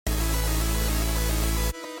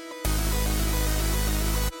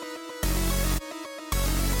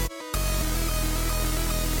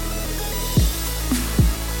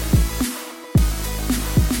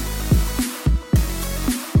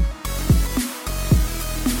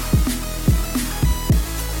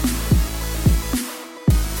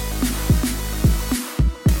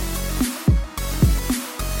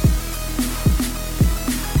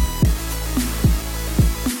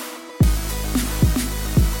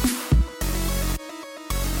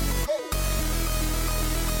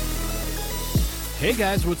Hey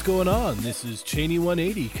guys, what's going on? This is Cheney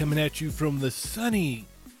 180 coming at you from the sunny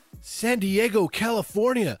San Diego,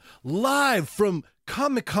 California, live from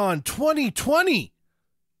Comic-Con 2020.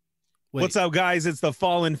 Wait. What's up, guys? It's the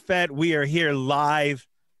Fallen Fett. We are here live,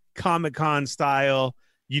 Comic-Con style.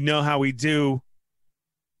 You know how we do.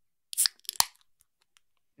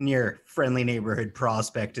 In your friendly neighborhood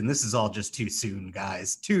prospect, and this is all just too soon,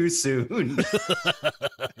 guys. Too soon.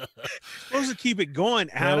 Supposed to keep it going,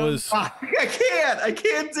 Adam. I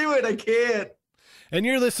can't do it. I can't. And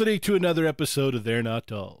you're listening to another episode of They're Not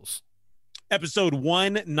Dolls. Episode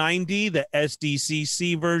 190, the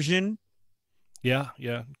SDCC version. Yeah.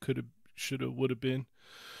 Could have, should have, would have been.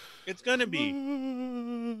 It's going to be.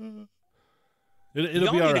 It'll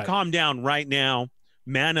Y'all be all need right. to calm down right now.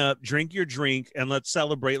 Man up, drink your drink, and let's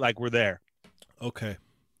celebrate like we're there. Okay.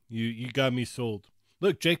 You got me sold.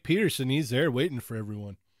 Look, Jake Peterson, he's there waiting for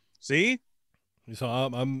everyone. See? So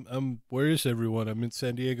I'm where is everyone? I'm in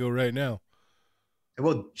San Diego right now.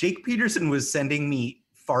 Well, Jake Peterson was sending me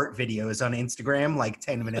fart videos on Instagram like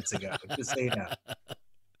 10 minutes ago. Just say that.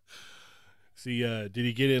 See, did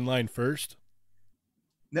he get in line first?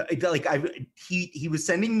 No, he was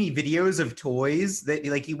sending me videos of toys that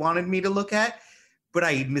like he wanted me to look at, but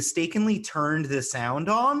I mistakenly turned the sound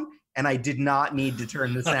on, and I did not need to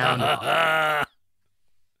turn the sound on.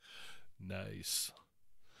 Nice.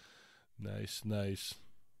 Yeah,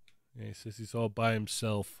 he says he's all by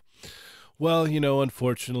himself. Well,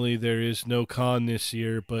 unfortunately, there is no con this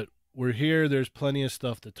year, but we're here. There's plenty of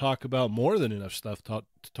stuff to talk about, more than enough stuff to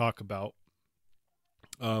talk about.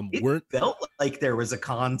 It felt like there was a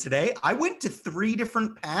con today. I went to 3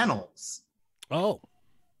 different panels. Oh.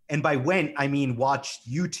 And by went, I mean watched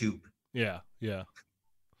YouTube. Yeah.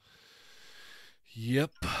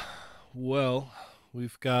 Yep. Well,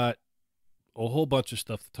 we've got a whole bunch of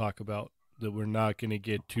stuff to talk about that we're not going to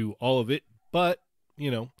get to all of it, but,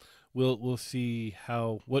 we'll see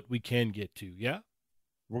what we can get to. Yeah.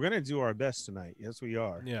 We're going to do our best tonight. Yes, we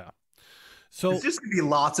are. Yeah. So there's just going to be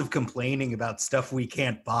lots of complaining about stuff we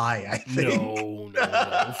can't buy, I think. No.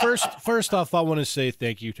 First off, I want to say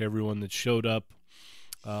thank you to everyone that showed up,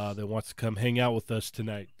 that wants to come hang out with us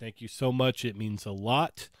tonight. Thank you so much. It means a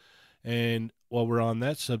lot. And while we're on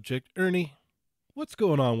that subject, Ernie, what's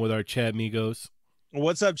going on with our Chat Migos?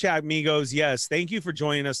 What's up, Chat Migos? Yes, thank you for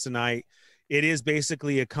joining us tonight. It is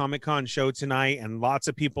basically a Comic-Con show tonight, and lots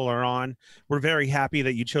of people are on. We're very happy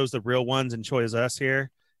that you chose the real ones and chose us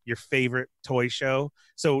here, your favorite toy show.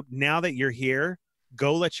 So now that you're here,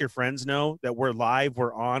 go let your friends know that we're live,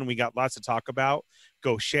 we're on, we got lots to talk about.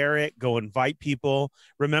 Go share it, go invite people.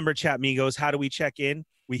 Remember, Chat Migos, how do we check in?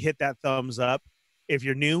 We hit that thumbs up. If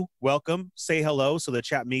you're new, welcome. Say hello so the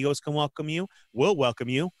Chat Migos can welcome you. We'll welcome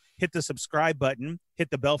you. Hit the subscribe button,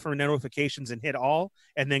 hit the bell for notifications, and hit all,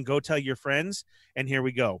 and then go tell your friends, and here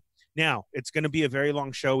we go. Now, it's going to be a very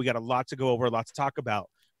long show. We got a lot to go over, a lot to talk about.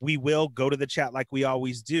 We will go to the chat like we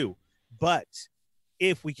always do, but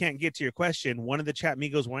if we can't get to your question, one of the Chat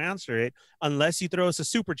Migos will answer it. Unless you throw us a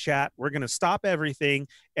super chat, we're going to stop everything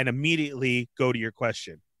and immediately go to your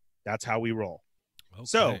question. That's how we roll. Okay.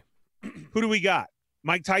 So, who do we got?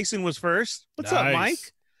 Mike Tyson was first. What's up,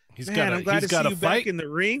 Mike? I'm glad to see you back in the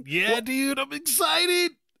ring. Yeah, dude, I'm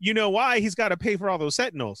excited. You know why? He's got to pay for all those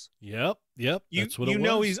Sentinels. Yep. That's what it was. You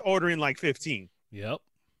know he's ordering like 15. Yep. And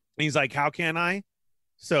he's like, how can I?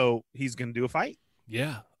 So he's going to do a fight.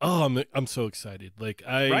 Yeah. Oh, I'm so excited.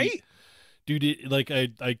 Right? Dude,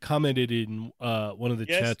 I commented in one of the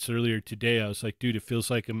chats earlier today. I was like, dude, it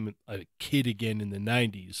feels like I'm a kid again in the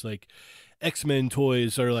 90s. Like, X-Men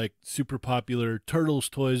toys are like super popular. Turtles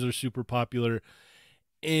toys are super popular.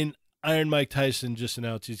 And Iron Mike Tyson just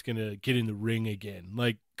announced he's going to get in the ring again.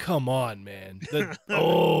 Like, come on, man. We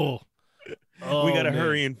got to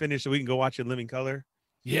hurry and finish so we can go watch it in living color.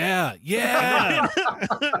 Yeah.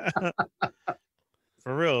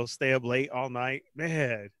 For real, stay up late all night.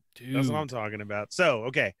 Man, dude. That's what I'm talking about. So,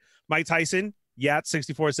 okay. Mike Tyson,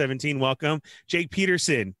 Yat6417, welcome. Jake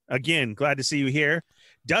Peterson, again, glad to see you here.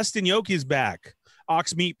 Dustin Yoke is back.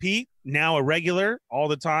 Oxmeat Pete, now a regular all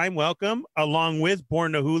the time, welcome. Along with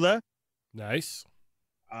Born to Hula. Nice.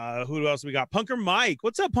 Who else we got? Punker Mike.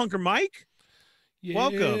 What's up, Punker Mike? Yeah.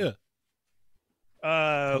 Welcome.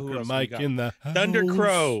 Punker Mike in the house. Thunder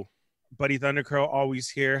Crow. Buddy Thunder Crow, always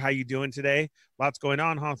here. How you doing today? Lots going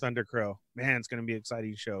on, huh, Thunder Crow? Man, it's going to be an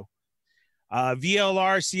exciting show.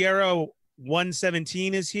 VLR Sierra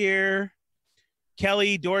 117 is here.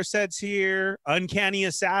 Kelly Dorset's here. Uncanny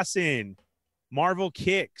Assassin. Marvel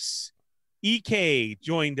Kicks. EK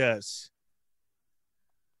joined us.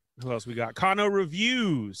 Who else we got? Kano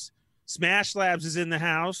Reviews. Smash Labs is in the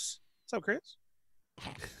house. What's up, Chris?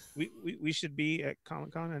 We should be at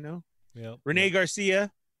Comic-Con, I know. Yeah. Renee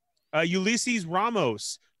Garcia, Ulysses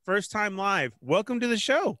Ramos, first time live. Welcome to the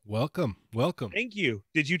show. Welcome. Thank you.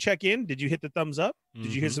 Did you check in? Did you hit the thumbs up?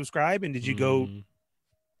 Did you hit subscribe? And did you go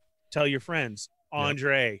tell your friends?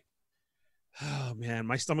 Andre. Oh man,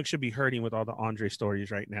 my stomach should be hurting with all the Andre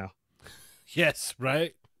stories right now. Yes,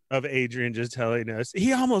 right. Of Adrian just telling us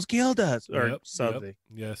he almost killed us or something.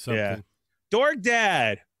 Yeah, something. Yeah. Dork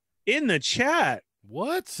Dad in the chat.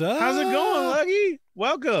 What's up? How's it going, Lucky?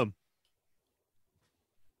 Welcome.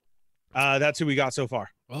 That's who we got so far.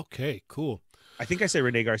 Okay, cool. I think I said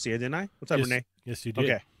Renee Garcia, didn't I? What's up, Renee? Yes, you did.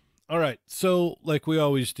 Okay. All right. So, like we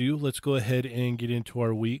always do, let's go ahead and get into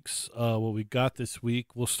our weeks. What we got this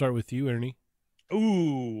week. We'll start with you, Ernie.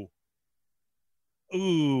 Ooh.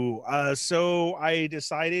 So I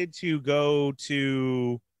decided to go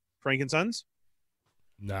to Frank and Sons.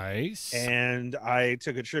 Nice. And I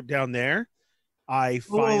took a trip down there. I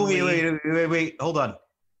finally wait. Hold on.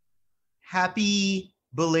 Happy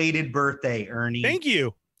belated birthday, Ernie. Thank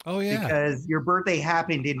you. Oh yeah. Because your birthday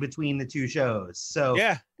happened in between the two shows. So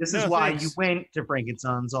yeah, this is why you went to Frank and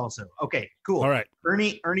Sons also. Okay, cool. All right.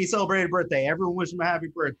 Ernie celebrated birthday. Everyone wish him a happy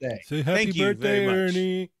birthday. Say happy birthday,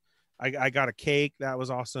 Ernie. I got a cake. That was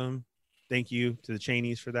awesome. Thank you to the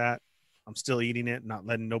Cheneys for that. I'm still eating it, not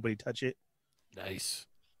letting nobody touch it. Nice.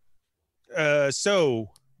 So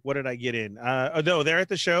what did I get in? No, they're at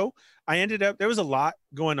the show. I ended up, there was a lot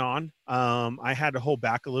going on. I had to hold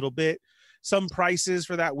back a little bit. Some prices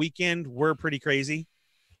for that weekend were pretty crazy.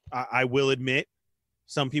 I will admit,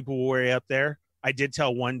 some people were way up there. I did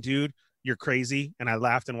tell one dude, "You're crazy," and I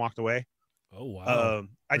laughed and walked away. Oh wow!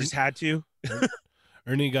 I just had to.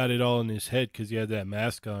 Ernie got it all in his head because he had that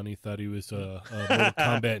mask on. He thought he was a Mortal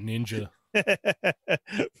Kombat ninja.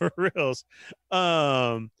 For reals.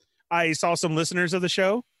 I saw some listeners of the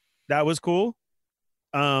show. That was cool.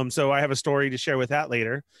 So I have a story to share with that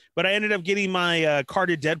later. But I ended up getting my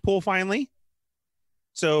carded Deadpool finally.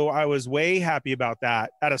 So I was way happy about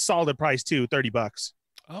that at a solid price too, $30.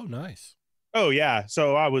 Oh, nice. Oh yeah.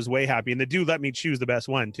 So I was way happy. And the dude let me choose the best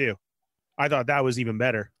one too. I thought that was even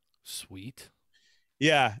better. Sweet.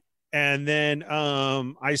 Yeah. And then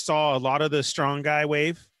I saw a lot of the Strong Guy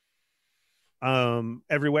wave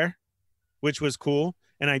everywhere, which was cool.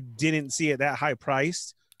 And I didn't see it that high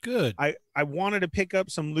priced. Good. I wanted to pick up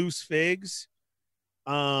some loose figs.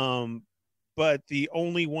 But the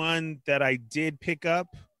only one that I did pick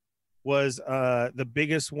up was the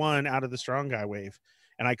biggest one out of the Strong Guy wave.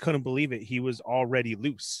 And I couldn't believe it. He was already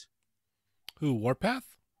loose. Who, Warpath?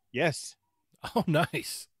 Yes. Oh,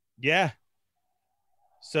 nice. Yeah.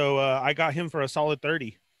 So I got him for a solid 30.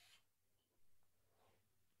 It's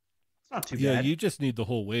not too bad. Yeah, you just need the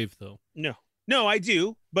whole wave, though. No, I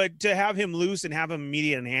do. But to have him loose and have him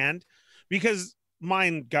immediate in hand, because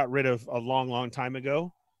mine got rid of a long, long time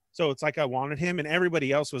ago. So it's like I wanted him, and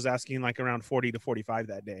everybody else was asking like around 40 to 45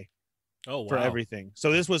 that day. Oh, wow. For everything.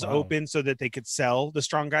 So this was open so that they could sell the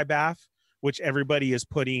Strong Guy bath, which everybody is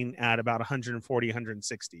putting at about 140,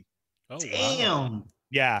 160. Oh, damn. Wow.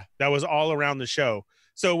 Yeah, that was all around the show.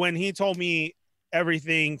 So when he told me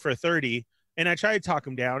everything for 30, and I tried to talk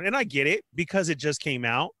him down, and I get it because it just came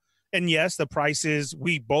out. And yes, the prices,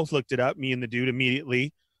 we both looked it up, me and the dude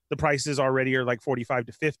immediately. The prices already are like 45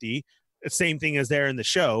 to 50. The same thing as there in the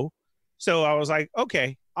show. So I was like,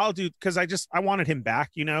 okay, I'll do, because I wanted him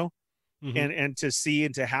back, you know, and to see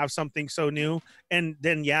and to have something so new. And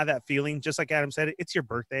then, yeah, that feeling, just like Adam said, it's your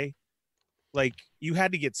birthday. Like, you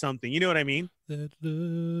had to get something. You know what I mean? That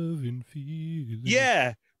love and feeling.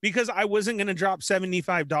 Yeah, because I wasn't going to drop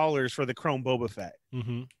 $75 for the Chrome Boba Fett.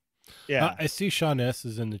 Mm-hmm. Yeah. I see Sean S.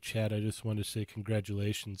 is in the chat. I just want to say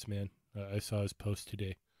congratulations, man. I saw his post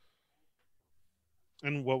today.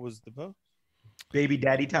 And what was the post? Baby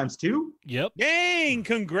daddy times 2? Yep. Dang,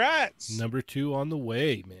 congrats. Number 2 on the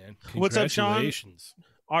way, man. What's up, Sean? Congratulations.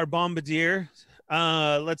 Our bombardier.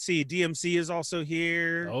 Let's see. DMC is also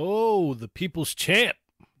here. Oh, the people's champ.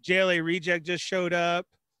 JLA Reject just showed up.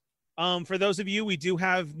 For those of you, we do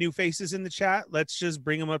have new faces in the chat. Let's just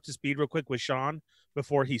bring them up to speed real quick with Sean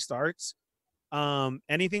before he starts.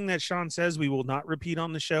 Anything that Sean says, we will not repeat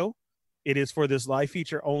on the show. It is for this live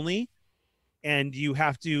feature only, and you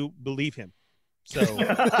have to believe him. So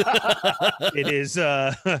it is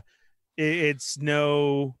it's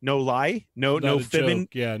no lie, no fibbing.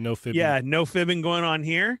 Joke. Yeah, no fibbing. Yeah, no fibbing going on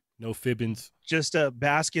here. No fibbins. Just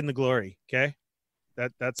bask in the glory. Okay,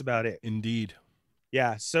 that's about it. Indeed.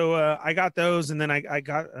 Yeah, so I got those, and then I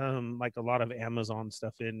got like a lot of Amazon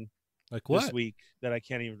stuff in like what this week that I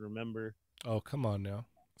can't even remember. Oh, come on now.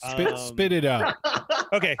 Spit it out.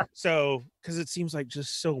 Okay, so because it seems like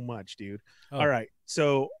just so much, dude. Oh. All right,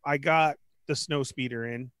 so I got the snow speeder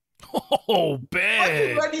in. Oh,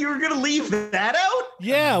 bad. What, you were gonna leave that out?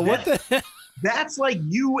 Yeah. What the heck? That's like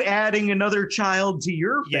you adding another child to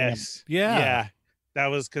your family. Yes. Yeah. That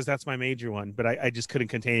was because that's my major one, but I just couldn't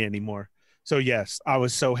contain it anymore. So yes, I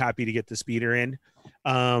was so happy to get the speeder in.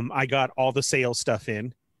 I got all the sales stuff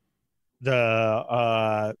in.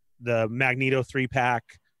 The Magneto 3-pack,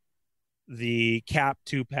 the Cap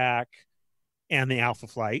 2-pack, and the Alpha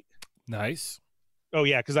Flight. Nice. Oh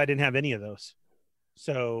yeah, because I didn't have any of those.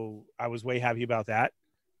 So I was way happy about that.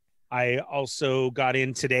 I also got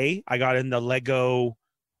in today. I got in the Lego,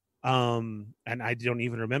 and I don't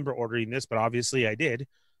even remember ordering this, but obviously I did.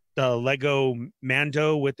 The Lego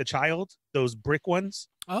Mando with the child, those brick ones.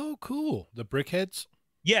 Oh, cool. The brickheads.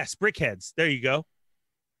 Yes, brickheads. There you go.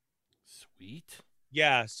 Sweet.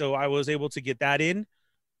 Yeah, so I was able to get that in.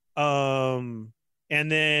 And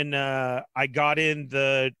then I got in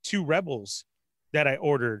the 2 Rebels that I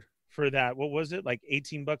ordered for that. What was it? Like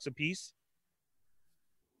 $18 a piece?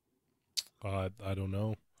 I don't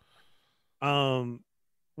know.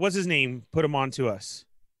 What's his name? Put him on to us.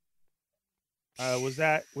 Was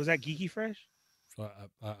that Geeky Fresh?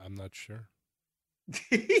 I'm not sure.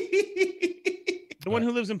 The one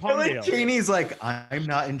who lives in Palmdale. Cheney's like, I'm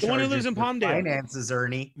not in charge. The one who lives in Palmdale. Finances,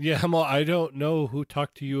 Ernie. Yeah, I don't know who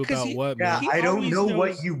talked to you about what. Yeah, Man. I don't know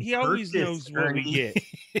what you. He always knows what we get.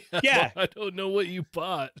 Yeah, I don't know what you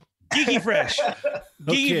bought. Geeky Fresh. Geeky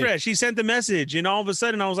Okay. Fresh. He sent the message, and all of a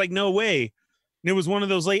sudden, I was like, "No way!" And it was one of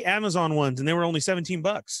those late Amazon ones, and they were only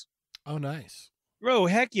 $17. Oh, nice. Bro,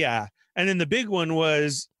 heck yeah! And then the big one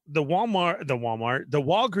was the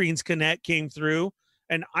Walgreens Connect came through,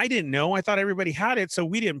 and I didn't know. I thought everybody had it, so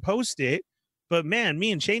we didn't post it. But man,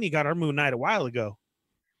 me and Cheney got our Moon Knight a while ago.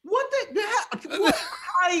 What the? What?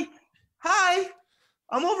 Hi.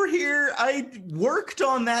 I'm over here. I worked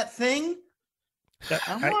on that thing.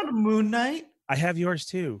 I'm on a Moon Knight. I have yours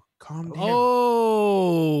too. Calm down.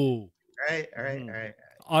 Oh. All right.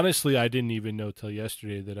 Honestly, I didn't even know till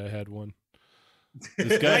yesterday that I had one.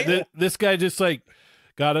 This guy just like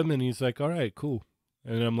got him, and he's like, "All right, cool."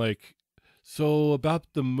 And I'm like, "So about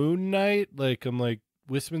the Moon Knight?" Like, I'm like,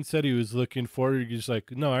 Wisman said he was looking forward. He's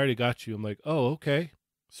like, "No, I already got you." I'm like, "Oh, okay,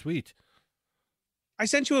 sweet." I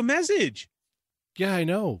sent you a message. Yeah, I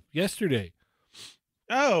know. Yesterday.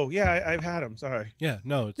 Oh yeah, I've had them. Sorry. Yeah,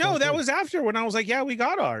 no. It's No, all that good. was after when I was like, "Yeah, we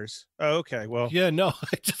got ours." Oh, okay. Well. Yeah, no.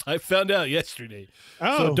 I found out yesterday.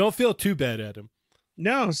 Oh. So don't feel too bad at him.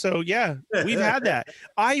 No, so yeah, we've had that.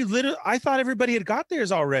 I thought everybody had got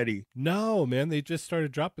theirs already. No, man, they just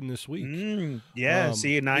started dropping this week. Yeah,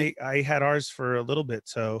 see, and I had ours for a little bit,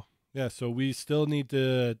 so yeah, so we still need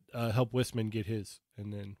to help Wisman get his,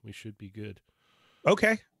 and then we should be good.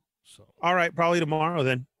 okay. So All right, probably tomorrow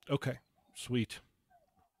then. okay, sweet.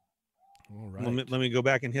 All right. Let me go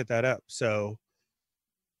back and hit that up. So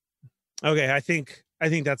okay, I think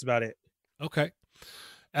that's about it. Okay,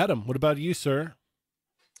 Adam, what about you, sir?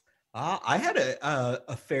 I had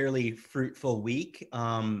a fairly fruitful week.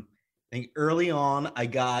 I think early on I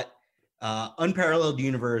got Unparalleled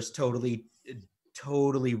Universe totally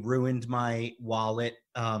ruined my wallet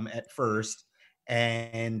at first,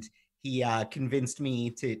 and he convinced me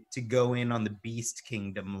to go in on the Beast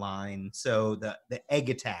Kingdom line, so the Egg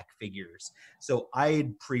Attack figures. So I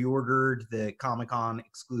had pre-ordered the Comic-Con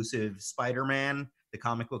exclusive Spider-Man, the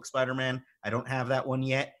comic book Spider-Man. I don't have that one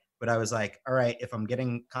yet, but I was like, all right, if I'm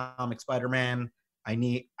getting comic Spider-Man, I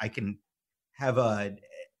can have a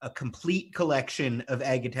complete collection of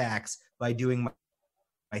Egg Attacks by doing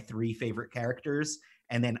my 3 favorite characters,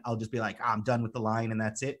 and then I'll just be like, I'm done with the line, and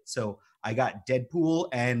that's it. So I got Deadpool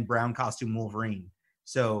and Brown Costume Wolverine.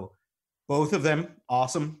 So both of them,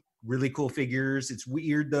 awesome, really cool figures. It's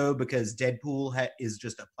weird, though, because Deadpool is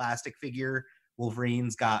just a plastic figure.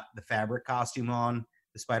 Wolverine's got the fabric costume on.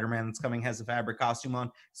 The Spider-Man that's coming has a fabric costume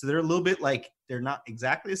on. So they're a little bit like, they're not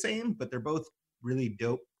exactly the same, but they're both really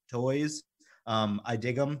dope toys. I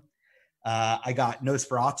dig them. I got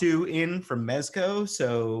Nosferatu in from Mezco.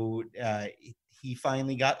 So he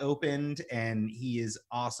finally got opened, and he is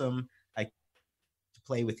awesome. I to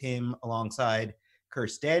play with him alongside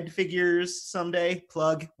Cursed Dead figures someday.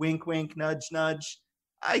 Plug, wink, wink, nudge, nudge.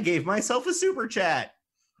 I gave myself a super chat.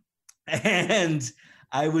 And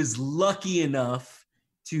I was lucky enough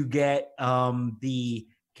to get the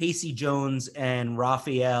Casey Jones and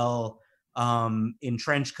Raphael in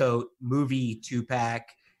Trenchcoat movie 2-pack,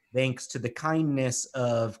 thanks to the kindness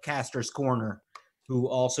of Caster's Corner, who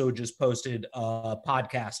also just posted a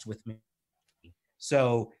podcast with me.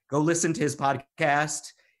 So go listen to his podcast.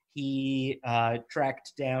 he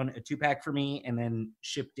tracked down a 2-pack for me and then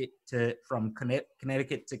shipped it from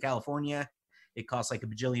Connecticut to California. It costs like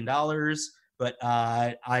 $1 bajillion, but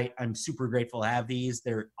I'm super grateful to have these.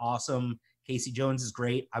 They're awesome. Casey Jones is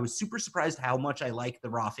great. I was super surprised how much I like the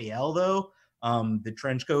Raphael, though. The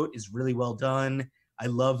trench coat is really well done. I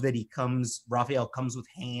love that Raphael comes with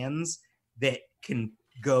hands that can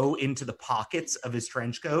go into the pockets of his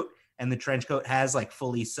trench coat, and the trench coat has like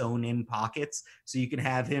fully sewn in pockets, so you can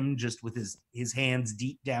have him just with his hands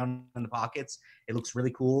deep down in the pockets. It looks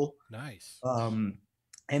really cool. Nice.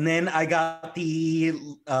 And then I got the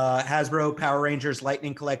Hasbro Power Rangers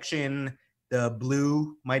Lightning Collection, the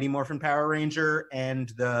blue Mighty Morphin Power Ranger, and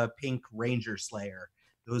the pink Ranger Slayer.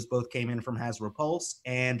 Those both came in from Hasbro Pulse,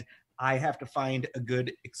 and I have to find a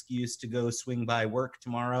good excuse to go swing by work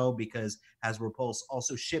tomorrow because Hasbro Pulse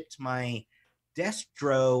also shipped my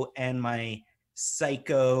Destro and my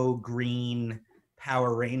Psycho Green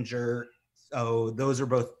Power Ranger. So those are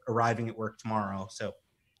both arriving at work tomorrow. So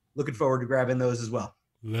looking forward to grabbing those as well.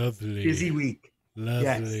 Lovely. Busy week.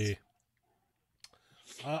 Lovely.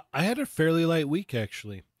 Yes. I had a fairly light week,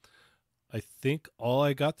 actually. I think all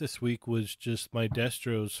I got this week was just my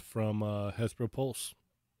Destros from Hasbro Pulse.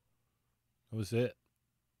 That was it.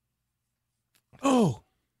 Oh,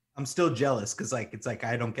 I'm still jealous because it's like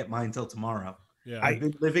I don't get mine till tomorrow. Yeah, I've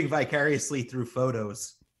been living vicariously through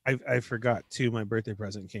photos. I forgot too. My birthday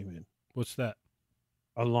present came in. What's that?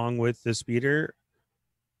 Along with the speeder,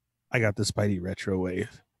 I got the Spidey Retro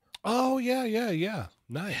Wave. Oh yeah.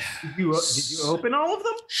 Nice. Did you open all of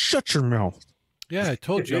them? Shut your mouth. Yeah, I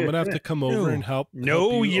told you I'm gonna have to come over and help.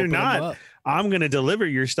 No, you're not. I'm gonna deliver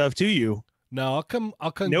your stuff to you. No, I'll come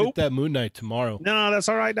get that Moon Knight tomorrow. No, that's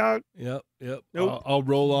all right, dog. Yep. Nope. I'll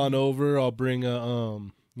roll on over. I'll bring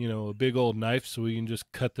a big old knife so we can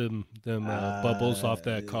just cut them bubbles off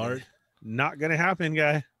that card. Not gonna happen,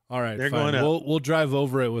 guy. All right, they're fine. going up. We'll drive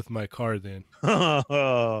over it with my car then. We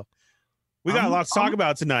got a lot to talk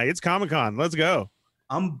about tonight. It's Comic-Con. Let's go.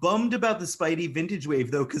 I'm bummed about the Spidey Vintage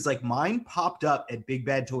Wave though, because like mine popped up at Big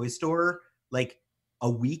Bad Toy Store like a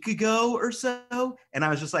week ago or so, and I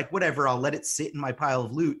was just like, whatever, I'll let it sit in my pile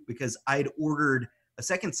of loot because I'd ordered a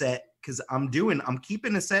second set because I'm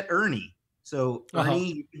keeping a set Ernie. So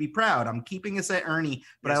Ernie, you can be proud. I'm keeping a set Ernie,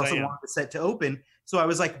 but yes, I also want the set to open. So I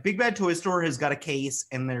was like, Big Bad Toy Store has got a case,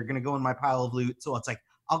 and they're gonna go in my pile of loot. So it's like,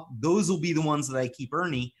 those will be the ones that I keep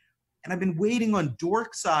Ernie. And I've been waiting on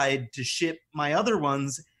Dorkside to ship my other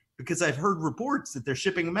ones because I've heard reports that they're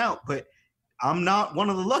shipping them out, but I'm not one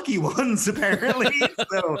of the lucky ones apparently.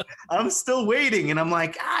 So I'm still waiting, and I'm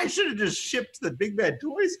like, I should have just shipped the Big Bad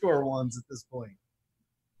Toy Store ones at this point.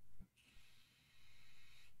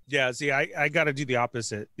 Yeah, see, I got to do the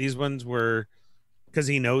opposite. These ones were because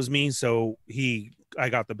he knows me, so I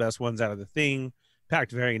got the best ones out of the thing,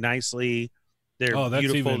 packed very nicely. They're that's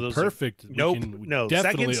beautiful. Even perfect. No.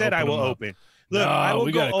 Second set I will open. Look, I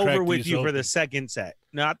will go over with you for the second set,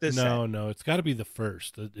 not this set. No, it's got to be the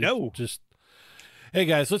first. Hey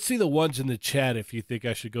guys, let's see the ones in the chat if you think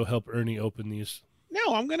I should go help Ernie open these.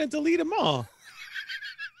 No, I'm gonna delete them all.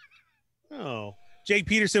 Oh. Jake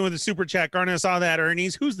Peterson with a super chat. Garner saw that,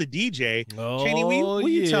 Ernie's. Who's the DJ? Oh, Cheney, will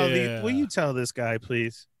you tell this guy,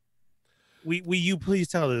 please? Will you please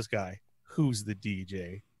tell this guy who's the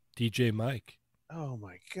DJ? DJ Mike. Oh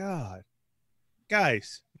my God.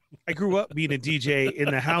 Guys, I grew up being a DJ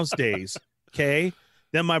in the house days. Okay.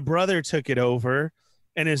 Then my brother took it over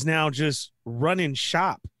and is now just running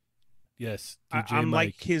shop. Yes. DJ I'm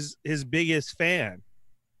Mike. like his biggest fan.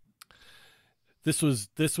 This was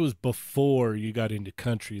before you got into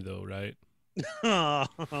country though, right?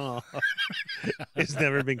 It's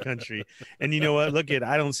never been country. And you know what? Look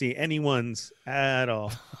I don't see any ones at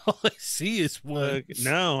all. All I see is one.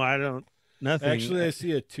 No, I don't. Nothing. Actually, I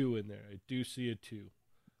see a 2 in there. I do see a 2.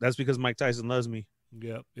 That's because Mike Tyson loves me.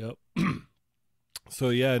 Yep. So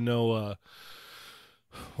yeah, no.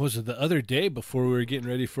 Was it the other day before we were getting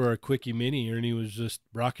ready for our quickie mini? Ernie was just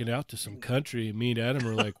rocking out to some country, and me and Adam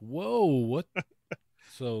were like, "Whoa, what?"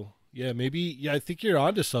 So yeah, maybe I think you're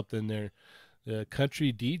onto something there. The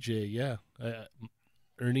country DJ, yeah.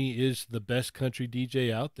 Ernie is the best country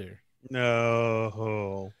DJ out there.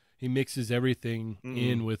 No, he mixes everything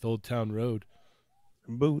in with Old Town Road.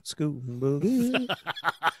 Boot scoot boogie.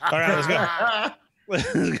 All right, let's go.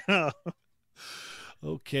 Let's go.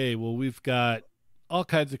 Okay, well, we've got all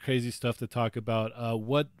kinds of crazy stuff to talk about.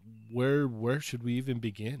 Where should we even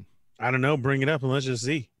begin? I don't know. Bring it up and let's just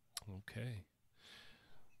see. Okay.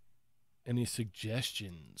 Any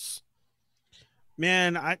suggestions?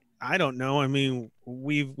 Man, I don't know. I mean,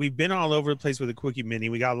 we've been all over the place with the quickie mini.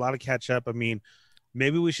 We got a lot of catch up. I mean,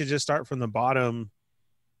 maybe we should just start from the bottom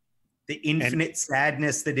the infinite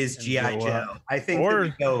sadness that is G.I. Joe. I think that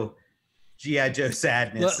we go G.I. Joe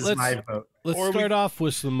sadness is my vote. Let's start off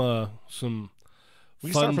with some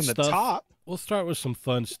we fun start from stuff. the top. We'll start with some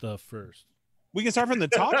fun stuff first. We can start from the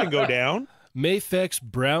top and go down. Mafex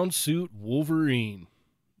brown suit Wolverine.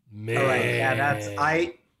 Man. All right, yeah,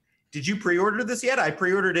 did you pre-order this yet? I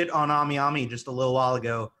pre-ordered it on AmiAmi just a little while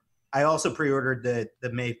ago. I also pre-ordered the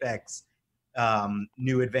Mafex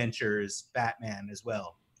New Adventures Batman as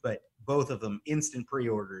well. But both of them instant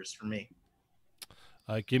pre-orders for me.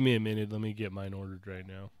 Give me a minute. Let me get mine ordered right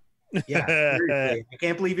now. Yeah, seriously. I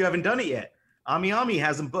can't believe you haven't done it yet. AmiAmi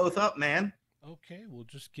has them both up, man. Okay, well,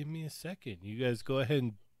 just give me a second. You guys go ahead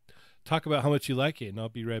and talk about how much you like it, and I'll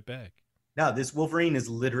be right back. No, this Wolverine is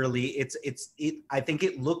literally I think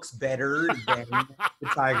it looks better than the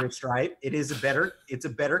Tiger Stripe. It's a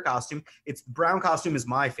better costume. Its brown costume is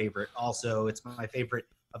my favorite. Also, it's my favorite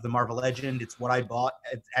of the Marvel Legend. It's what I bought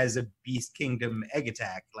as a Beast Kingdom Egg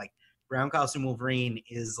Attack. Like, brown costume Wolverine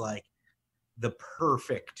is like the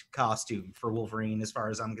perfect costume for Wolverine as far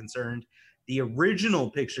as I'm concerned. The original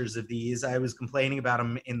pictures of these, I was complaining about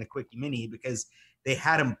them in the Quickie Mini because they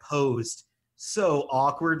had him posed so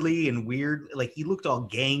awkwardly and weird. Like, he looked all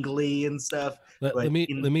gangly and stuff. Let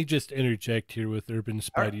me just interject here with Urban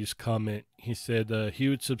Spidey's comment. He said he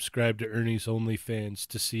would subscribe to Ernie's OnlyFans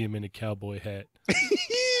to see him in a cowboy hat.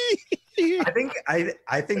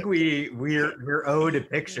 I think we're owed a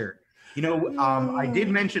picture. You know, I did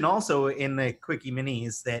mention also in the Quickie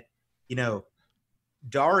Minis that, you know,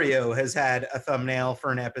 Dario has had a thumbnail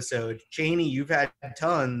for an episode. Cheney, you've had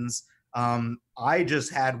tons. I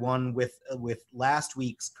just had one with last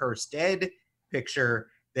week's Cursed Dead picture.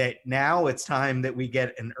 That now it's time that we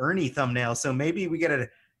get an Ernie thumbnail. So maybe we get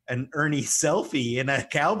an Ernie selfie in a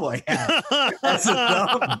cowboy hat. That's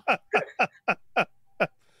a thumb.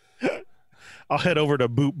 I'll head over to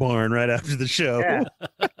Boot Barn right after the show. Yeah.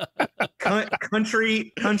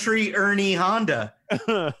 Country Ernie Honda.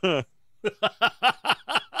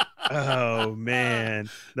 Oh man,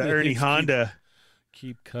 the Ernie Honda.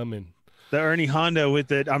 Keep coming. The Ernie Honda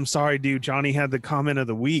with it. I'm sorry, dude. Johnny had the comment of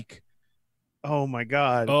the week. Oh my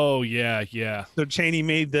god. Oh yeah, yeah. So Cheney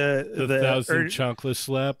made the 1,000 chancla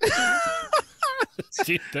slap.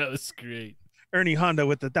 Dude, that was great. Ernie Honda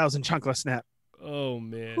with the 1,000 chancla snap. Oh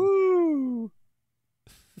man. Woo.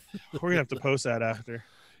 We're gonna have to post that after.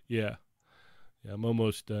 Yeah, I'm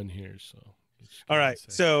almost done here. So. All right.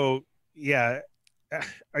 So yeah,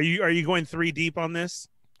 are you going 3 deep on this,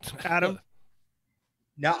 Adam?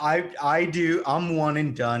 No, I do. I'm one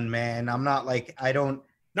and done, man. I'm not like I don't.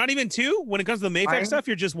 Not even 2 when it comes to the Mafex stuff.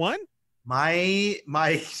 You're just 1. My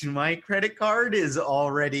credit card is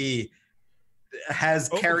already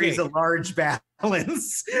carries a large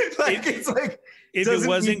balance. It's like if it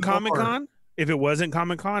wasn't Comic-Con. If it wasn't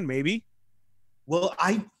Comic-Con, maybe. Well,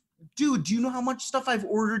 do you know how much stuff I've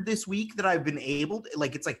ordered this week that I've been able to,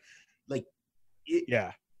 like, it's like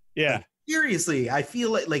yeah. Like, seriously, I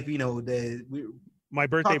feel like you know, my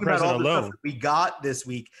birthday present alone we got this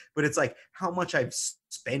week, but it's like how much I've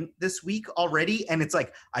spent this week already. And it's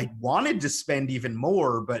like, I wanted to spend even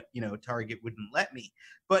more, but you know, Target wouldn't let me.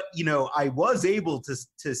 But you know, I was able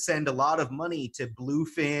to send a lot of money to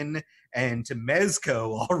Bluefin and to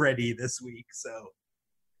Mezco already this week. So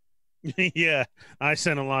yeah, I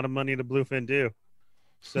sent a lot of money to Bluefin too.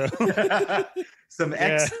 So some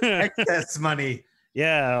excess money.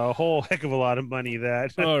 Yeah, a whole heck of a lot of money.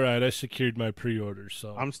 That all right, I secured my pre-order,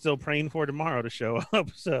 so I'm still praying for tomorrow to show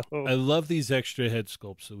up. So I love these extra head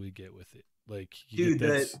sculpts that we get with it. Like, dude,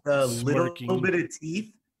 the little bit of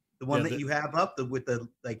teeth, the one that you have up, with the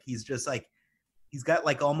like, he's just like, he's got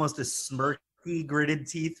like almost a smirky gritted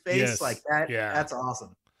teeth face, like that. Yeah, that's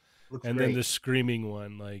awesome. Looks and great. Then the screaming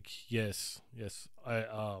one, like yes.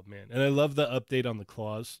 Oh man, and I love the update on the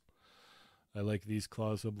claws. I like these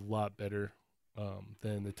claws a lot better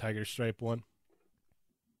than the Tiger Stripe one.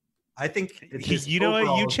 I think you know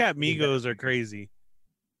what, you chat Migos are crazy.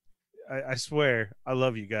 I swear, I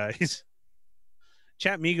love you guys.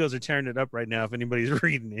 Chat Migos are tearing it up right now. If anybody's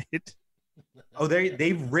reading it, oh,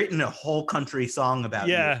 they've written a whole country song about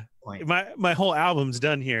you. My whole album's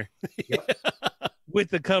done here. Yep. With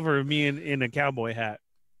the cover of me in a cowboy hat.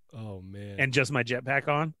 Oh man, and just my jetpack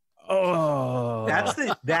on. Oh, that's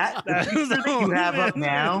the picture that you have up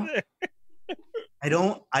now. I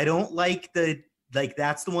don't like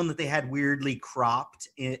that's the one that they had weirdly cropped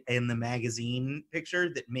in the magazine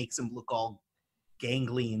picture that makes him look all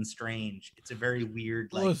gangly and strange. It's a very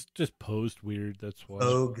weird, like, well, it's just posed weird. That's why.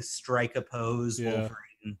 Vogue strike a pose. Yeah.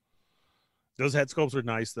 Wolverine. Those head sculpts are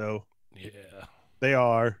nice though. Yeah, they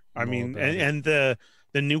are. I mean, and the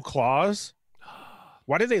new claws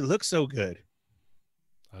Why do they look so good?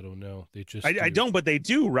 I don't know. They just I don't, but they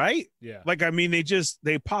do, right? Yeah. Like, I mean,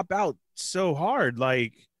 they pop out so hard.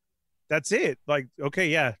 Like, that's it. Like, okay,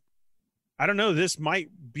 yeah. I don't know. This might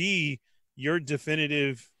be your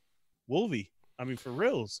definitive Wolvie. I mean, for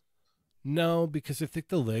reals. No, because I think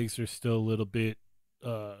the legs are still a little bit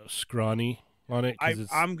scrawny on it.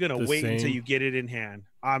 I'm gonna wait until you get it in hand.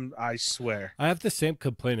 I swear. I have the same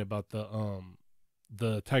complaint about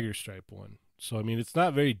the Tiger Stripe one. So I mean, it's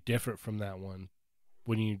not very different from that one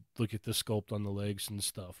when you look at the sculpt on the legs and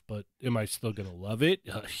stuff. But am I still gonna love it?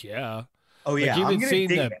 Yeah. Oh yeah, like, even seeing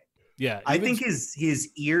that. Yeah, I think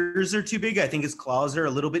his ears are too big. I think his claws are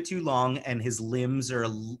a little bit too long, and his limbs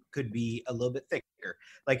could be a little bit thicker.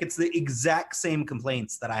 Like, it's the exact same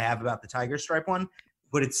complaints that I have about the Tiger Stripe one,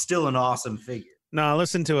 but it's still an awesome figure. No,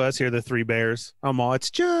 listen to us here, the Three Bears.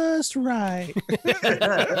 It's just right.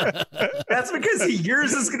 That's because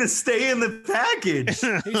yours is going to stay in the package.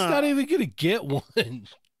 He's not even going to get one.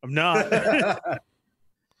 I'm not.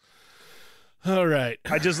 All right.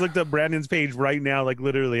 I just looked up Brandon's page right now, like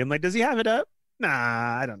literally. I'm like, does he have it up? Nah,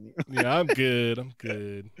 I don't. Yeah, I'm good.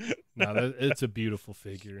 No, it's a beautiful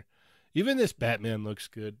figure. Even this Batman looks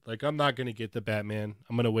good. Like, I'm not going to get the Batman.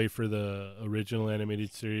 I'm going to wait for the original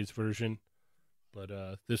animated series version. But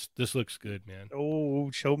this looks good, man.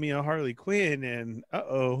 Oh, show me a Harley Quinn and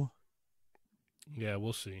uh-oh. Yeah,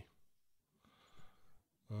 we'll see.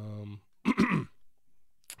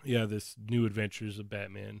 Yeah, this New Adventures of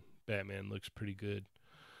Batman looks pretty good.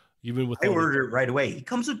 Even with I ordered it right away. He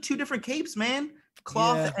comes with 2 different capes, man.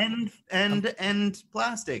 Cloth and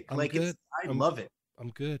plastic. I love it. I'm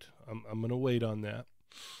good. I'm gonna wait on that.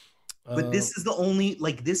 But this is the only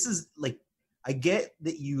I get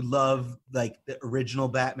that you love like the original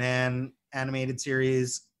Batman animated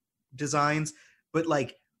series designs, but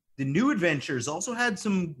like the New Adventures also had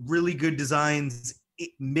some really good designs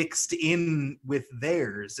mixed in with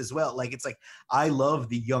theirs as well. Like, it's like, I love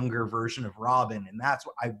the younger version of Robin, and that's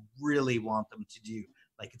what I really want them to do.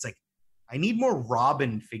 Like, it's like, I need more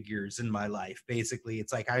Robin figures in my life. Basically,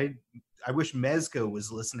 it's like, I wish Mezco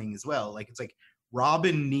was listening as well. Like, it's like,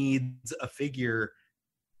 Robin needs a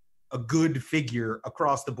good figure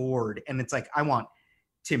across the board. And it's like, I want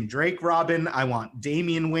Tim Drake Robin, I want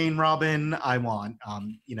Damian Wayne Robin, I want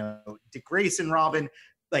Dick Grayson Robin.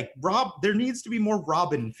 Like, there needs to be more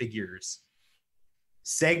Robin figures.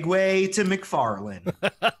 Segue to McFarlane.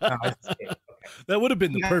 That would have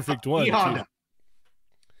been the perfect one.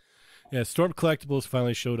 Yeah, Storm Collectibles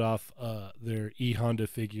finally showed off their E-Honda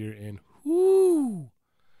figure, and whoo!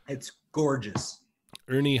 It's gorgeous.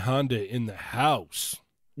 Ernie Honda in the house.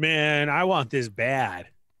 Man, I want this bad.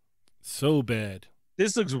 So bad.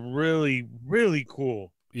 This looks really, really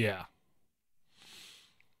cool. Yeah.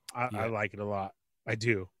 I like it a lot. I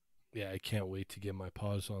do. Yeah, I can't wait to get my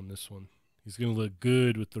paws on this one. He's going to look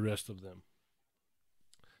good with the rest of them.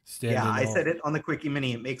 I said it on the Quickie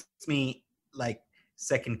Mini. It makes me like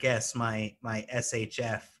second guess my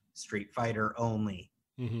SHF Street Fighter only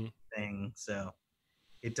thing. So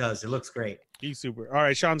it does. It looks great. He's super. All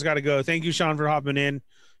right, Sean's got to go. Thank you, Sean, for hopping in,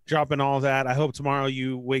 dropping all that. I hope tomorrow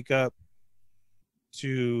you wake up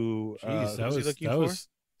to. Jeez,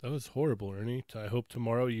 that was horrible, Ernie. I hope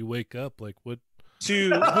tomorrow you wake up like what? Who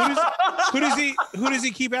does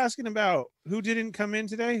he keep asking about? Who didn't come in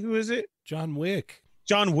today? Who is it? John Wick.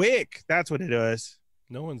 John Wick. That's what it is.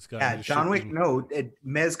 No one's got. Yeah, John Wick. No,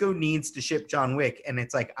 Mezco needs to ship John Wick, and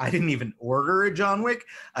it's like, I didn't even order a John Wick.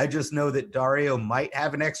 I just know that Dario might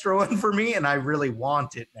have an extra one for me, and I really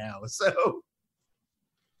want it now. So,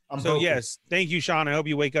 yes, thank you, Sean. I hope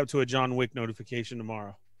you wake up to a John Wick notification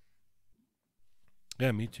tomorrow.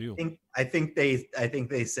 Yeah, me too. I think they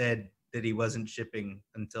said that he wasn't shipping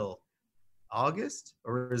until August,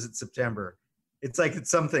 or is it September? It's like,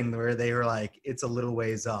 it's something where they were like, it's a little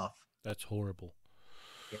ways off. That's horrible.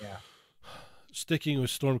 Yeah. Sticking with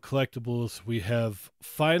Storm Collectibles, we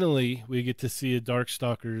get to see a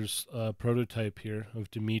Darkstalkers prototype here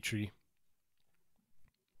of Dimitri.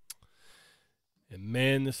 And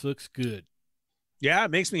man, this looks good. Yeah,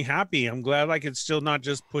 it makes me happy. I'm glad like it's still not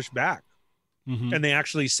just pushed back. And they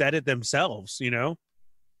actually said it themselves,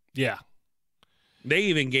 Yeah. They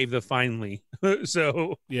even gave the finally.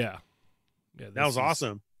 So yeah, that was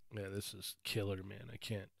awesome. Yeah, this is killer, man. I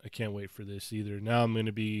can't wait for this either. Now I'm going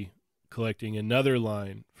to be collecting another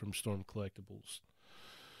line from Storm Collectibles.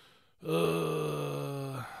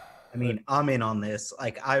 I mean, I'm in on this.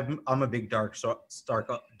 Like, I'm a big dark.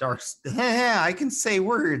 I can say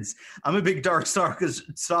words. I'm a big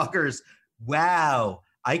Darkstalkers. Wow,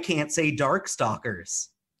 I can't say Darkstalkers.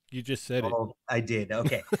 You just said it. Oh, I did.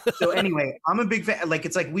 Okay. So anyway, I'm a big fan. Like,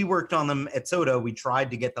 it's like we worked on them at Soda. We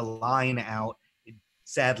tried to get the line out. It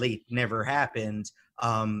sadly never happened.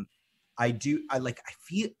 I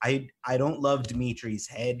don't love Dimitri's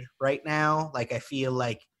head right now. Like, I feel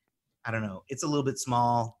like, I don't know, it's a little bit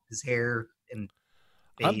small, his hair and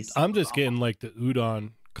face. I'm just getting like the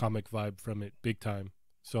Udon comic vibe from it big time.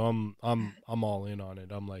 So I'm all in on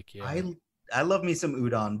it. I'm like, yeah. I love me some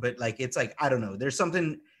Udon, but like, it's like, I don't know, there's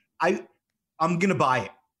something I'm gonna buy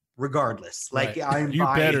it regardless. Like, right. I'm you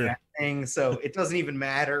buying better. That thing, so it doesn't even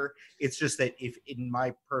matter. It's just that if in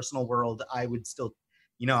my personal world, I would still,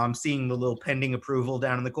 I'm seeing the little pending approval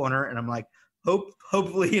down in the corner, and I'm like,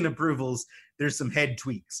 hopefully in approvals there's some head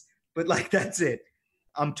tweaks, but like, that's it.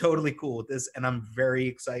 I'm totally cool with this, and I'm very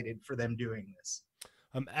excited for them doing this.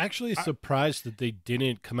 I'm actually surprised that they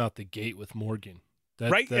didn't come out the gate with Morgan.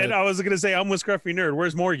 And I was going to say, I'm with Scruffy Nerd.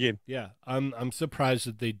 Where's Morgan? Yeah, I'm surprised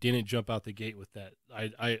that they didn't jump out the gate with that.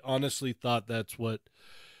 I honestly thought that's what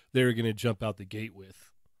they were going to jump out the gate with.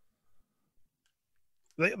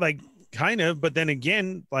 Like, kind of, but then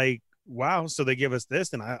again, like, wow, so they give us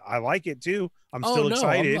this, and I like it too. I'm still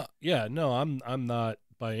excited. I'm not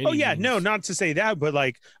by any means. No, not to say that, but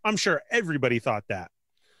like, I'm sure everybody thought that.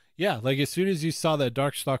 Yeah, like as soon as you saw that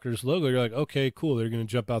Darkstalkers logo, you're like, okay, cool. They're going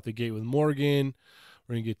to jump out the gate with Morgan.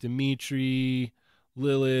 We're going to get Dimitri,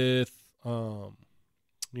 Lilith, oh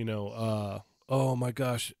my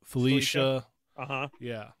gosh, Felicia. Uh-huh.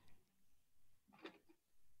 Yeah.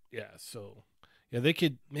 Yeah, so, yeah, they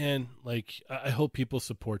could, man, like, I hope people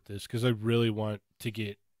support this because I really want to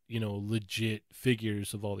get, legit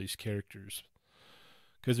figures of all these characters.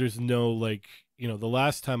 Because there's no, like, the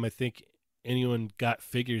last time I think anyone got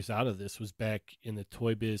figures out of this was back in the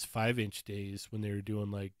Toy Biz 5-inch days when they were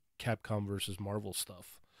doing, like, Capcom versus Marvel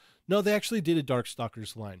stuff. No, they actually did a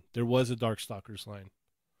Darkstalkers line. There was a Darkstalkers line.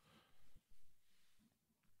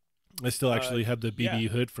 I still actually have the BB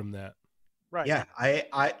hood from that. Right. Yeah, I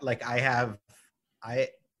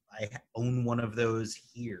own one of those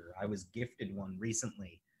here. I was gifted one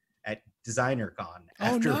recently at DesignerCon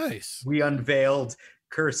after we unveiled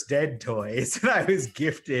Cursed Dead toys, and I was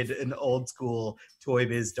gifted an old school Toy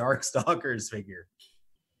Biz Darkstalkers figure.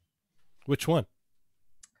 Which one?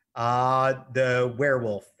 The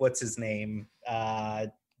werewolf. What's his name?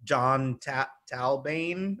 John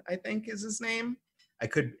Talbane, I think is his name. I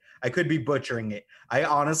could be butchering it. I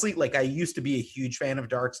honestly, like, I used to be a huge fan of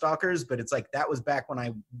Darkstalkers, but it's like that was back when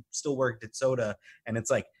I still worked at Soda, and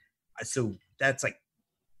it's like, so that's like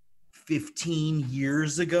 15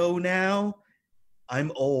 years ago now.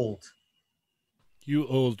 I'm old. You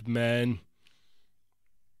old man.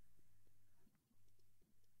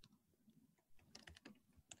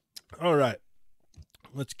 All right.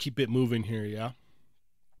 Let's keep it moving here, yeah?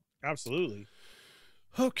 Absolutely.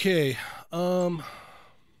 Okay. All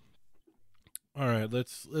right,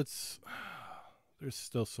 let's there's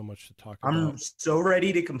still so much to talk about. I'm so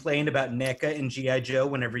ready to complain about NECA and G.I. Joe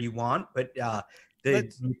whenever you want, but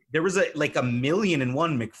there was a million and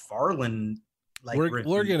one McFarlane. Like,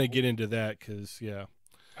 we're gonna get into that because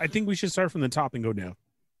I think we should start from the top and go down.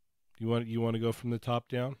 You want to go from the top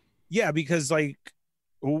down? Yeah, because like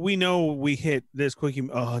we know we hit this quickie.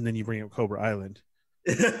 Oh, and then you bring up Cobra Island.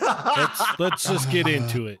 let's just get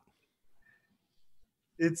into it.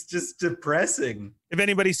 It's just depressing. If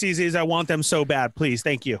anybody sees these, I want them so bad. Please,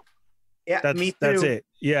 thank you. Yeah, me too. That's it.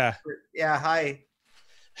 Yeah. Yeah. Hi.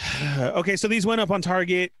 Okay, so these went up on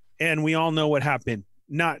Target, and we all know what happened.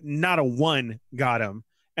 Not a one got them,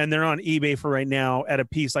 and they're on eBay for right now at a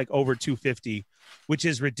piece like over $250, which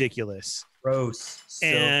is ridiculous. Gross.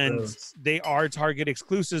 And gross. They are Target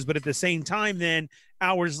exclusives, but at the same time, then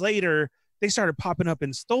hours later, they started popping up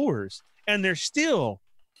in stores, and they're still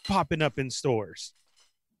popping up in stores.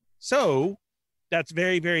 So that's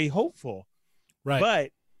very, very hopeful. Right.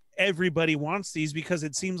 But everybody wants these because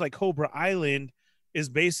it seems like Cobra Island is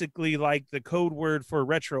basically like the code word for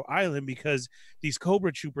Retro Island, because these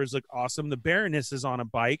Cobra Troopers look awesome. The Baroness is on a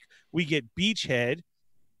bike. We get Beachhead,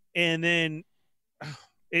 and then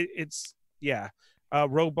it's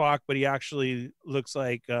Roebuck, but he actually looks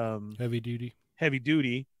like heavy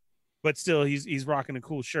duty, but still he's rocking a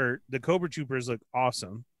cool shirt. The Cobra Troopers look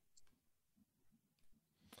awesome.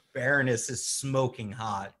 Baroness is smoking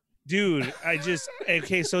hot, dude.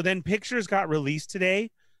 Okay, so then pictures got released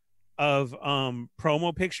today of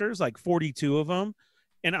promo pictures, like 42 of them,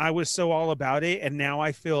 and I was so all about it, and now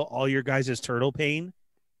I feel all your guys' turtle pain,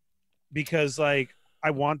 because like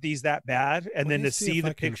I want these that bad, and then to see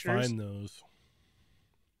the pictures. Find those.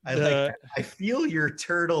 I feel your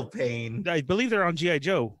turtle pain. I believe they're on G.I.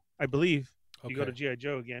 Joe. I believe. Okay. You go to G.I.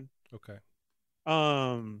 Joe again. Okay.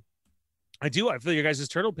 I do. I feel your guys'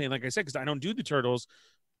 turtle pain, like I said, because I don't do the turtles,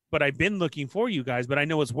 but I've been looking for you guys. But I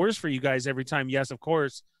know it's worse for you guys every time. Yes, of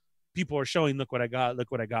course, people are showing, look what I got,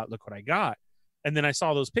 look what I got, look what I got. And then I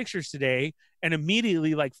saw those pictures today, and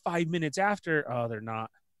immediately, like 5 minutes after, oh, they're not.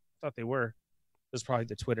 I thought they were. It was probably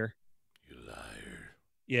the Twitter. You liar.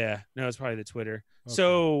 Yeah, no, it's probably the Twitter. Okay.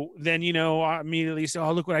 So then, I immediately say,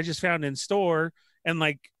 oh, look what I just found in store. And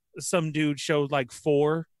like some dude showed like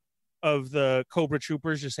 4 of the Cobra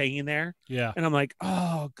Troopers just hanging there. Yeah. And I'm like,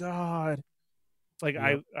 oh God. Like,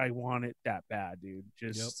 yep. I want it that bad, dude.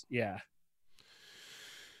 Just, yeah.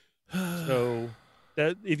 So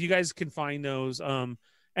that if you guys can find those, and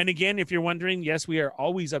again, if you're wondering, yes, we are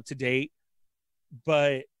always up to date,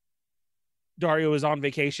 but Dario is on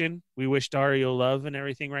vacation. We wish Dario love and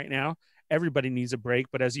everything right now. Everybody needs a break,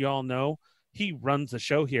 but as you all know, he runs the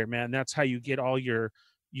show here, man. That's how you get all your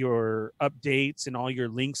updates and all your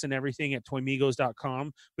links and everything at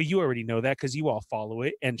toymigos.com. But you already know that because you all follow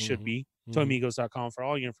it and should be. toymigos.com for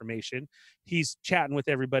all your information. He's chatting with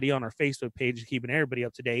everybody on our Facebook page, keeping everybody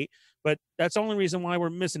up to date. But that's the only reason why we're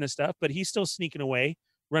missing his stuff. But he's still sneaking away,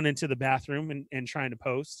 running to the bathroom and trying to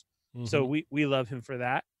post. So we love him for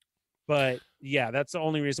that. But yeah, that's the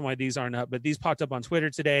only reason why these aren't up. But these popped up on Twitter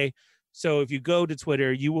today. So if you go to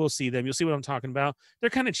Twitter, you will see them. You'll see what I'm talking about. They're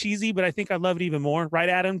kind of cheesy, but I think I love it even more. Right,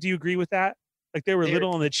 Adam? Do you agree with that? Like they were a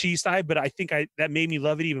little on the cheese side, but I think that made me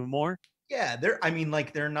love it even more. Yeah,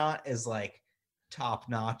 they're not as like top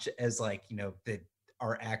notch as like,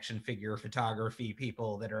 our action figure photography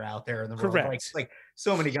people that are out there in the world. Correct. Like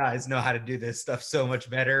so many guys know how to do this stuff so much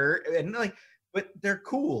better. And like, but they're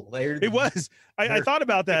cool. I thought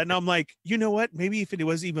about that and I'm like, you know what? Maybe if it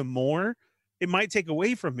was even more, it might take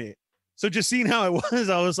away from it. So just seeing how it was,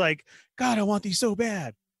 I was like, God, I want these so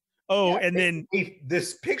bad. Oh, yeah, and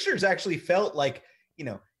this pictures actually felt like,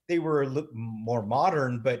 they were a little more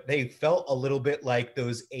modern, but they felt a little bit like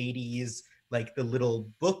those 80s, like the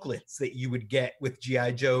little booklets that you would get with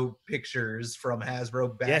G.I. Joe pictures from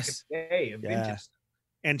Hasbro back in the day of vintage.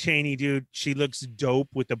 And Cheney, dude, she looks dope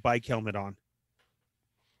with the bike helmet on.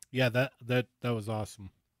 Yeah, that was awesome.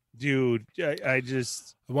 Dude, I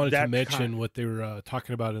wanted to mention what they were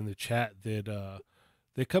talking about in the chat, that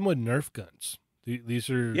they come with Nerf guns. These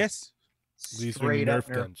are these are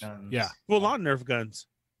Nerf guns. Yeah, full on Nerf guns.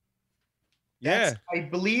 I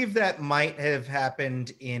believe that might have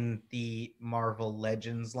happened in the Marvel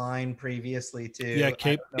Legends line previously too.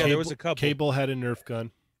 Yeah, there was a couple. Cable had a Nerf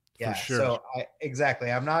gun. Yeah, for sure. So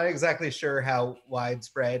I'm not exactly sure how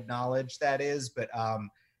widespread knowledge that is, but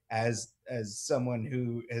as someone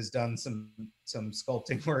who has done some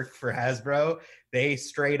sculpting work for Hasbro, they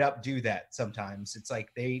straight up do that sometimes. It's like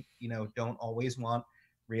they, don't always want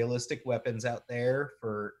realistic weapons out there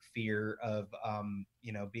for fear of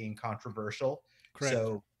being controversial. Correct.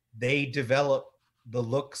 So they develop the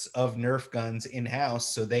looks of Nerf guns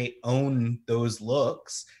in-house, so they own those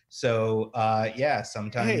looks. So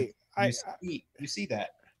sometimes you see that.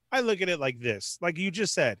 I look at it like this, like you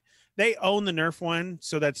just said, they own the Nerf one,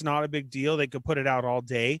 so that's not a big deal. They could put it out all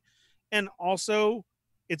day. And also,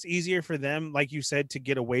 it's easier for them, like you said, to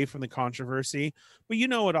get away from the controversy. But you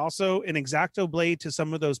know what, also, an X-Acto blade to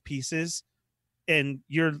some of those pieces, and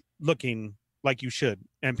you're looking like you should,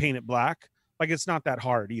 and paint it black, like it's not that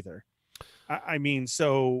hard either. I mean,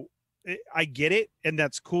 so I get it, and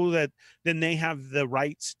that's cool that then they have the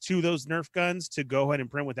rights to those Nerf guns to go ahead and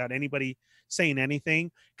print without anybody saying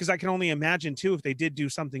anything, because I can only imagine too if they did do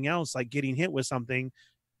something else, like getting hit with something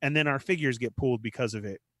and then our figures get pulled because of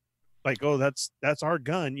it. Like, oh, that's our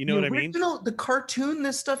gun. You know what I mean? The cartoon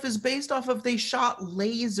this stuff is based off of, they shot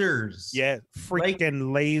lasers. Yeah,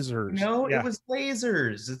 freaking lasers. It was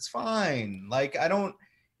lasers. It's fine. Like,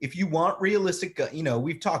 if you want realistic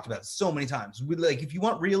we've talked about it so many times. If you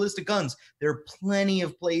want realistic guns, there are plenty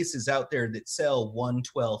of places out there that sell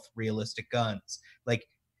 1/12 realistic guns. Like,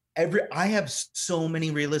 I have so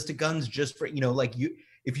many realistic guns just for,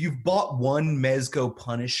 if you've bought one Mezco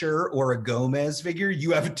Punisher or a Gomez figure,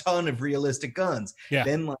 you have a ton of realistic guns. Yeah.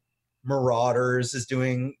 Then like Marauders is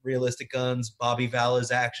doing realistic guns. Bobby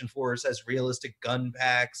Vala's Action Force has realistic gun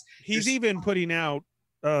packs. He's even putting out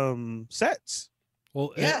sets.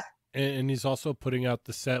 Well, yeah. And he's also putting out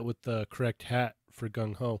the set with the correct hat for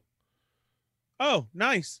Gung Ho. Oh,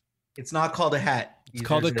 nice. It's not called a hat. It's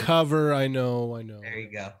called a cover. I know. There you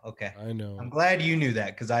go. Okay. I know. I'm glad you knew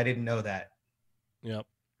that, because I didn't know that. Yep.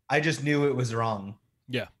 I just knew it was wrong.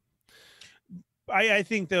 Yeah. I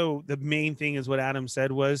think, though, the main thing is what Adam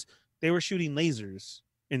said was they were shooting lasers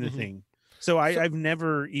in the thing. So I've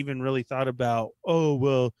never even really thought about, oh,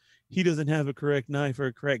 well, he doesn't have a correct knife or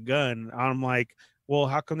a correct gun. I'm like, well,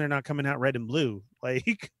 how come they're not coming out red and blue?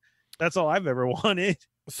 Like, that's all I've ever wanted.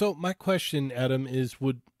 So my question, Adam, is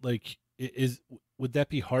would that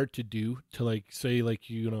be hard to do, to like say, like,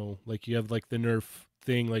 like you have like the Nerf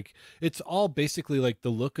thing, like it's all basically like the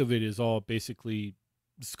look of it is all basically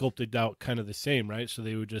sculpted out kind of the same, right? So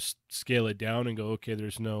they would just scale it down and go, okay,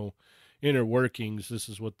 there's no inner workings. This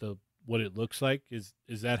is what it looks like. Is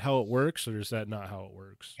that how it works, or is that not how it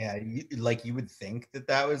works? Yeah, you would think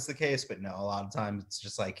that was the case, but no, a lot of times it's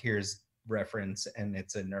just like, here's reference and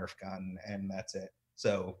it's a Nerf gun and that's it.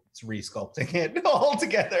 So it's resculpting it all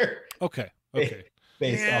together. Okay.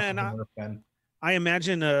 Based off of the Nerf gun. I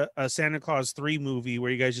imagine a Santa Claus 3 movie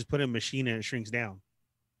where you guys just put in a machine and it shrinks down.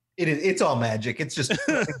 It's all magic. It's just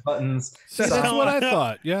buttons. That's what I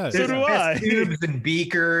thought. Yeah. So do I. Tubes and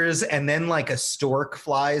beakers, and then like a stork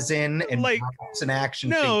flies in and like an action.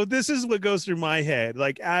 No, this is what goes through my head.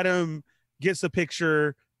 Like, Adam gets the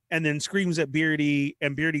picture and then screams at Beardy,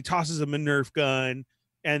 and Beardy tosses him a Nerf gun,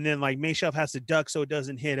 and then like Mayshelf has to duck so it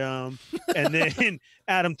doesn't hit him, and then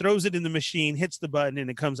Adam throws it in the machine, hits the button,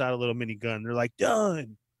 and it comes out a little mini gun. They're like,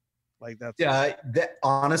 done. Like, that's that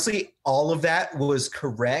honestly, all of that was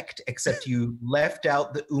correct, except you left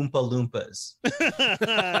out the Oompa Loompas.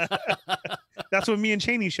 That's when me and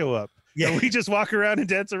Cheney show up. Yeah, and we just walk around and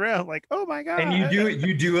dance around like, oh my god. And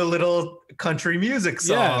you do a little country music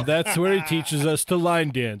song. Yeah, that's where he teaches us to line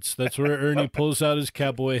dance. That's where Ernie pulls out his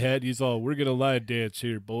cowboy hat. He's all, we're gonna line dance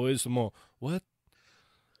here, boys. I'm all, what?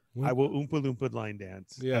 I will Oompa Loompa line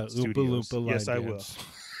dance. Yeah, Oompa Loompa line dance. Yes, I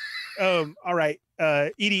will. All right.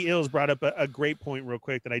 Edie Ills brought up a great point real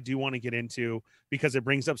quick that I do want to get into, because it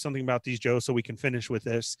brings up something about these Joes, so we can finish with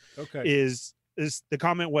this. Okay. Is the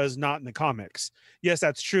comment was not in the comics. Yes,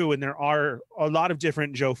 that's true. And there are a lot of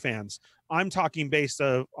different Joe fans. I'm talking based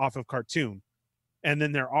off of cartoon. And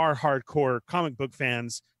then there are hardcore comic book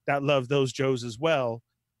fans that love those Joes as well.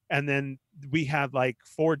 And then we have like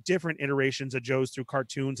 4 different iterations of Joes through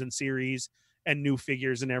cartoons and series and new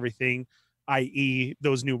figures and everything, i.e.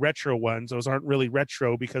 those new retro ones. Those aren't really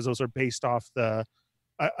retro because those are based off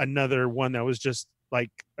another one that was just like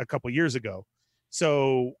a couple years ago.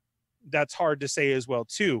 So that's hard to say as well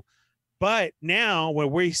too. But now when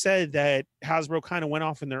we said that Hasbro kind of went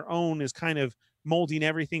off on their own, is kind of molding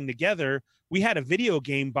everything together, we had a video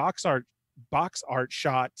game box art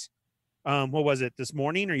shot. What was it, this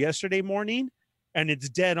morning or yesterday morning? And it's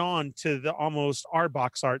dead on to the almost our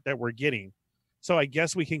box art that we're getting. So I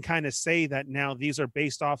guess we can kind of say that now these are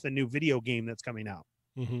based off the new video game that's coming out.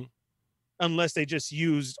 Mm-hmm. Unless they just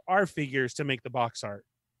used our figures to make the box art.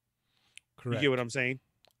 Correct. You get what I'm saying?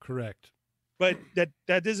 Correct. But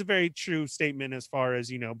that is a very true statement as far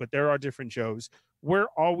as, but there are different Joes. We're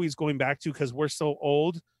always going back to, because we're so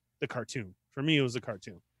old, the cartoon. For me, it was the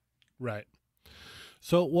cartoon. Right.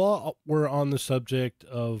 So while we're on the subject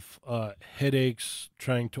of headaches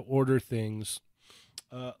trying to order things,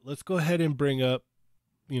 let's go ahead and bring up,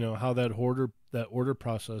 how that order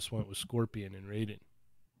process went with Scorpion and Raiden.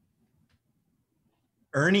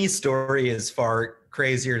 Ernie's story is far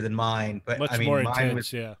crazier than mine, but much more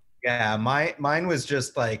intense. Mine was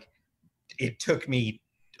just like, it took me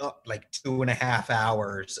like 2.5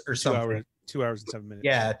 hours or something. 2 hours and 7 minutes.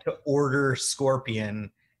 Yeah, to order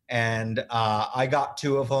Scorpion, and I got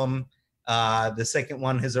 2 of them. The second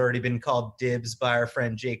one has already been called dibs by our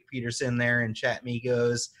friend Jake Peterson there in Chat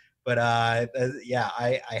Migos. But I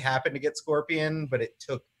happened to get Scorpion, but it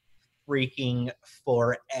took freaking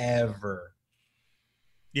forever.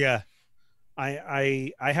 Yeah,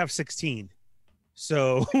 I have 16,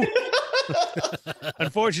 so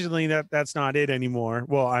unfortunately that's not it anymore.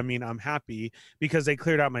 Well, I mean, I'm happy because they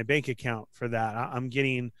cleared out my bank account for that. I'm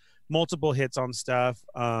getting multiple hits on stuff.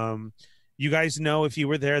 You guys know, if you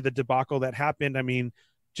were there, the debacle that happened. I mean,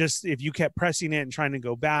 just if you kept pressing it and trying to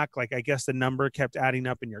go back, like, I guess the number kept adding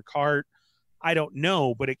up in your cart. I don't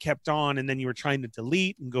know, but it kept on, and then you were trying to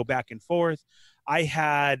delete and go back and forth. I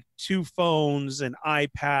had 2 phones, an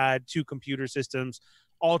iPad, 2 computer systems,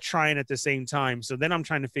 all trying at the same time. So then I'm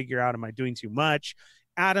trying to figure out, am I doing too much?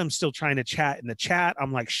 Adam's still trying to chat in the chat.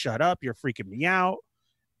 I'm like, shut up, you're freaking me out.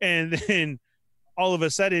 And then all of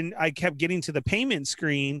a sudden I kept getting to the payment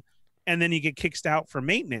screen, and then you get kicked out for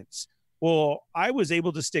maintenance. Well, I was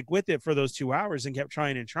able to stick with it for those 2 hours and kept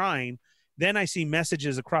trying and trying. Then I see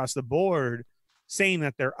messages across the board saying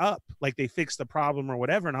that they're up, like they fixed the problem or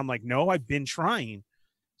whatever. And I'm like, no, I've been trying.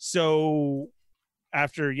 So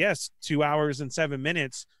after, 2 hours and 7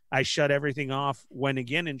 minutes, I shut everything off, went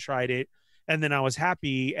again and tried it. And then I was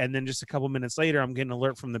happy. And then just a couple minutes later, I'm getting an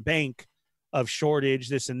alert from the bank of shortage,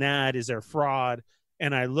 this and that. Is there fraud?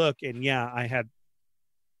 And I look, and I had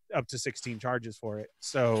up to 16 charges for it.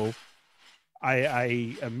 So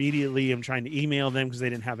I immediately am trying to email them because they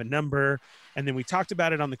didn't have a number. And then we talked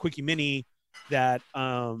about it on the Quickie Mini that,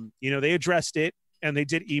 they addressed it and they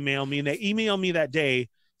did email me, and they emailed me that day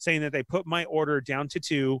saying that they put my order down to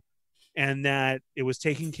 2 and that it was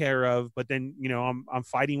taken care of. But then, I'm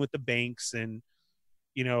fighting with the banks and,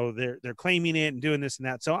 they're claiming it and doing this and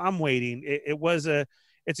that. So I'm waiting.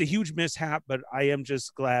 It's a huge mishap, but I am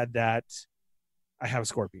just glad that I have a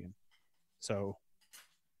Scorpion. So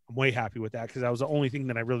I'm way happy with that because that was the only thing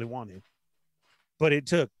that I really wanted. But it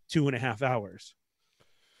took 2.5 hours.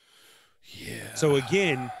 Yeah. So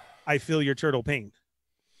again, I feel your turtle pain.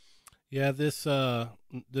 Yeah, this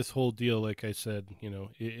whole deal, like I said,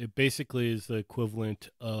 it basically is the equivalent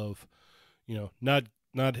of,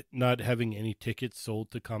 not having any tickets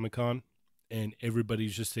sold to Comic-Con, and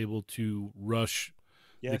everybody's just able to rush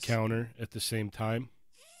the counter at the same time.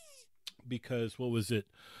 Because what was it?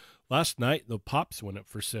 Last night the Pops went up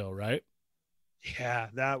for sale, right? Yeah,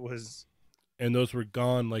 that was. And those were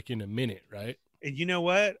gone like in a minute, right? And you know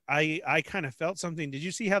what? I kind of felt something. Did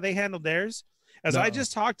you see how they handled theirs? As No. I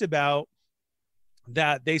just talked about,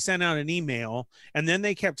 that they sent out an email and then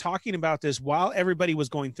they kept talking about this while everybody was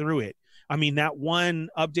going through it. I mean, that one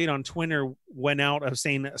update on Twitter went out of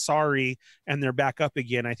saying sorry and they're back up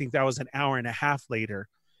again. I think that was an hour and a half later.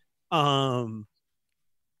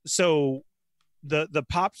 So the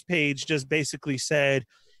Pops page just basically said,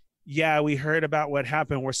 yeah, we heard about what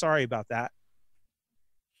happened. We're sorry about that.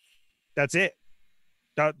 That's it.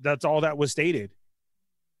 That's all that was stated.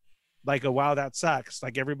 Like, wow, that sucks.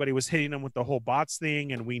 Like, everybody was hitting them with the whole bots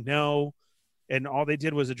thing, and we know. And all they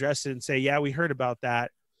did was address it and say, yeah, we heard about that.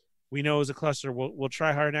 We know it was a cluster. We'll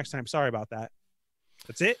try harder next time. Sorry about that.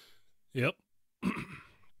 That's it. Yep.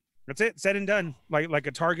 That's it. Said and done. Like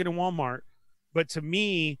a Target and Walmart. But to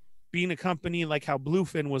me, being a company like how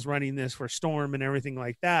Bluefin was running this for Storm and everything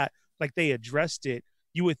like that, like they addressed it.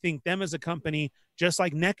 You would think them as a company, just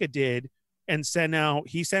like NECA did, and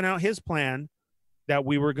he sent out his plan that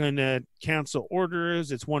we were going to cancel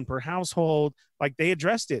orders. It's one per household. Like, they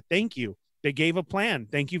addressed it. Thank you. They gave a plan.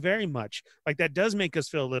 Thank you very much. Like, that does make us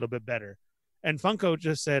feel a little bit better. And Funko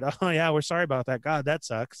just said, oh yeah, we're sorry about that. God, that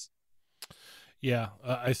sucks. Yeah.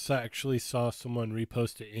 I actually saw someone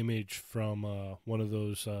repost an image from one of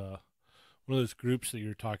those groups that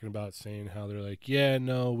you're talking about, saying how they're like, yeah,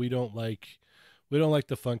 no, we don't like the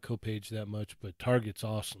Funko page that much, but Target's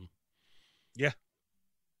awesome. Yeah.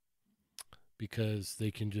 Because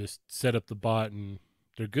they can just set up the bot and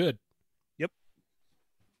they're good. Yep.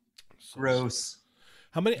 So, gross.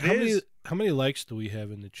 How many likes do we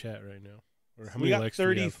have in the chat right now? Or how many likes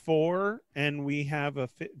 34 and we have a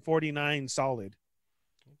 49 solid.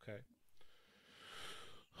 Okay.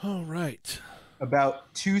 All right.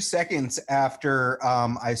 About 2 seconds after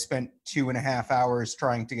I spent 2.5 hours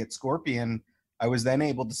trying to get Scorpion, I was then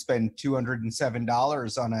able to spend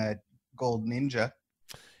 $207 on a Gold Ninja.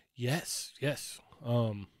 Yes. That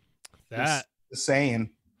the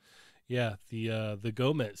saying. Yeah, the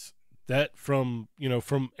Gomez. That from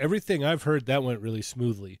everything I've heard, that went really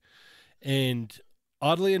smoothly. And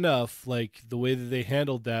oddly enough, like the way that they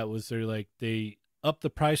handled that was they upped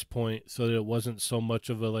the price point so that it wasn't so much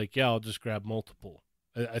of a like, yeah, I'll just grab multiple.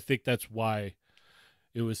 I think that's why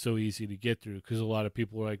it was so easy to get through, because a lot of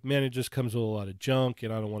people were like, man, it just comes with a lot of junk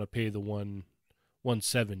and I don't want to pay the $170.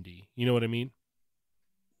 You know what I mean?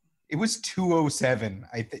 It was 207.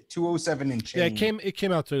 I think 207 and change. Yeah, it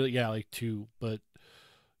came out to like 2, but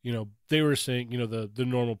they were saying, the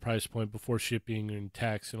normal price point before shipping and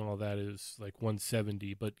tax and all that is like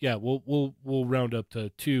 170. But yeah, we'll round up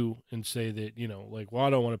to 2 and say that, I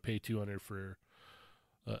don't want to pay 200 for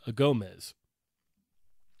a Gomez,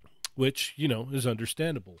 which, is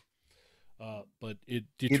understandable. But it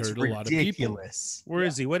deterred a lot of people. Where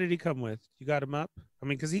is he? What did he come with? You got him up? I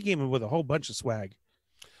mean, because he came in with a whole bunch of swag.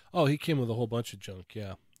 Oh, he came with a whole bunch of junk.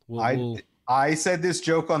 Yeah. I said this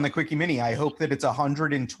joke on the Quickie Mini. I hope that it's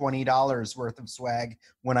 $120 worth of swag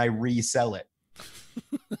when I resell it.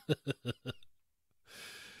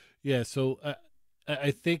 Yeah. So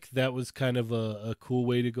I think that was kind of a cool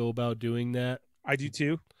way to go about doing that. I do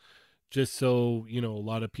too. Just so, a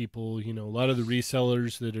lot of people, a lot of the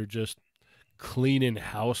resellers that are just cleaning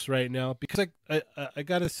house right now, because I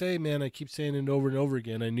got to say, man, I keep saying it over and over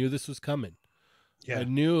again. I knew this was coming. Yeah. I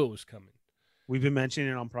knew it was coming. We've been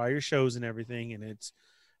mentioning it on prior shows and everything, and it's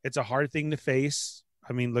a hard thing to face.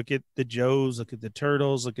 I mean, look at the Joes, look at the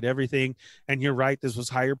Turtles, look at everything. And you're right, this was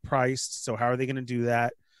higher priced. So how are they going to do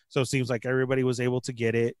that? So it seems like everybody was able to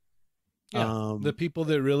get it. Yeah, the people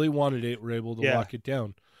that really wanted it were able to lock it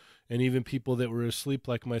down. And even people that were asleep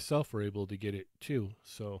like myself were able to get it too.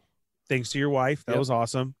 So thanks to your wife. That was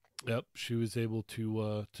awesome. Yep, she was able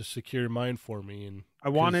to secure mine for me, and I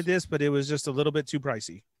wanted this, but it was just a little bit too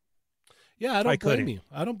pricey. Yeah, I don't blame you.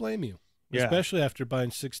 I don't blame you. Yeah. Especially after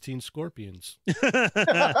buying 16 Scorpions.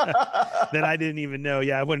 That I didn't even know.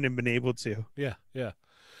 Yeah, I wouldn't have been able to. Yeah, yeah.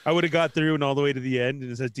 I would have got through and all the way to the end,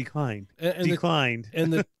 and it says declined. And declined.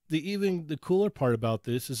 The cooler part about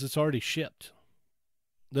this is it's already shipped.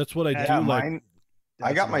 That's what I do. Mine,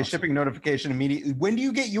 I got my shipping notification immediately. When do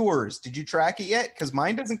you get yours? Did you track it yet? Because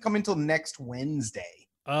mine doesn't come until next Wednesday.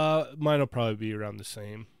 Mine will probably be around the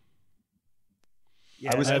same.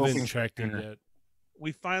 Yeah, I haven't tracked it yet.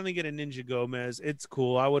 We finally get a Ninja Gomez. It's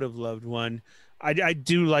cool. I would have loved one. I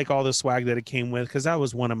do like all the swag that it came with, because that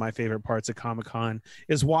was one of my favorite parts of Comic-Con,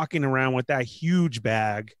 is walking around with that huge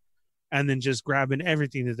bag and then just grabbing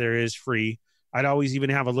everything that there is free. I'd always even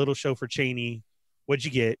have a little show for Cheney. What'd you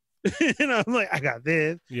get? And I'm like, I got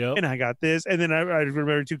this. Yep. And I got this. And then I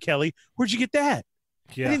remember to Kelly, where'd you get that?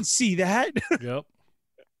 Yeah. I didn't see that. Yep.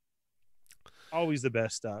 Always the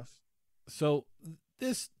best stuff. So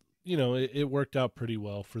this, it worked out pretty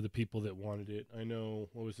well for the people that wanted it. I know,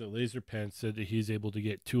 what was it? Laser Pen said that he's able to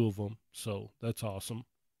get 2 of them. So that's awesome.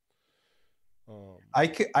 I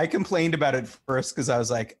complained about it first because I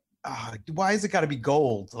was like, why has it got to be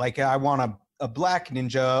gold? Like, I want a black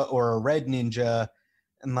ninja or a red ninja.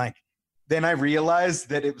 And like, then I realized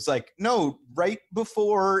that it was like, no, right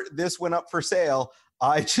before this went up for sale,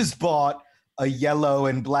 I just bought a yellow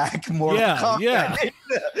and black Mortal Kombat. Yeah.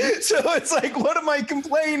 So it's like, what am I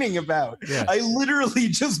complaining about? Yeah. I literally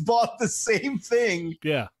just bought the same thing.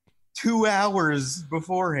 Yeah. 2 hours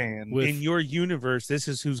beforehand. In your universe, this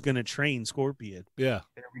is who's going to train Scorpion. Yeah.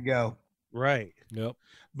 There we go. Right. Yep.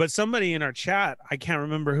 But somebody in our chat, I can't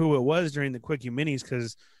remember who it was during the Quickie Minis,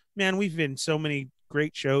 because, man, we've been so many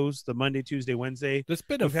great shows, the Monday, Tuesday, Wednesday. It's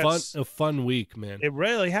been a fun week, man. It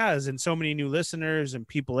really has, and so many new listeners and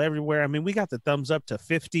people everywhere. I mean, we got the thumbs up to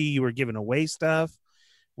 50. You were giving away stuff.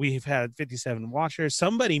 We've had 57 watchers.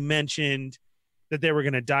 Somebody mentioned that they were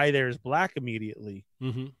going to dye theirs black immediately.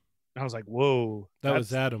 Mm-hmm. I was like, whoa. That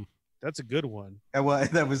was Adam. That's a good one. That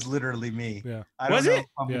was literally me. Yeah. I don't know if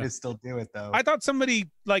I'm going to still do it, though. I thought somebody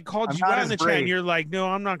called you out in the chat, and you're like, no,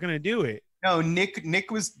 I'm not going to do it. No, Nick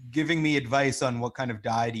was giving me advice on what kind of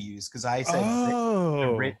dye to use, because I said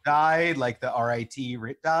the RIT dye, like the RIT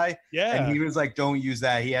RIT dye. Yeah. And he was like, don't use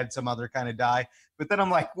that. He had some other kind of dye. But then I'm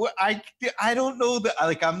like, what? I don't know that.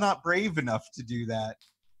 Like, I'm not brave enough to do that.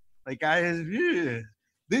 Like,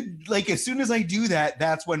 as soon as I do that,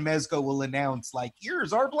 that's when Mezco will announce, like,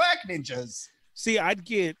 here's our black ninjas. See, I'd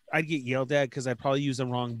get yelled at because I'd probably use the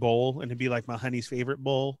wrong bowl, and it'd be like my honey's favorite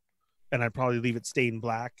bowl. And I'd probably leave it stained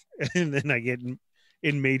black, and then I get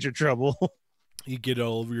in major trouble. You get it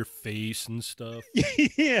all over your face and stuff.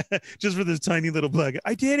 Yeah, just for this tiny little black.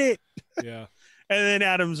 I did it. Yeah. And then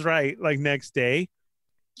Adam's right. Like, next day,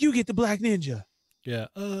 you get the black ninja. Yeah.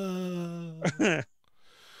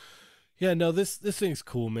 Yeah, no, this thing's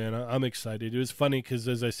cool, man. I'm excited. It was funny because,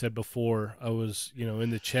 as I said before, I was,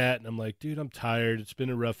 in the chat, and I'm like, dude, I'm tired. It's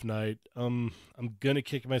been a rough night. I'm gonna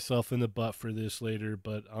kick myself in the butt for this later,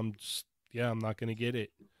 but I'm not gonna get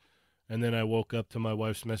it. And then I woke up to my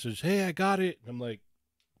wife's message, hey, I got it. I'm like,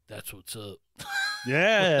 that's what's up.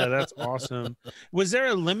 Yeah, that's awesome. Was there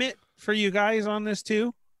a limit for you guys on this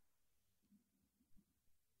too?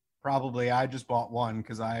 Probably. I just bought one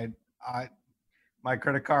because my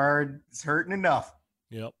credit card is hurting enough.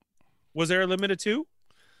 Yep. Was there a limit of 2?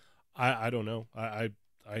 I don't know. I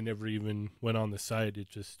never even went on the site. It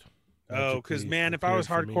just because man, if I was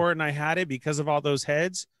hardcore and I had it because of all those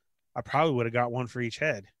heads, I probably would have got one for each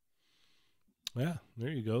head. Yeah,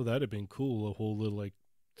 there you go. That'd have been cool. A whole little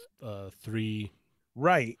 3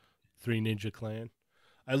 Ninja Clan.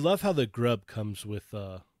 I love how the grub comes with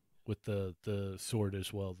the sword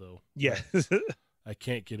as well, though. Yeah. I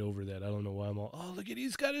can't get over that. I don't know why I'm all, oh, look at,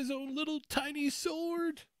 he's got his own little tiny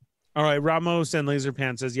sword. All right, Ramos and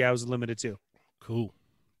Laserpan says, yeah, I was limited too. Cool.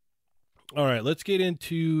 All right, let's get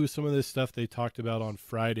into some of this stuff they talked about on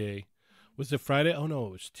Friday. Was it Friday? Oh, no,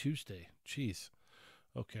 it was Tuesday. Jeez.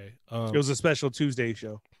 Okay. It was a special Tuesday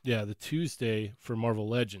show. Yeah, the Tuesday for Marvel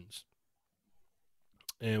Legends.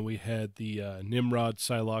 And we had the Nimrod,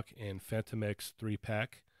 Psylocke, and Phantom X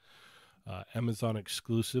 3-pack. Amazon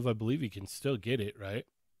exclusive. I believe you can still get it, right?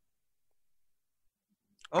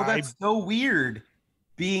 Oh, that's so weird.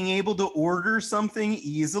 Being able to order something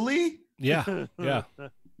easily? Yeah, yeah.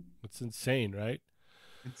 It's insane, right?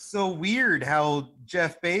 It's so weird how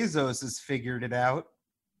Jeff Bezos has figured it out.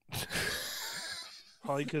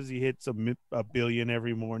 Probably because he hits a billion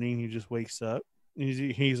every morning. He just wakes up.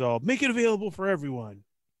 He's all, make it available for everyone.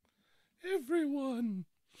 Everyone.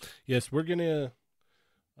 Yes, we're going to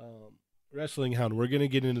Wrestling Hound. We're gonna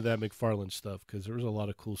get into that McFarlane stuff because there was a lot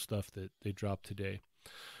of cool stuff that they dropped today.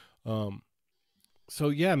 So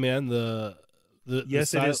yeah, man.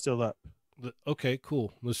 Yes, it is still up. Okay,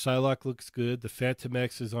 cool. The Psylocke looks good. The Phantom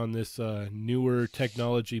X is on this newer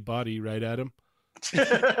technology body, right, Adam?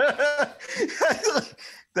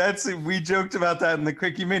 We joked about that in the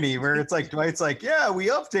Quickie Mini, where it's like Dwight's like, yeah, we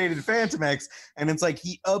updated Phantom X, and it's like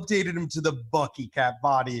he updated him to the Bucky Cap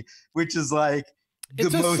body, which is like the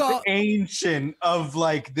most ancient of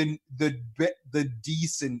like the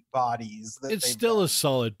decent bodies. It's still a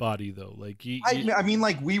solid body though. Like I mean,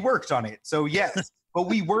 like we worked on it, so yes, but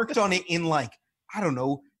we worked on it in like I don't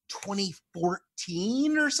know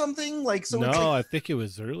 2014 or something. Like so. No, it's like, I think it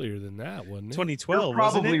was earlier than that, wasn't it? 2012. You're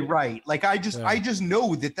probably right. Like I just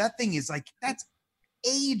know that thing is like that's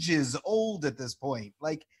ages old at this point.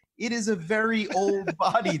 Like it is a very old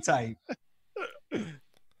body type.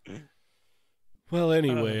 Well,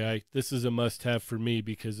 anyway, this is a must-have for me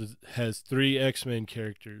because it has 3 X-Men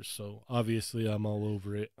characters, so obviously I'm all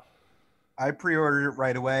over it. I pre-ordered it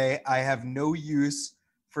right away. I have no use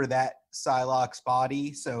for that Psylocke's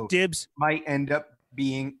body, so dibs might end up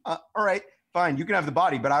being all right. Fine, you can have the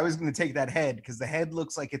body, but I was going to take that head because the head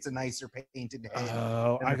looks like it's a nicer painted head.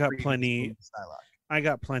 Oh, I got plenty. I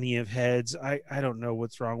got plenty of heads. I don't know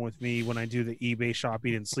what's wrong with me when I do the eBay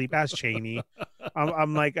shopping and sleep. Ask Cheney.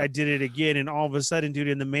 I'm like, I did it again, and all of a sudden, dude,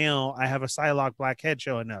 in the mail, I have a Psylocke black head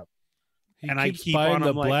showing up. I keep buying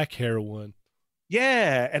the black hair one.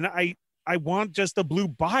 Yeah, and I want just the blue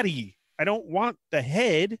body. I don't want the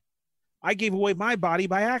head. I gave away my body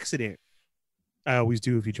by accident. I always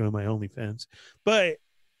do if you join my OnlyFans. But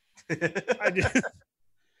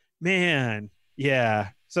man, yeah.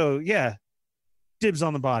 So yeah, dibs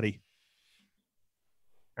on the body.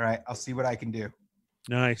 All right, I'll see what I can do.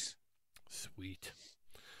 Nice. Sweet.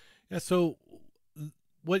 Yeah, so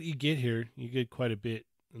what you get here, you get quite a bit,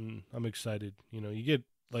 and I'm excited. You know, you get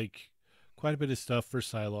like quite a bit of stuff for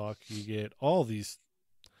Psylocke. You get all these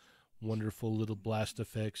wonderful little blast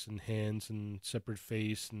effects and hands and separate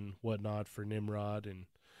face and whatnot for Nimrod, and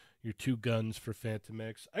your 2 guns for Phantom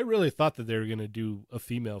X. I really thought that they were going to do a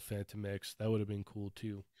female Phantom X. That would have been cool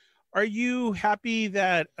too. Are you happy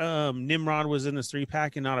that Nimrod was in this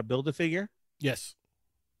 3-pack and not a Build-A-Figure? Yes.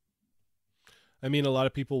 I mean, a lot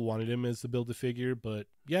of people wanted him as the Build-A-Figure, but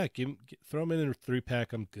yeah, throw him in a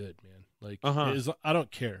 3-pack. I'm good, man. Like, I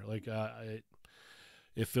don't care. Like,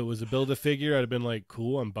 if it was a Build-A-Figure, I'd have been like,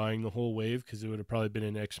 cool, I'm buying the whole wave because it would have probably been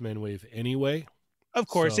an X-Men wave anyway. Of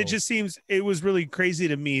course. So, it just seems it was really crazy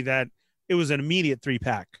to me that it was an immediate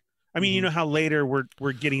 3-pack. I mean, you know how later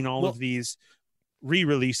we're getting all of these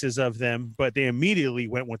re-releases of them, but they immediately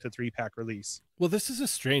went with the 3-pack release. Well, this is a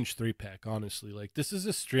strange 3-pack, honestly. Like, this is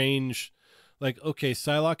a strange, like, okay,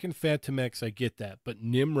 Psylocke and Phantom X, I get that, but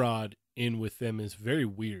Nimrod in with them is very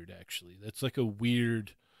weird, actually. That's like a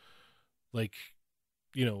weird, like,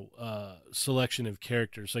 you know, selection of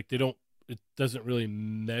characters. Like, it doesn't really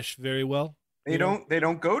mesh very well. They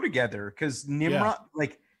don't go together because Nimrod,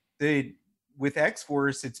 with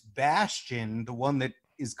X-Force, it's Bastion, the one that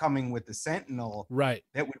is coming with the Sentinel, right?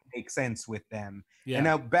 That would make sense with them. Yeah. And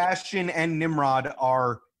now Bastion and Nimrod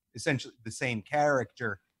are essentially the same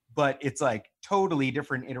character, but it's like totally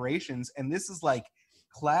different iterations. And this is like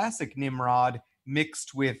classic Nimrod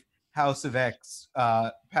mixed with House of X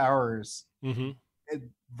Powers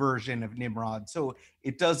version of Nimrod. So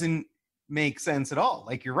it doesn't make sense at all.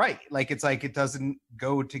 Like you're right. Like it's like it doesn't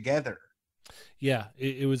go together. Yeah,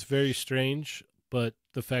 it was very strange. But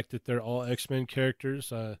the fact that they're all X-Men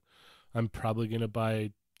characters, I'm probably gonna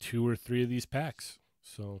buy 2 or 3 of these packs.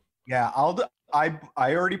 So yeah, I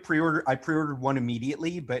already pre-ordered. I pre-ordered one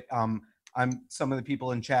immediately, but some of the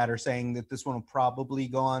people in chat are saying that this one will probably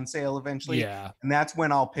go on sale eventually. Yeah, and that's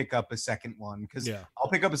when I'll pick up a second one because I'll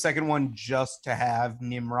pick up a second one just to have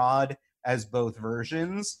Nimrod as both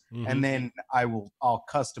versions, and then I'll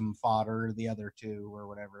custom fodder the other 2 or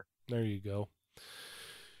whatever. There you go.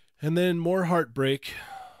 And then more heartbreak.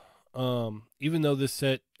 Even though this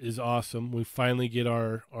set is awesome, we finally get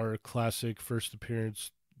our classic first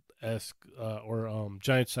appearance-esque or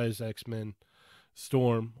giant-sized X-Men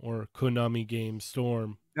Storm or Konami game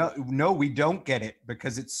Storm. No, we don't get it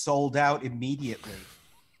because it's sold out immediately.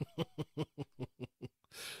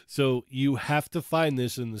 So you have to find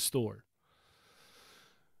this in the store,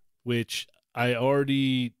 which I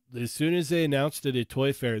already, as soon as they announced at a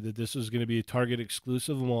Toy Fair that this was going to be a Target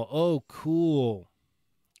exclusive, I'm all, oh, cool.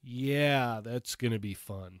 Yeah, that's going to be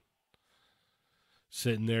fun.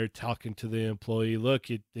 Sitting there talking to the employee, look,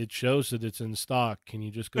 it shows that it's in stock. Can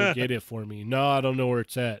you just go get it for me? No, I don't know where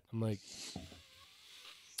it's at. I'm like,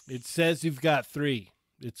 it says you've got 3.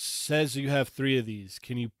 It says you have 3 of these.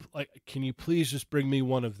 Can you please just bring me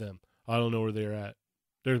one of them? I don't know where they're at.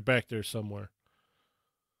 They're back there somewhere.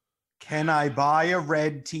 Can I buy a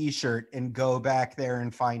red t-shirt and go back there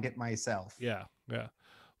and find it myself? Yeah.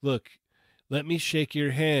 Look, let me shake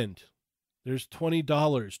your hand. There's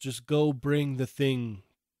 $20. Just go bring the thing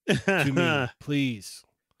to me, please.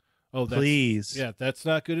 Oh, please. Yeah, that's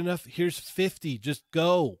not good enough. Here's 50. Just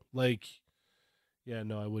go. Like, yeah,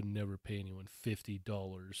 no, I would never pay anyone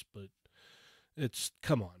 $50, but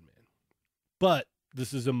come on, man. But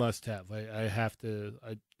this is a must-have. I have to.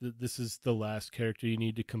 This is the last character you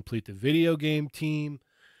need to complete the video game team.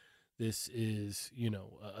 This is,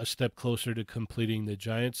 a step closer to completing the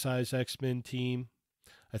giant-size X-Men team.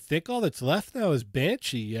 I think all that's left now is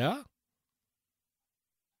Banshee, yeah?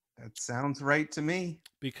 That sounds right to me.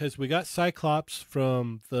 Because we got Cyclops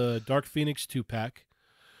from the Dark Phoenix 2-pack.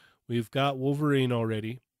 We've got Wolverine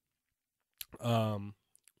already.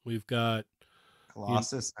 We've got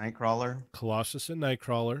Colossus, Nightcrawler. Colossus and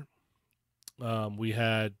Nightcrawler. We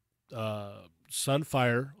had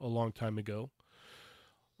Sunfire a long time ago.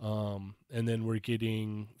 And then we're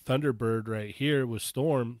getting Thunderbird right here with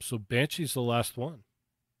Storm. So Banshee's the last one.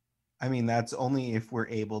 I mean, that's only if we're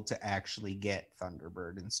able to actually get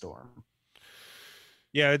Thunderbird and Storm.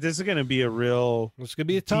 Yeah, this is going to be It's going to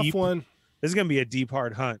be a tough one. This is going to be a deep,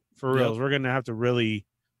 hard hunt for reals. Yep. We're going to have to really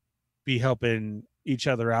be helping each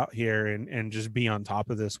other out here and just be on top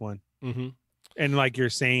of this one. Mm-hmm. And like you're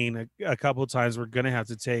saying a couple of times, we're going to have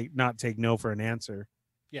to not take no for an answer.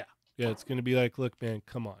 Yeah, it's going to be like, look, man,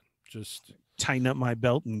 come on. Just tighten up my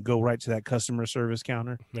belt and go right to that customer service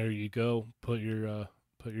counter. There you go. Put your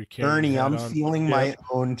Bernie, I'm on. feeling my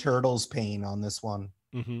own turtle's pain on this one.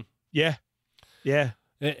 Mm-hmm. Yeah.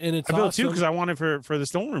 And it's I feel awesome too because I want it for the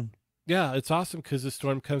Storm. Yeah, it's awesome because the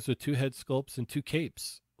Storm comes with 2 head sculpts and 2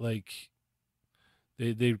 capes. Like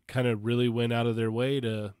they kind of really went out of their way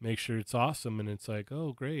to make sure it's awesome, and it's like,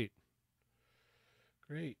 oh, great.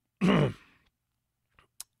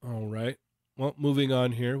 All right. Well, moving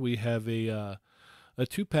on here, we have a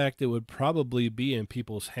 2-pack that would probably be in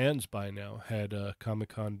people's hands by now had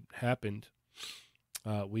Comic-Con happened.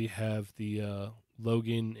 We have the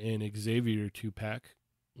Logan and Xavier 2-pack,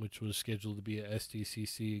 which was scheduled to be a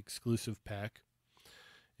SDCC exclusive pack.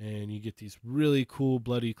 And you get these really cool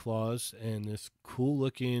bloody claws and this cool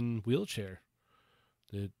looking wheelchair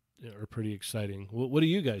that are pretty exciting. What do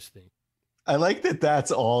you guys think? I like that that's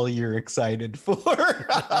all you're excited for.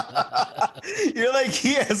 You're like,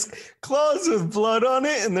 he has claws with blood on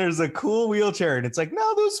it and there's a cool wheelchair. And it's like,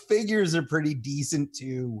 no, those figures are pretty decent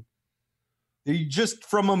too. They're just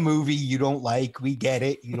from a movie you don't like. We get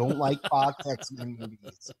it. You don't like Fox X-Men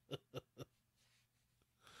movies.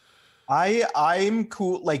 I'm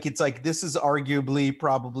cool. Like, it's like, this is arguably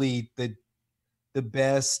probably the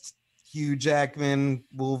best Hugh Jackman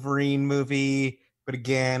Wolverine movie. But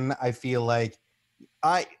again, I feel like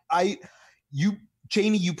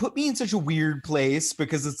Cheney, you put me in such a weird place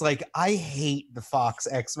because it's like, I hate the Fox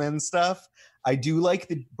X-Men stuff. I do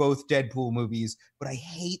like both Deadpool movies, but I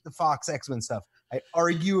hate the Fox X-Men stuff. I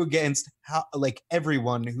argue against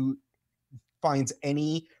everyone who finds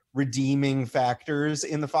any redeeming factors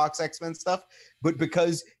in the Fox X-Men stuff, but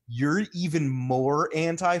because you're even more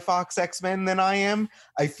anti-Fox X-Men than I am,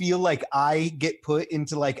 I feel like I get put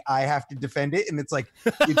into like I have to defend it, and it's like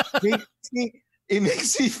it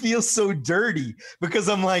makes me feel so dirty because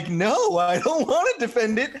I'm like, no, I don't want to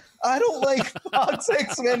defend it. I don't like Fox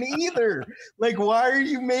X-Men either. Like, why are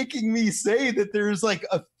you making me say that there's like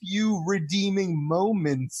a few redeeming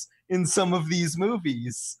moments in some of these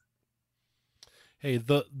movies? Hey,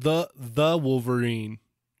 the Wolverine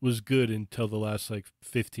was good until the last like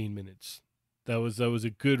 15 minutes. That was a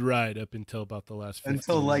good ride up until about the last 15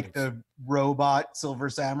 until like minutes. The robot Silver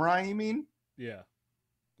Samurai, you mean? Yeah.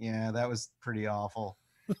 Yeah, that was pretty awful.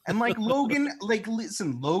 And like Logan, like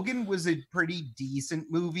listen, Logan was a pretty decent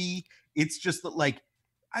movie. It's just that like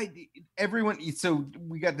everyone, so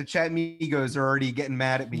we got the Chat Migos are already getting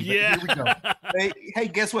mad at me. Yeah. But here we go. Hey,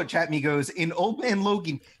 guess what, Chat Migos? In Old Man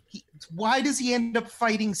Logan, why does he end up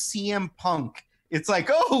fighting CM Punk? It's like,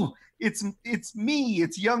 oh, it's me,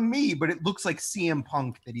 it's young me, but it looks like CM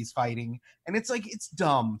Punk that he's fighting. And it's like, it's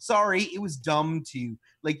dumb. Sorry, it was dumb too.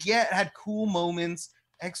 Like, yeah, it had cool moments.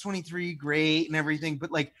 X-23, great and everything,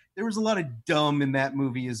 but like there was a lot of dumb in that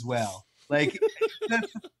movie as well. Like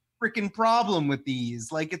that's the freaking problem with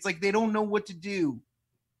these. Like it's like they don't know what to do.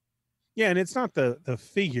 Yeah, and it's not the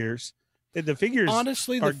figures. The figures,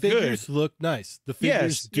 honestly, the figures good. Look nice. The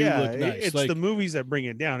figures do look nice. It's like the movies that bring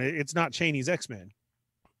it down. It's not Cheney's X-Men.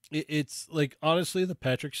 It's like, honestly, the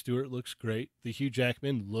Patrick Stewart looks great. The Hugh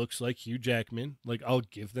Jackman looks like Hugh Jackman. Like, I'll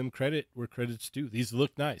give them credit where credit's due. These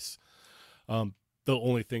look nice. The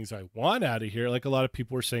only things I want out of here, like a lot of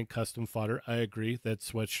people were saying custom fodder. I agree that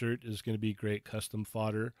sweatshirt is going to be great custom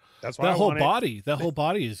fodder. That's why that whole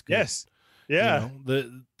body is good. Yes. Yeah.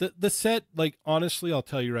 You know, the set, like, honestly, I'll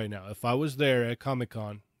tell you right now, if I was there at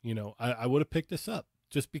Comic-Con, you know, I would have picked this up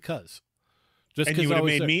just because. Just because you would have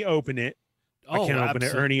made me open it. I can't open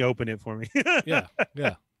it. Ernie, open it for me. Yeah.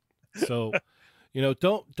 So, you know,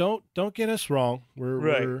 don't get us wrong.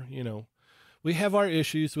 We're, you know, we have our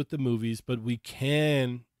issues with the movies, but we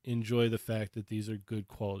can enjoy the fact that these are good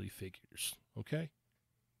quality figures. Okay.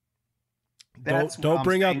 Don't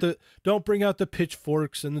bring out the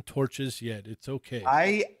pitchforks and the torches yet. It's okay.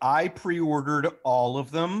 I pre-ordered all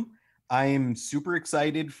of them. I am super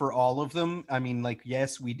excited for all of them. I mean, like,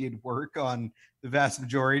 yes, we did work on the vast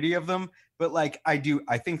majority of them, but like, I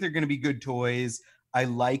think they're going to be good toys. I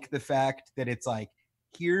like the fact that it's like,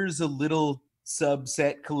 here's a little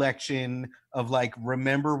subset collection of, like,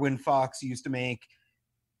 remember when Fox used to make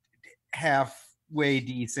halfway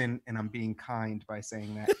decent, and I'm being kind by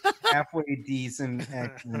saying that, halfway decent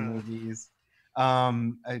action movies.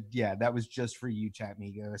 Yeah, that was just for you, Chat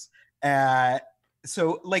Migos.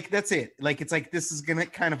 So, like, that's it. Like, it's like, this is gonna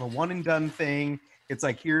kind of a one and done thing. It's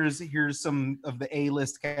like, here's some of the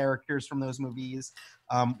A-list characters from those movies.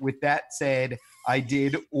 With that said, I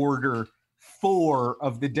did order 4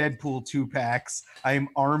 of the Deadpool 2-packs. I am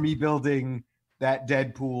army building that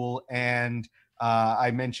Deadpool, and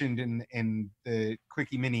I mentioned in the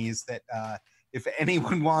Quickie Minis that if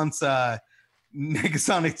anyone wants a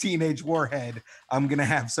Negasonic Teenage Warhead, I'm gonna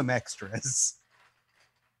have some extras.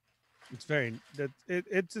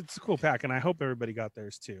 It's a cool pack, and I hope everybody got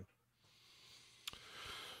theirs too.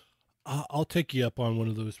 I'll take you up on one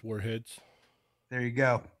of those warheads. There you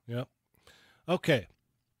go. Yep. Okay.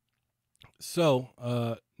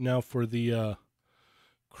 So now for the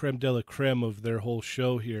creme de la creme of their whole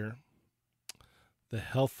show here, the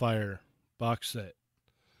Hellfire box set.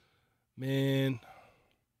 Man,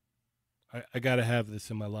 I gotta have this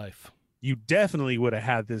in my life. You definitely would have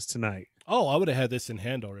had this tonight. Oh, I would have had this in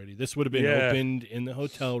hand already. This would have been opened in the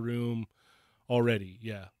hotel room already.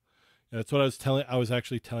 Yeah. That's what I was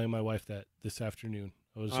actually telling my wife that this afternoon.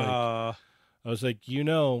 I was like, you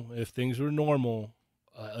know, if things were normal,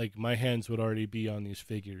 like, my hands would already be on these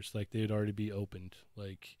figures. Like, they'd already be opened.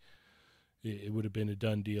 Like, it would have been a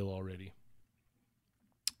done deal already.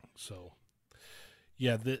 So,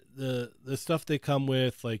 yeah, the stuff they come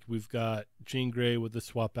with, like, we've got Jean Grey with the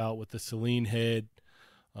swap out with the Celine head.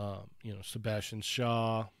 You know, Sebastian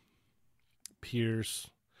Shaw, Pierce,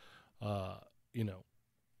 you know,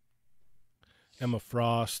 Emma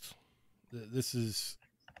Frost. This is,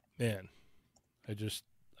 man, I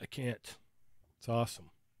can't. It's awesome.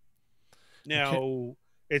 Now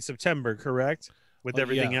it's September, correct? With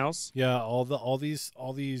everything else? Yeah, all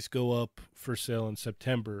these go up for sale in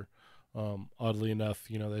September. Oddly enough,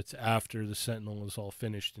 you know, that's after the Sentinel is all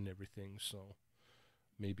finished and everything. So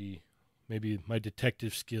maybe my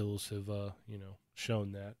detective skills have you know,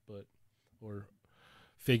 shown that, or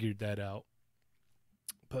figured that out.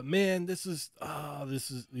 But man, this is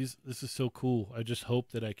so cool. I just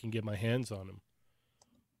hope that I can get my hands on them.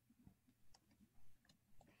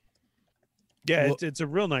 Yeah, it's a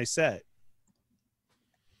real nice set.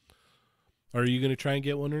 Are you going to try and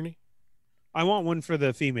get one, Ernie? I want one for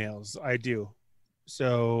the females. I do.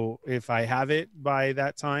 So if I have it by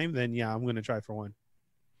that time, then yeah, I'm going to try for one.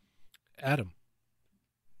 Adam.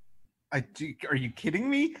 Are you kidding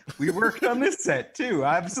me? We worked on this set too.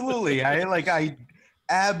 Absolutely. I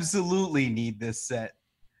absolutely need this set.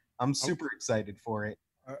 I'm super excited for it.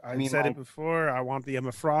 I mean, said it before. I want the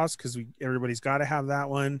Emma Frost because everybody's got to have that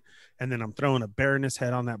one. And then I'm throwing a Baroness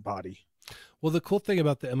head on that body. Well, the cool thing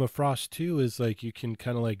about the Emma Frost too is, like, you can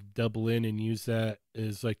kind of like double in and use that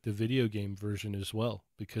as like the video game version as well,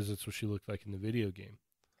 because that's what she looked like in the video game.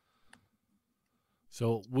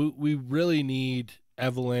 So we really need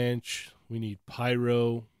Avalanche. We need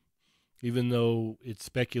Pyro, even though it's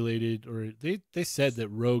speculated, or they said that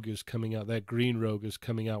Rogue is coming out. That green Rogue is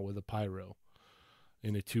coming out with a Pyro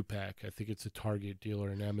in a 2-pack. I think it's a Target deal or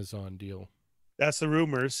an Amazon deal. That's the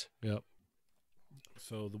rumors. Yep.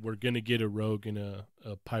 So we're going to get a Rogue and a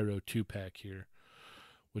Pyro 2-pack here,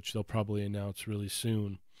 which they'll probably announce really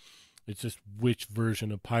soon. It's just which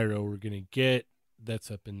version of Pyro we're going to get, that's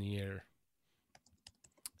up in the air.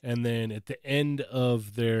 And then at the end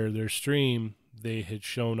of their stream, they had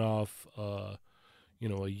shown off, you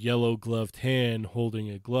know, a yellow gloved hand holding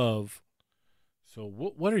a glove. So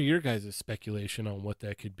what are your guys' speculation on what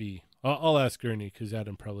that could be? I'll ask Ernie because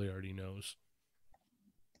Adam probably already knows.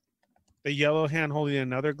 The yellow hand holding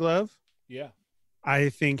another glove. Yeah. I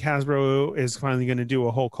think Hasbro is finally going to do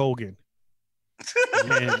a Hulk Hogan.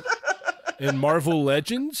 In Marvel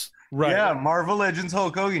Legends? Right. Yeah, Marvel Legends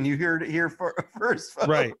Hulk Hogan. You heard it here first. Folks.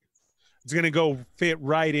 Right. It's going to go fit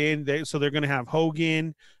right in. So they're going to have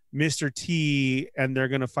Hogan, Mr. T, and they're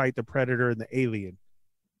going to fight the Predator and the Alien.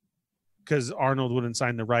 Because Arnold wouldn't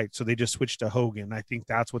sign the rights, so they just switched to Hogan. I think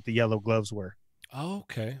that's what the yellow gloves were. Oh,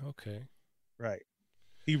 okay. Right.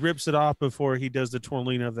 He rips it off before he does the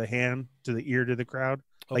twirling of the hand to the ear to the crowd.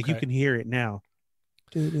 Okay. Like you can hear it now.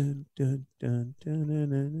 Dun, dun,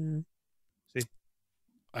 dun, See?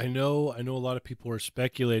 I know a lot of people are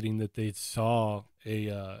speculating that they saw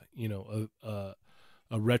a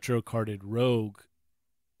retro carded Rogue,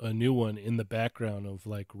 a new one in the background of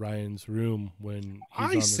like Ryan's room when he's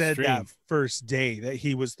on the said stream. That first day that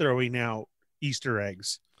he was throwing out Easter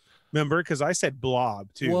eggs. Remember? Because I said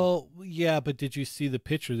blob too. Well, yeah, but did you see the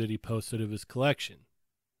picture that he posted of his collection?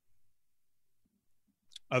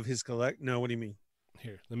 Of his No, what do you mean?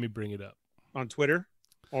 Here, let me bring it up. On Twitter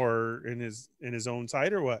or in his own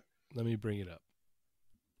site or what? Let me bring it up.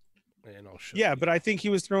 And I'll show you. But I think he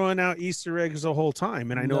was throwing out Easter eggs the whole time.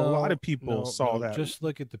 And I know a lot of people saw that. Just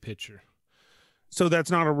look at the picture. So that's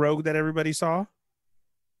not a Rogue that everybody saw?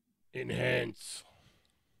 Enhance.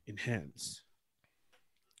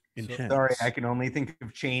 Sorry, I can only think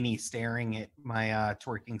of Cheney staring at my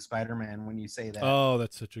twerking Spider-Man when you say that. Oh,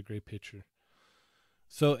 that's such a great picture.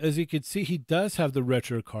 So as you can see, he does have the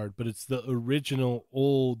retro card, but it's the original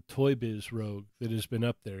old Toy Biz Rogue that has been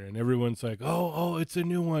up there. And everyone's like, oh, it's a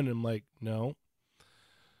new one. I'm like, no,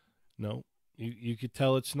 you could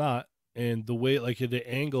tell it's not. And the way, like at the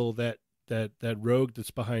angle that Rogue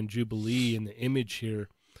that's behind Jubilee and the image here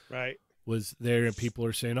right was there, and people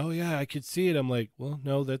are saying, oh yeah, I could see it. I'm like, well,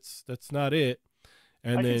 no, that's not it.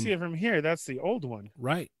 And I can see it from here. That's the old one.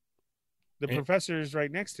 Right. The professor is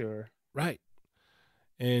right next to her. Right.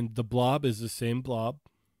 And the blob is the same blob.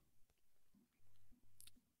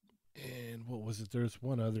 And what was it? There's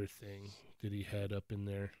one other thing that he had up in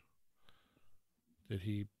there. That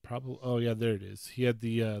he probably... Oh, yeah, there it is. He had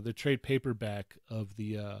the trade paperback of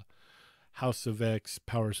the House of X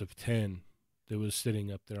Powers of 10 that was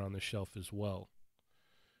sitting up there on the shelf as well.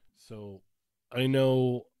 So I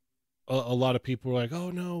know a lot of people were like,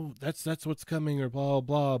 oh, no, that's what's coming or blah,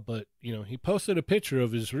 blah. But, he posted a picture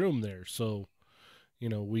of his room there. So...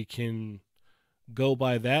 we can go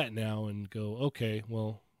by that now and go, okay,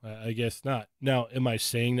 well, I guess not. Now, am I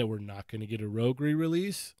saying that we're not going to get a Rogue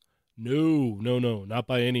re-release? No, not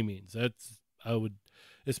by any means. I would,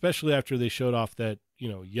 especially after they showed off that,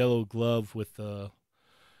 yellow glove with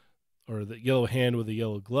or the yellow hand with a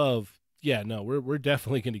yellow glove. Yeah, no, we're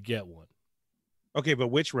definitely going to get one. Okay, but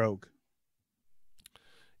which Rogue?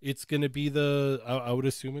 It's going to be I would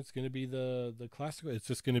assume it's going to be the classic. It's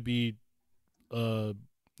just going to be,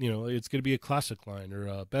 it's going to be a classic line or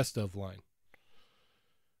a best of line.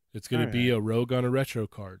 It's going to be a Rogue on a retro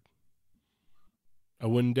card. I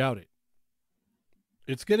wouldn't doubt it.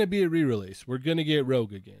 It's going to be a re-release. We're going to get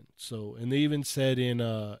Rogue again. So, and they even said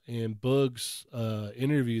in Boog's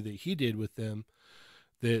interview that he did with them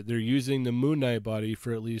that they're using the Moon Knight body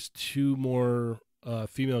for at least 2 more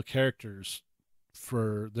female characters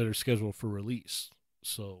that are scheduled for release.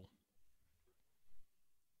 So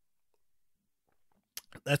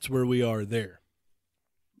that's where we are there.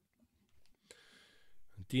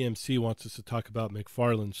 DMC wants us to talk about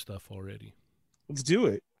McFarlane stuff already. Let's do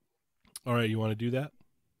it. All right, you want to do that?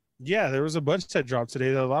 Yeah, there was a bunch that dropped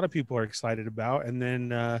today that a lot of people are excited about. And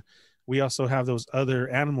then we also have those other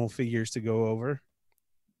animal figures to go over.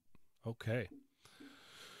 Okay.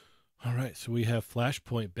 All right, so we have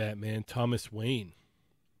Flashpoint Batman, Thomas Wayne.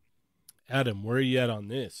 Adam, where are you at on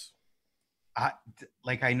this?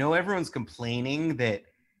 I know everyone's complaining that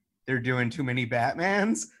they're doing too many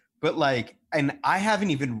Batmans, but and I haven't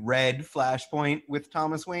even read Flashpoint with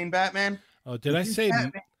Thomas Wayne Batman. Oh, did I say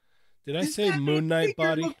Moon Knight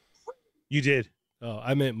body? You did. Oh,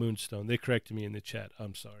 I meant Moonstone. They corrected me in the chat.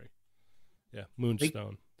 I'm sorry. Yeah,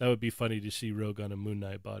 Moonstone. That would be funny to see Rogue on a Moon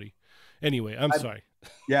Knight body. Anyway, I'm sorry.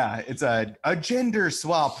 Yeah, it's a gender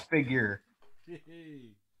swap figure.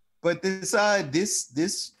 But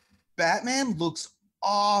this Batman looks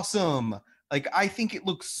awesome. I think it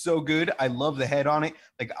looks so good. I love the head on it.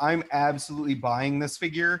 I'm absolutely buying this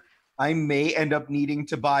figure. I may end up needing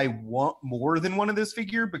to buy more than one of this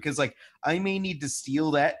figure because I may need to steal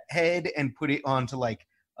that head and put it onto a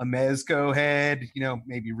Mezco head,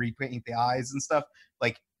 maybe repaint the eyes and stuff.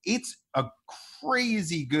 It's a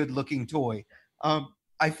crazy good looking toy.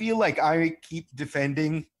 I feel like I keep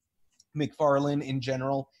defending McFarlane in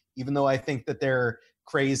general, even though I think that they're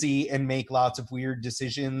crazy and make lots of weird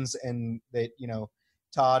decisions, and that, you know,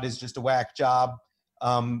 Todd is just a whack job.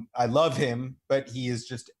 I love him, but he is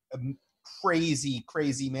just a crazy,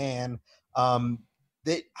 crazy man.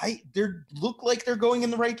 They look like they're going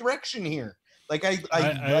in the right direction here. Like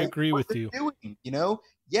I agree with you. Doing, you know,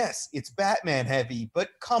 yes, it's Batman heavy, but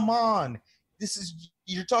come on,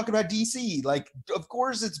 you're talking about DC. Like, of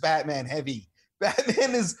course it's Batman heavy.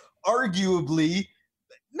 Batman is arguably,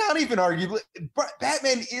 not even arguably,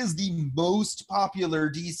 Batman is the most popular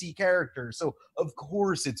DC character, so of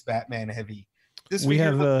course it's Batman heavy. We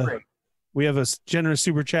have a generous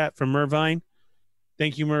super chat from Mervine.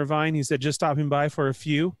 Thank you, Mervine. He said, just stopping by for a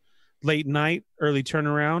few. Late night, early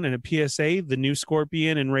turnaround, and a PSA. The new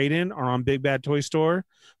Scorpion and Raiden are on Big Bad Toy Store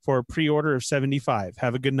for a pre-order of $75.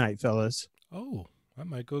 Have a good night, fellas. Oh, I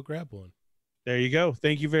might go grab one. There you go.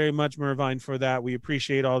 Thank you very much, Mervine, for that. We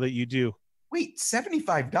appreciate all that you do. Wait,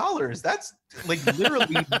 $75? That's like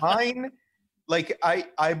literally mine. Like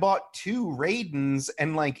I bought 2 Raidens,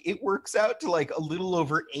 and like it works out to like a little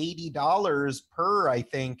over $80 per, I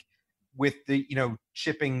think, with the, you know,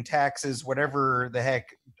 shipping, taxes, whatever the heck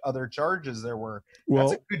other charges there were. Well,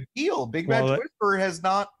 that's a good deal. Big Bad Toy Store has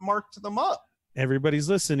not marked them up. Everybody's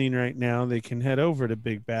listening right now. They can head over to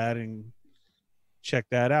Big Bad and check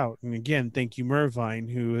that out. And again, thank you, Mervine,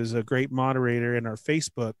 who is a great moderator in our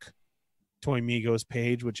Facebook Toy Migos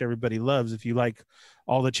page, which everybody loves. If you like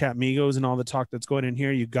all the chat Migos and all the talk that's going in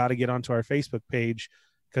here, you got to get onto our Facebook page,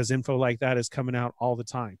 because info like that is coming out all the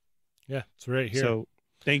time. Yeah, it's right here. So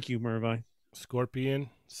thank you, Mervine. Scorpion,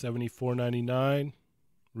 $74.99.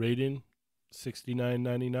 Raiden,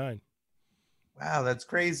 $69.99. Wow, that's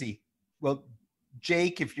crazy. Well,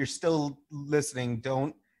 Jake, if you're still listening,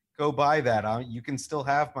 don't go buy that. You can still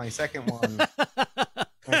have my second one.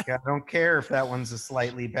 Like, I don't care if that one's a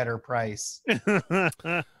slightly better price.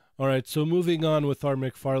 All right, so moving on with our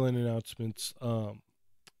McFarlane announcements,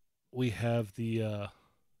 we have the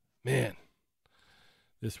man.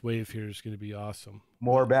 This wave here is going to be awesome.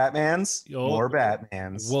 More Batmans. More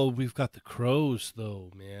Batmans. Well, we've got the Crows,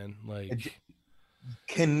 though, man. Like,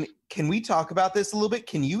 can we talk about this a little bit?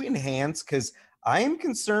 Can you enhance? Because I am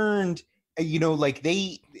concerned. You know, like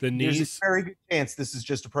there's a very good chance this is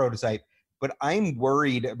just a prototype, but I'm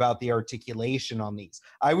worried about the articulation on these.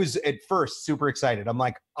 I was at first super excited. I'm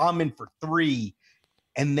like, I'm in for 3,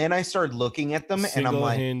 and then I started looking at them, and I'm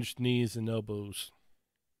like, single-hinged knees and elbows.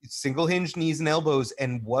 Single hinged knees and elbows.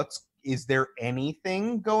 And is there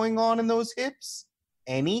anything going on in those hips?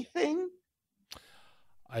 Anything?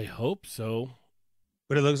 I hope so.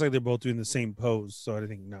 But it looks like they're both doing the same pose, so I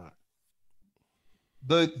think not.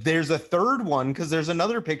 There's a third one, because there's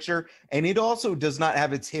another picture, and it also does not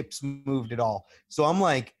have its hips moved at all. So I'm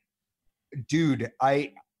like, dude,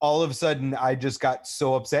 all of a sudden I just got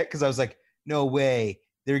so upset, because I was like, no way.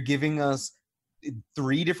 They're giving us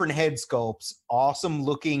 3 different head sculpts, awesome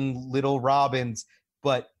looking little Robins,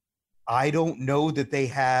 but I don't know that they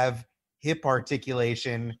have hip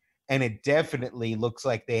articulation, and it definitely looks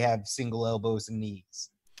like they have single elbows and knees.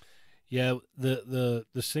 Yeah, the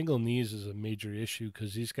single knees is a major issue,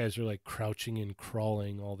 because these guys are like crouching and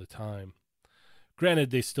crawling all the time. Granted,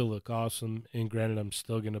 they still look awesome, and granted, I'm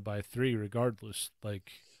still gonna buy 3 regardless.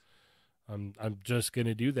 Like, I'm just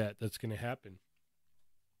gonna do that. That's gonna happen.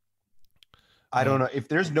 I don't know. If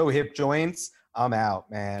there's no hip joints, I'm out,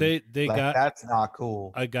 man. They like, got, that's not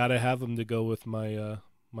cool. I gotta have them to go with my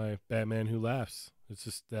my Batman Who Laughs. It's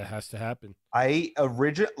just, that has to happen. I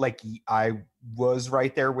was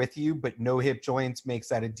right there with you, but no hip joints makes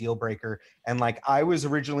that a deal breaker. And like, I was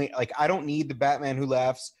originally like, I don't need the Batman Who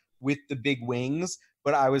Laughs with the big wings,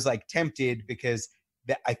 but I was like tempted, because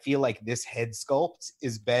I feel like this head sculpt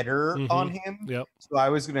is better on him. Yep. So I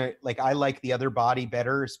was gonna like, I like the other body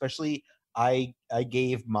better, especially. I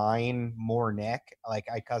gave mine more neck. Like,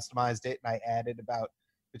 I customized it, and I added about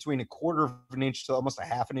between 1/4 of an inch to almost a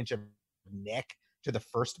 1/2 inch of neck to the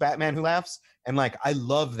first Batman Who Laughs. And like, I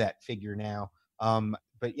love that figure now.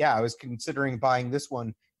 But yeah, I was considering buying this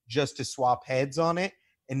one just to swap heads on it.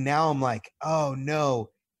 And now I'm like, oh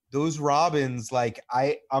no, those Robins, like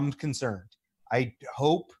I'm concerned. I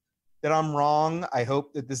hope that I'm wrong. I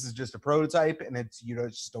hope that this is just a prototype and it's, you know,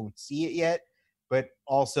 just don't see it yet. But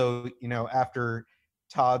also, you know, after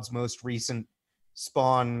Todd's most recent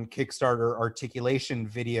Spawn Kickstarter articulation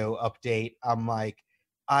video update, I'm like,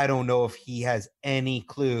 I don't know if he has any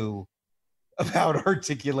clue about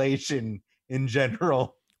articulation in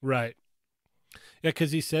general. Right. Yeah,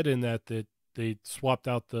 because he said in that they swapped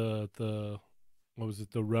out the what was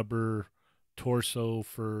it, the rubber torso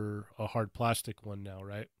for a hard plastic one now,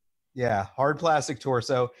 right? Yeah, hard plastic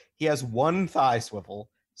torso. He has one thigh swivel.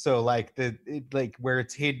 So like like where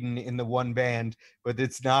it's hidden in the one band, but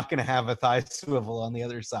it's not going to have a thigh swivel on the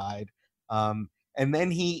other side. And then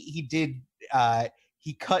he did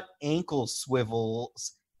he cut ankle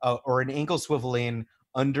swivels or an ankle swivel in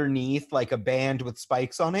underneath like a band with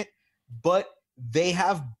spikes on it, but they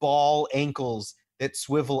have ball ankles that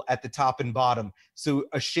swivel at the top and bottom. So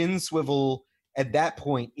a shin swivel at that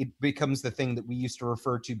point, it becomes the thing that we used to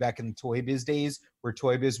refer to back in the Toy Biz days, where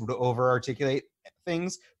Toy Biz would over-articulate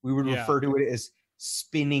things. We would refer to it as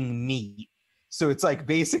spinning meat. So it's like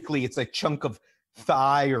basically it's a chunk of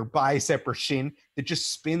thigh or bicep or shin that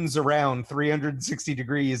just spins around 360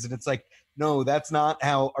 degrees. And it's like, no, that's not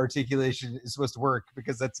how articulation is supposed to work,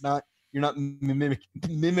 because that's not, you're not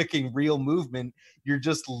mimicking real movement. You're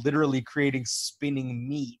just literally creating spinning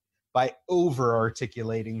meat by over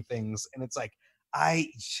articulating things. And it's like, I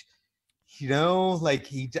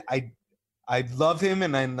love him,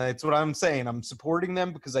 and that's what I'm saying. I'm supporting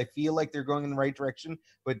them because I feel like they're going in the right direction.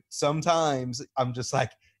 But sometimes I'm just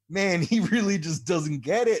like, man, he really just doesn't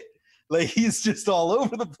get it. Like, he's just all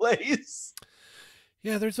over the place.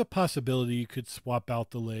 Yeah, there's a possibility you could swap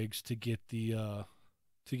out the legs to get a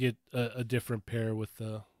different pair with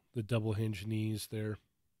the double hinge knees there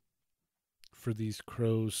for these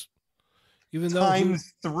crows. Even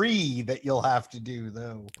times 3 that you'll have to do,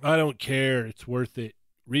 though. I don't care. It's worth it.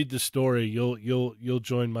 Read the story. You'll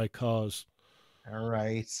join my cause. All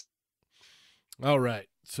right.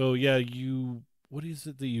 So yeah, what is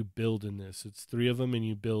it that you build in this? It's 3 of them, and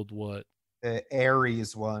you build what? The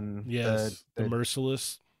Ares one. Yes, the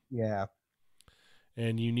Merciless. Yeah.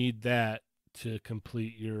 And you need that to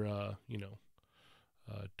complete your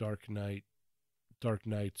Dark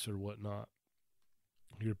Knights or whatnot.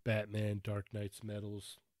 Your Batman, Dark Knights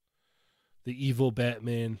medals, the evil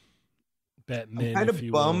Batman. I'm kind of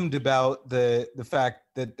bummed about the fact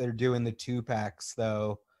that they're doing the 2-packs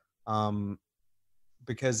though,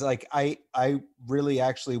 because like I really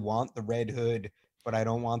actually want the Red Hood, but I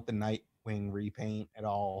don't want the Nightwing repaint at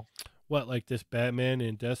all. What, like this Batman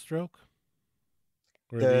and Deathstroke?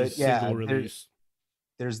 Or single release?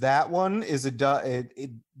 There's that one there's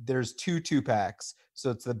 2 2-packs. So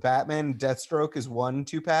it's the Batman Deathstroke is 1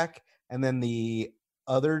 2-pack, and then the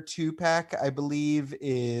other 2-pack I believe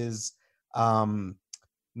is Nightwing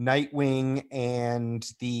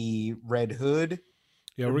and the Red Hood.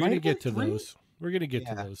 Yeah, we're gonna get to those. We're gonna get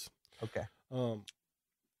to those. Okay.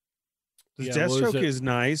 Deathstroke is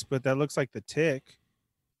nice, but that looks like the Tick.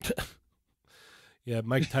 Yeah,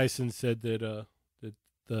 Mike Tyson said that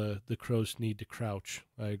the crows need to crouch.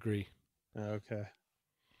 I agree. Okay.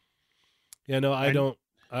 Yeah, no,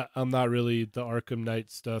 I'm not really, the Arkham Knight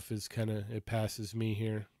stuff is it passes me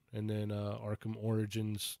here. And then Arkham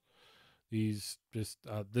Origins, these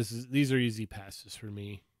are easy passes for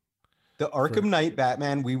me. The Arkham Knight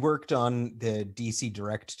Batman, we worked on the DC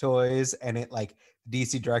Direct toys, and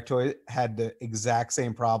DC Direct toy had the exact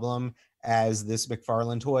same problem as this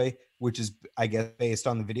McFarlane toy, which is, I guess, based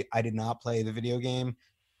on the video. I did not play the video game,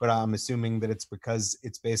 but I'm assuming that it's because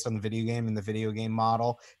it's based on the video game and the video game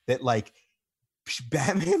model that like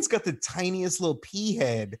Batman's got the tiniest little pea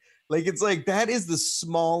head. Like, it's like, that is the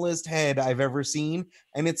smallest head I've ever seen.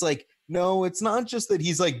 And it's like, no, it's not just that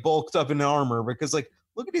he's like bulked up in armor, because like,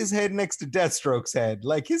 look at his head next to Deathstroke's head.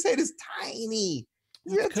 Like, his head is tiny.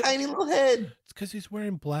 He's got a tiny little head. It's because he's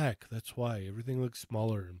wearing black. That's why everything looks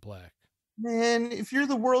smaller in black. Man, if you're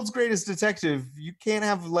the world's greatest detective, you can't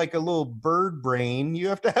have like a little bird brain. You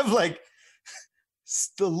have to have like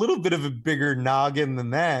a little bit of a bigger noggin than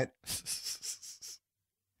that.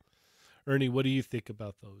 Ernie, what do you think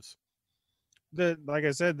about those? Like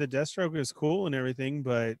I said, the Deathstroke is cool and everything,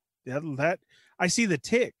 but that I see the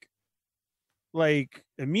Tick like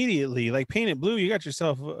immediately, like painted blue. You got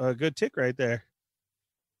yourself a good Tick right there.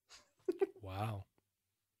 Wow.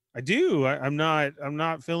 I do. I'm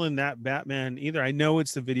not feeling that Batman either. I know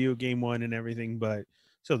it's the video game one and everything, but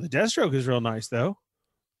so the Deathstroke is real nice though.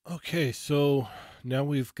 Okay, so now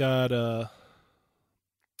we've got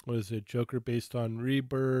what is it? Joker based on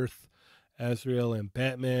Rebirth, Azrael and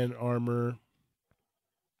Batman armor,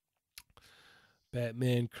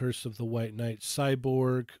 Batman Curse of the White Knight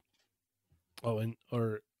Cyborg. Oh,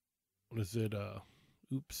 or what is it?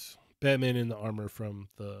 Batman in the armor from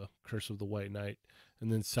the Curse of the White Knight,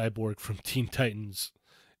 and then Cyborg from Teen Titans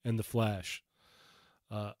and the Flash.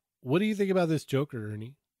 What do you think about this Joker,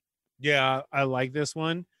 Ernie? Yeah, I like this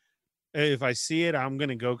one. If I see it, I'm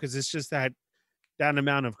gonna go, because it's just that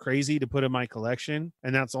amount of crazy to put in my collection,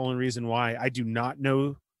 and that's the only reason why. I do not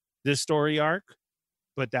know this story arc,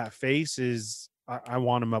 but that face is, I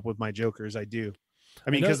want him up with my Jokers. I do. I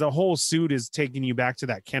mean, because the whole suit is taking you back to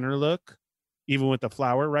that Kenner look, even with the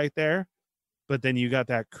flower right there. But then you got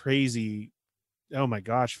that crazy, oh my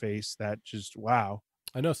gosh, face that just, wow.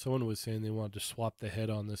 I know someone was saying they wanted to swap the head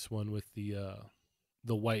on this one with the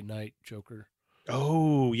White Knight Joker.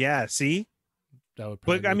 Oh, yeah. See? That would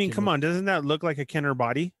but I mean, come on. Doesn't that look like a Kenner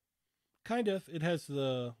body? Kind of. It has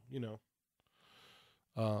the,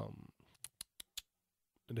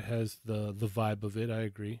 it has the vibe of it. I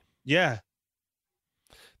agree. Yeah.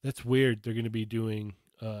 That's weird. They're going to be doing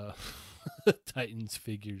Titans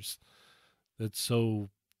figures. That's so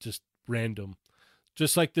just random.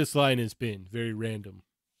 Just like this line has been. Very random.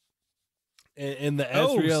 And the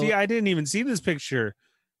Azrael... Oh, see, I didn't even see this picture.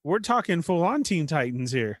 We're talking full-on Teen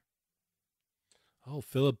Titans here. Oh,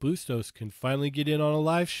 Philip Bustos can finally get in on a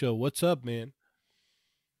live show. What's up, man?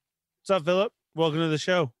 What's up, Philip? Welcome to the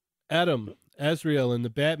show. Adam, Azrael in the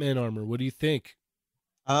Batman armor. What do you think?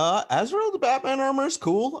 Azrael the Batman armor is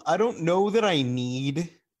cool. I don't know that I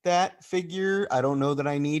need that figure. I don't know that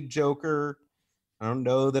I need Joker. I don't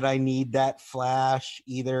know that I need that Flash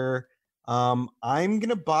either. I'm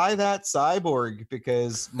gonna buy that Cyborg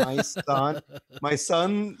because my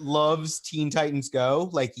son loves Teen Titans Go.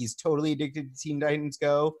 Like, he's totally addicted to Teen Titans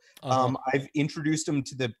Go. I've introduced him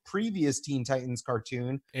to the previous Teen Titans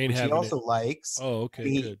cartoon, which he also likes. Oh,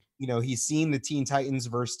 okay, good. He's seen the Teen Titans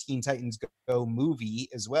versus Teen Titans Go movie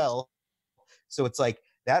as well. So it's like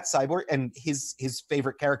that Cyborg, and his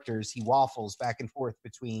favorite characters, he waffles back and forth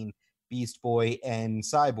between Beast Boy and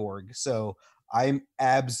Cyborg. So I'm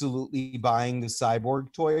absolutely buying the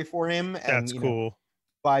Cyborg toy for him. That's cool.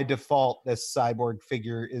 By default, this Cyborg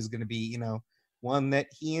figure is going to be, one that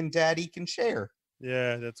he and Daddy can share.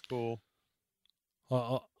 Yeah, that's cool.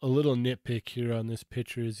 A little nitpick here on this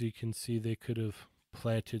picture, as you can see, they could have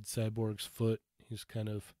planted Cyborg's foot. He's kind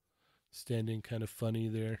of standing kind of funny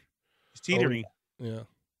there. He's teetering. Yeah.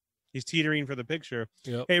 He's teetering for the picture.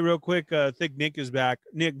 Yep. Hey, real quick, Thick Nick is back.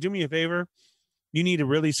 Nick, do me a favor. You need to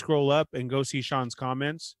really scroll up and go see Sean's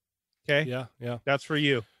comments. Okay? Yeah. That's for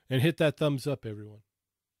you. And hit that thumbs up, everyone.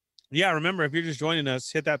 Yeah, remember, if you're just joining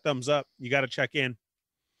us, hit that thumbs up. You got to check in.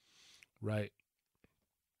 Right.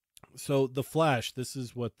 So the Flash, this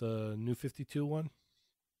is what, the New 52 one?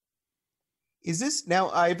 Is this now?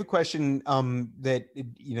 I have a question that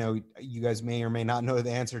you guys may or may not know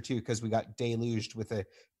the answer to, because we got deluged with a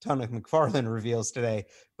ton of McFarlane reveals today.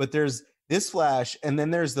 But there's this Flash, and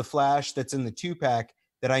then there's the Flash that's in the 2-pack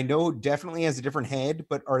that I know definitely has a different head.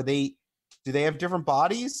 But do they have different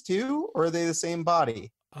bodies too, or are they the same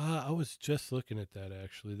body? I was just looking at that,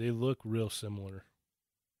 actually. They look real similar.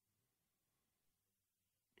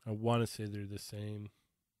 I want to say they're the same.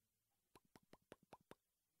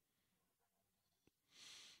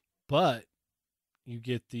 But you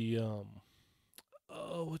get the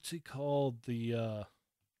what's it called? The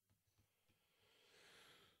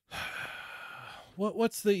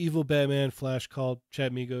what's the evil Batman Flash called?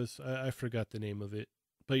 Chat Migos? I forgot the name of it.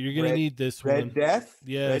 But you're gonna need this one. Red Death?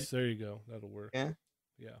 Yes, there you go. That'll work. Yeah.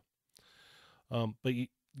 But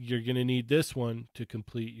you're gonna need this one to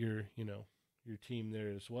complete your team there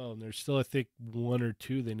as well. And there's still, I think, 1 or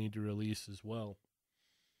 2 they need to release as well.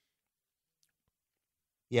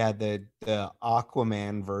 Yeah, the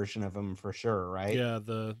Aquaman version of him for sure, right? Yeah,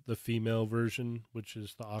 the female version, which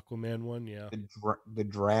is the Aquaman one. Yeah, the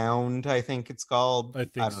Drowned, I think it's called. I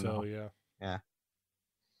think so. Yeah. Yeah.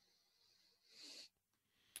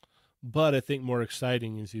 But I think more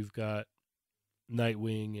exciting is you've got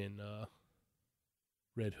Nightwing and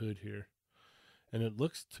Red Hood here, and it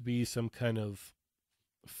looks to be some kind of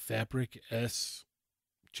fabric-esque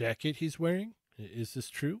jacket he's wearing. Is this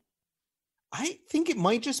true? I think it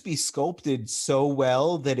might just be sculpted so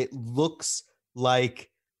well that it looks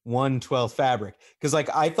like 112 fabric. Because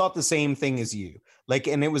I thought the same thing as you.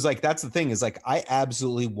 And it was that's the thing is I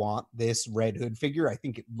absolutely want this Red Hood figure. I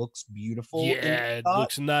think it looks beautiful. Yeah, it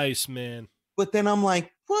looks nice, man. But then I'm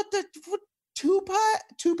like, what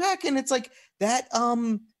 2-pack? And it's that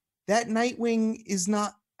that Nightwing is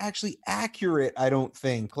not actually accurate, I don't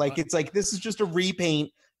think. It's this is just a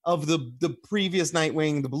repaint of the previous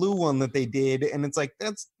Nightwing, the blue one that they did, and it's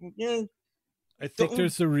that's I think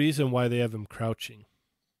there's a reason why they have him crouching.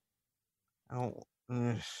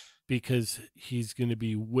 Because he's going to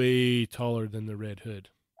be way taller than the Red Hood.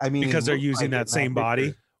 I mean, because they're using that same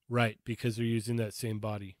body, right? Because they're using that same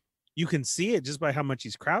body. You can see it just by how much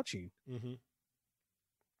he's crouching. Mm-hmm.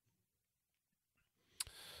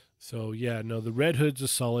 So yeah, no, the Red Hood's a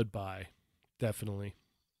solid buy, definitely.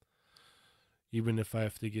 Even if I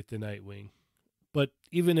have to get the Nightwing. But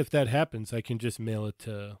even if that happens, I can just mail it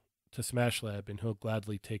to Smash Lab and he'll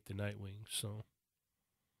gladly take the Nightwing. So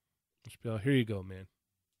Just be like, here you go, man.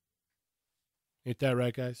 Ain't that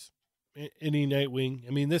right, guys? Any Nightwing.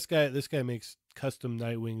 I mean, this guy makes custom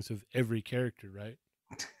Nightwings of every character, right?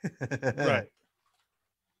 Right.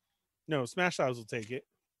 No, Smash Labs will take it.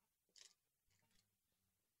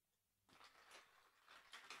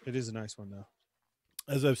 It is a nice one, though.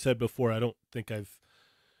 As I've said before, I don't think I've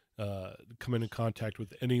come into contact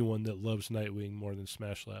with anyone that loves Nightwing more than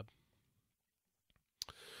Smash Lab.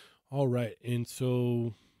 All right, and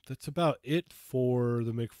so that's about it for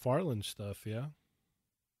the McFarlane stuff, yeah?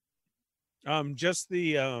 Just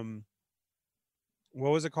the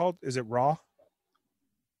what was it called? Is it Raw?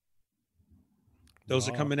 Those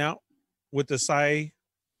are coming out with the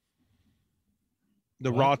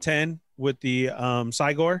Raw 10 with the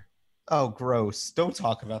Cygor. Oh, gross. Don't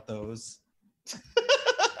talk about those.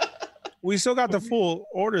 We still got the full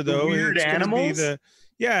order though. Weird animals?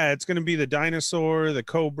 It's going to be the dinosaur, the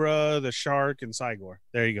cobra, the shark, and Cygor.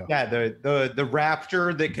 There you go. Yeah, the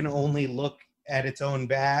raptor that can only look at its own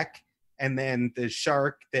back, and then the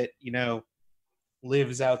shark that,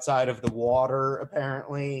 lives outside of the water,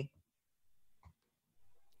 apparently.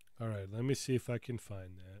 All right, let me see if I can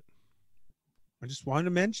find that. I just wanted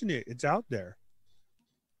to mention it. It's out there.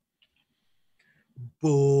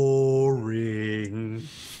 Boring.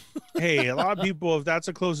 Hey, a lot of people, if that's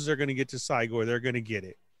the closest they're going to get to Cygor, they're going to get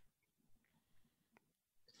it.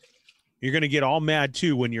 You're going to get all mad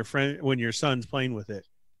too when your son's playing with it.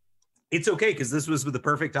 It's okay, because this was the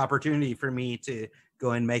perfect opportunity for me to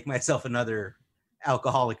go and make myself another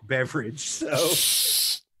alcoholic beverage. So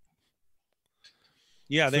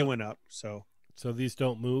yeah, they went up. So these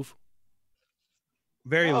don't move.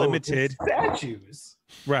 Very limited statues.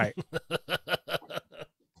 Right.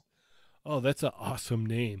 Oh, that's an awesome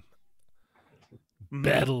name.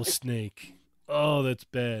 Battle Snake. Oh, that's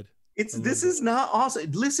bad. This is not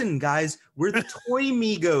awesome. Listen, guys, we're the toy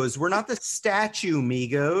Migos. We're not the statue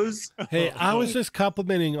Migos. Hey, I was just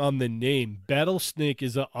complimenting on the name. Battle Snake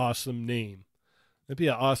is an awesome name. That'd be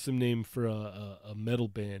an awesome name for a metal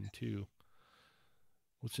band too.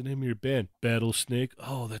 What's the name of your band? Battle Snake.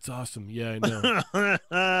 Oh, that's awesome. Yeah, I know.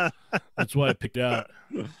 That's why I picked out.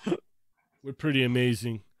 We're pretty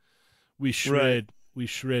amazing. We shred. Right. We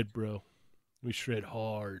shred, bro. We shred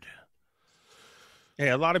hard. Hey,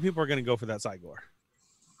 a lot of people are going to go for that Cygor.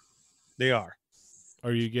 They are.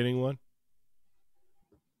 Are you getting one?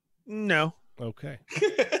 No. Okay.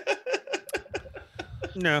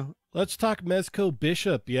 No. Let's talk Mezco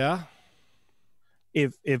Bishop, yeah?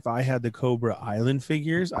 If I had the Cobra Island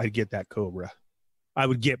figures, I'd get that Cobra. I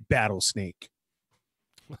would get Battle Snake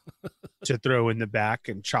to throw in the back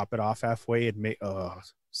and chop it off halfway and make.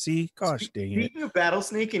 See, gosh dang it! Speaking of Battle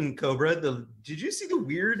Snake and Cobra, did you see the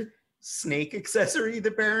weird snake accessory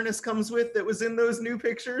the Baroness comes with that was in those new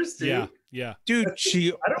pictures too? Yeah, dude.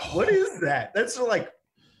 What is that? That's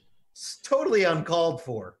totally uncalled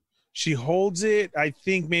for. She holds it. I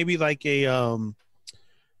think maybe like a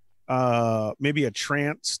maybe a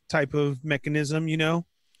trance type of mechanism,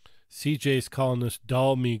 CJ's calling us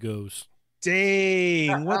doll Migos.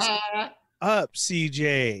 Dang, what's up,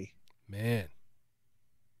 CJ? Man.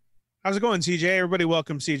 How's it going, CJ? Everybody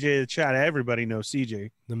welcome CJ to the chat. Everybody knows CJ.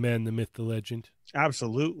 The man, the myth, the legend.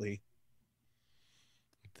 Absolutely.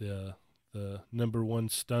 The number one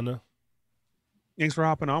stunner. Thanks for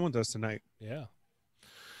hopping on with us tonight. Yeah.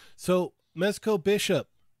 So, Mezco Bishop.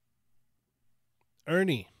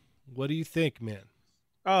 Ernie, what do you think, man?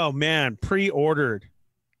 Oh, man. Pre-ordered.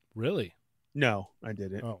 Really? No, I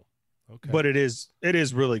didn't. Oh, okay. But it is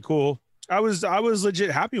really cool. I was legit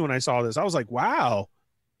happy when I saw this. I was like, wow.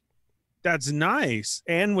 That's nice.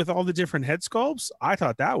 And with all the different head sculpts, I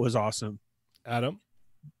thought that was awesome. Adam?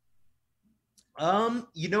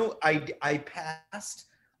 I passed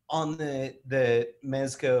on the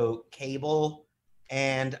Mezco cable,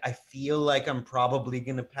 and I feel like I'm probably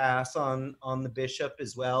going to pass on the Bishop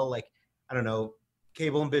as well. Like, I don't know,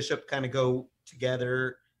 cable and Bishop kind of go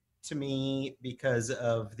together to me because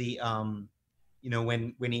of the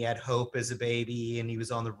when he had Hope as a baby and he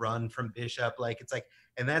was on the run from Bishop, like it's like,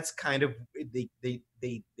 and that's kind of they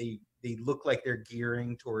look like they're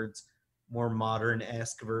gearing towards more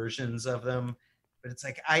modern-esque versions of them. But it's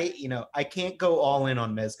like I can't go all in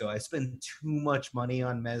on Mezco. I spend too much money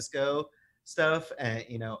on Mezco stuff, and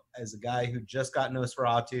as a guy who just got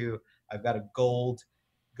Nosferatu, I've got a gold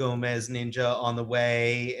Gomez Ninja on the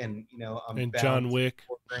way, and I'm and John Wick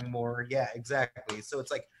ordering more. Yeah, exactly. So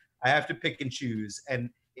it's like I have to pick and choose, and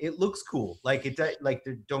it looks cool. Like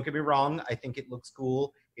don't get me wrong, I think it looks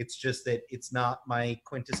cool. It's just that it's not my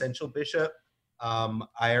quintessential Bishop. I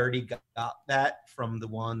already got that from the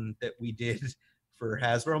one that we did for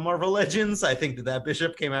Hasbro Marvel Legends. I think that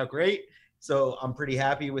Bishop came out great. So I'm pretty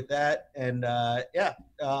happy with that. And I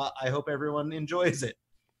hope everyone enjoys it.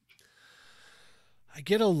 I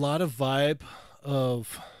get a lot of vibe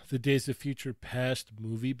of the Days of Future Past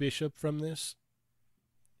movie Bishop from this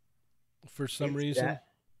for some reason. That.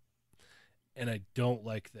 And I don't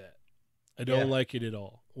like that. I don't like it at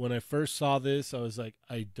all. When I first saw this, I was like,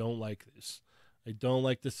 I don't like this. I don't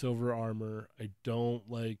like the silver armor. I don't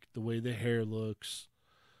like the way the hair looks.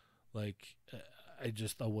 Like, I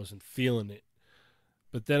wasn't feeling it.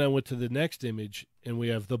 But then I went to the next image, and we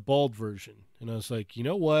have the bald version. And I was like, you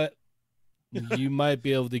know what? You might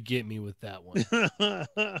be able to get me with that one.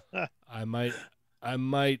 I might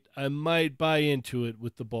buy into it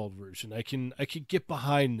with the bald version. I can get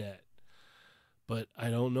behind that. But I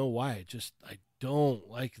don't know why. I don't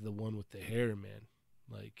like the one with the hair, man.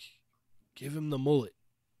 Like, give him the mullet.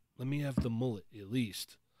 Let me have the mullet at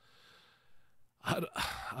least. I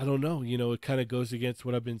don't know. You know, it kind of goes against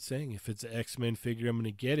what I've been saying. If it's an X-Men figure, I'm going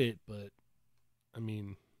to get it. But, I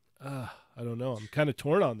mean, I don't know. I'm kind of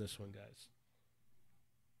torn on this one, guys.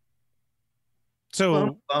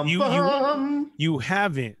 So you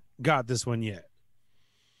haven't got this one yet?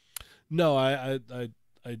 No, I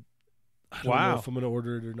don't know if I'm going to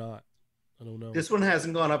order it or not. I don't know. This one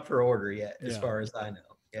hasn't gone up for order yet, as far as I know.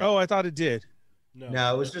 Yeah. Oh, I thought it did.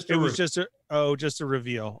 No, it was just just a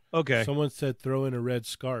reveal. Okay. Someone said throw in a red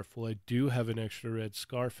scarf. Well, I do have an extra red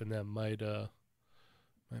scarf, and that might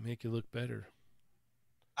make it look better.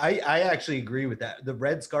 I actually agree with that. The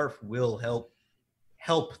red scarf will help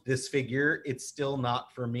this figure. It's still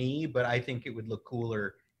not for me, but I think it would look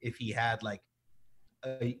cooler if he had like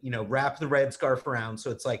wrap the red scarf around so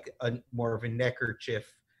it's like a more of a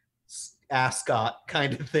neckerchief ascot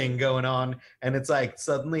kind of thing going on, and it's like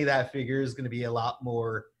suddenly that figure is going to be a lot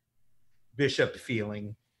more Bishop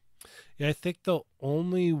feeling. Yeah, I think the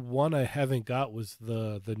only one I haven't got was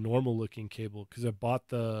the normal looking cable, because I bought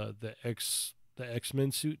the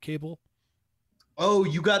X-Men suit cable. Oh,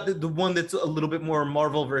 you got the one that's a little bit more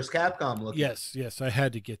Marvel vs. Capcom looking. Yes, I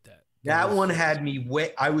had to get that. That one had me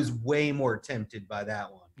I was way more tempted by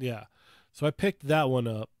that one. Yeah, so I picked that one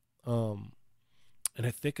up. And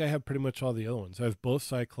I think I have pretty much all the other ones. I have both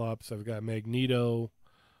Cyclops. I've got Magneto.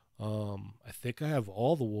 I think I have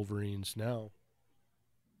all the Wolverines now.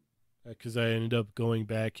 Because I ended up going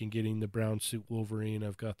back and getting the brown suit Wolverine.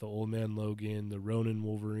 I've got the Old Man Logan, the Ronin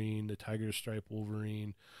Wolverine, the Tiger Stripe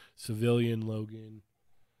Wolverine, Civilian Logan,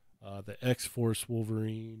 the X-Force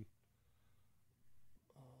Wolverine.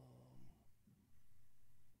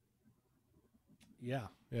 Yeah,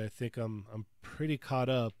 I think I'm pretty caught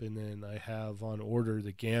up, and then I have on order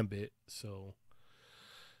the Gambit. So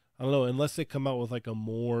I don't know, unless they come out with like a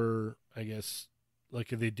more, I guess,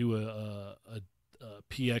 like if they do a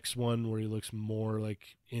PX one where he looks more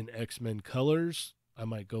like in X-Men colors, I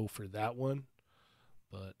might go for that one.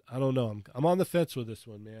 But I don't know. I'm on the fence with this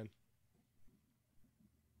one, man.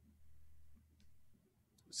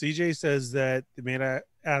 CJ says that they may not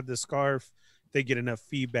add the scarf. They get enough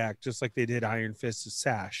feedback, just like they did Iron Fist's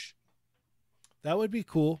sash. That would be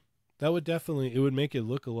cool. That would definitely, it would make it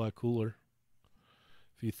look a lot cooler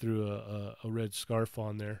if you threw a red scarf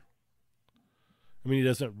on there. I mean, he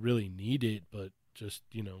doesn't really need it, but just,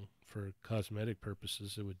 for cosmetic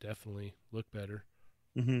purposes, it would definitely look better.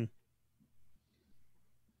 Mm-hmm.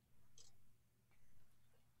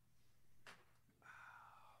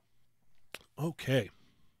 Okay.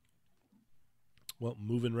 Well,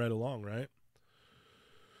 moving right along, right?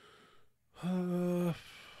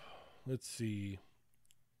 Let's see.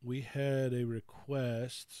 We had a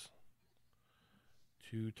request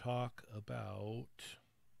to talk about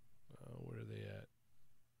where are they at?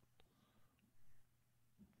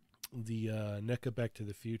 The NECA Back to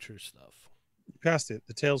the Future stuff. Passed it.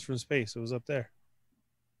 The Tales from Space. It was up there.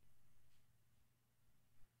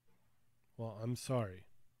 Well, I'm sorry.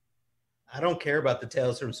 I don't care about the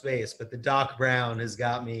Tales from Space, but the Doc Brown has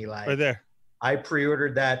got me like right there. I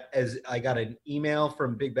pre-ordered that as I got an email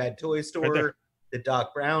from Big Bad Toy Store. Right, the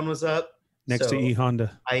Doc Brown was up next to E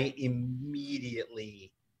Honda. I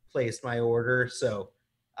immediately placed my order, so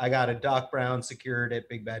I got a Doc Brown secured at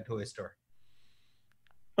Big Bad Toy Store.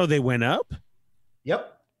 Oh, they went up?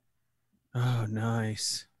 Yep. Oh,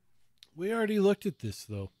 nice. We already looked at this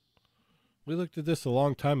though. We looked at this a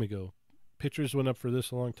long time ago. Pictures went up for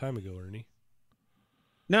this a long time ago, Ernie.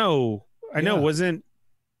 No, I know.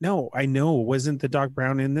 I know. Wasn't the Doc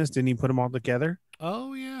Brown in this? Didn't he put them all together?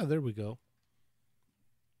 Oh, yeah. There we go.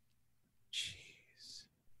 Jeez.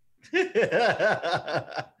 Pay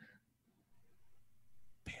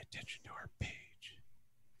attention to our page.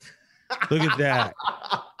 Look at that.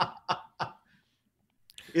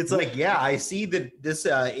 It's like, yeah, I see that this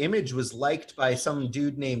image was liked by some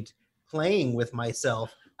dude named Playing With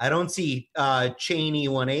Myself. I don't see Cheney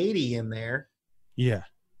 180 in there. Yeah.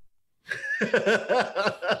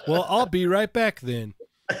 Well, I'll be right back then.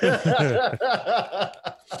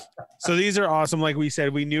 So these are awesome. Like we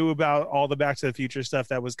said, we knew about all the Back to the Future stuff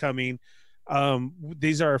that was coming.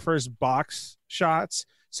 These are our first box shots.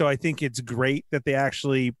 So I think it's great that they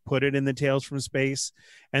actually put it in the Tales from Space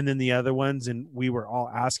and then the other ones. And we were all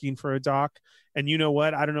asking for a doc. And you know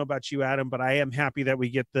what? I don't know about you, Adam, but I am happy that we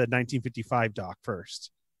get the 1955 doc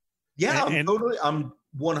first. Yeah, I'm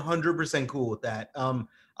 100% cool with that.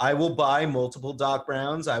 I will buy multiple Doc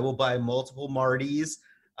Browns. I will buy multiple Martys.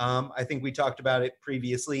 I think we talked about it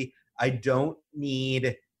previously. I don't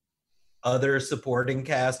need other supporting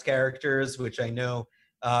cast characters, which I know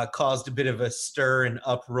caused a bit of a stir and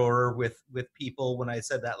uproar with people when I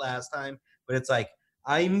said that last time. But it's like,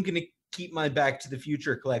 I'm going to keep my Back to the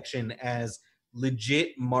Future collection as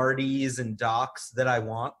legit Martys and Docs that I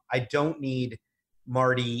want. I don't need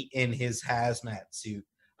Marty in his hazmat suit.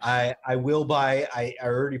 I will buy, I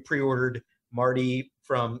already pre-ordered Marty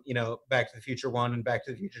from, Back to the Future 1 and Back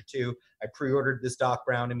to the Future 2. I pre-ordered this Doc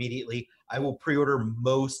Brown immediately. I will pre-order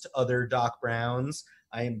most other Doc Browns.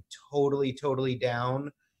 I am totally, totally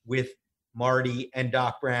down with Marty and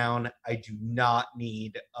Doc Brown. I do not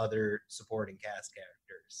need other supporting cast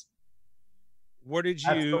characters. What did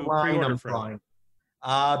you pre-order from?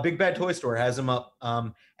 Big Bad Toy Store has them up.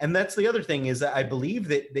 And that's the other thing is that I believe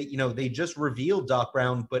that they just revealed Doc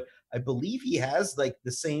Brown, but I believe he has like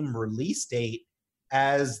the same release date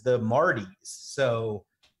as the Martys. So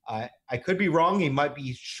I could be wrong. He might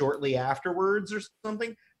be shortly afterwards or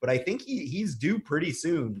something, but I think he's due pretty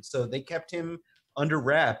soon. So they kept him under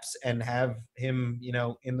wraps and have him,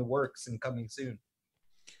 in the works and coming soon.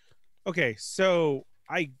 Okay, so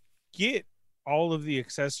I get all of the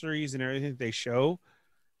accessories and everything they show.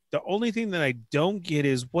 The only thing that I don't get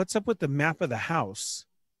is what's up with the map of the house.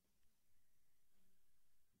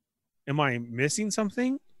 Am I missing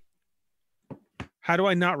something? How do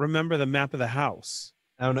I not remember the map of the house?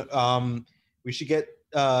 I don't know. We should get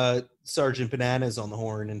Sergeant Bananas on the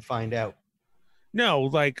horn and find out. No,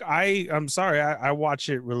 like I'm sorry. I watch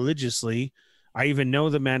it religiously. I even know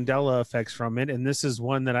the Mandela effects from it. And this is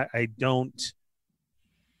one that I don't.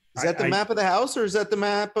 Is that the map of the house, or is that the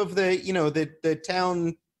map of the, the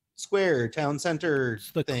town square, town center?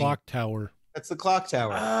 It's the clock tower. That's the clock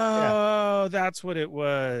tower. Oh, yeah. That's what it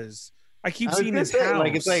was. I keep seeing his house.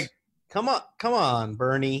 Like, it's like, come on,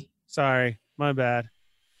 Bernie. Sorry, my bad.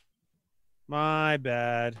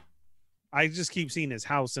 I just keep seeing his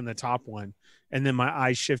house in the top one, and then my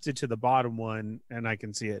eyes shifted to the bottom one, and I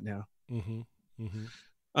can see it now. Mm-hmm. Mm-hmm.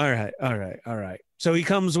 All right. So he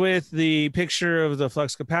comes with the picture of the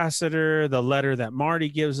flux capacitor, the letter that Marty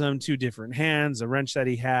gives him, 2 different hands, the wrench that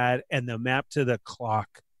he had, and the map to the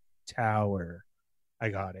clock tower. I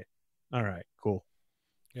got it. All right, cool.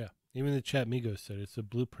 Yeah. Even the chat Migos said it's a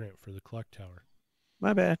blueprint for the clock tower.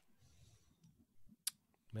 My bad.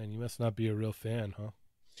 Man, you must not be a real fan, huh?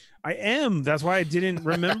 I am. That's why I didn't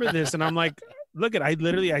remember this. And I'm like, look at, I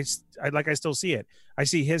still see it. I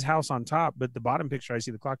see his house on top, but the bottom picture, I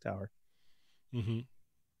see the clock tower. Mm-hmm.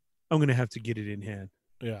 I'm going to have to get it in hand.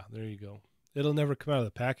 Yeah, there you go. It'll never come out of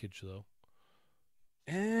the package, though.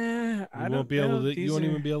 You won't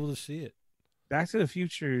even be able to see it. Back to the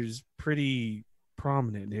Future is pretty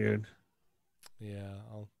prominent, dude. Yeah,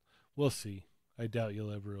 we'll see. I doubt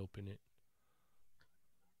you'll ever open it.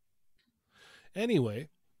 Anyway,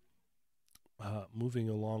 moving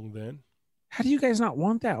along then. How do you guys not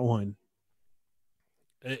want that one?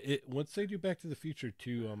 Once they do Back to the Future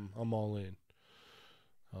 2, I'm all in.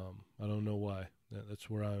 I don't know why. That's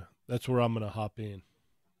where I'm gonna hop in.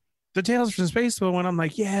 The Tales from Space one, I'm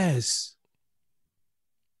like, yes.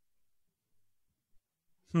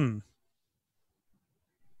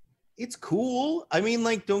 It's cool. I mean,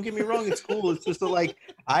 like, don't get me wrong, it's cool. It's just that, like,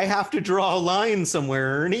 I have to draw a line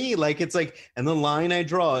somewhere, Ernie. Like, it's like, and the line I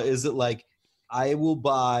draw is that, like, I will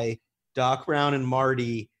buy Doc Brown and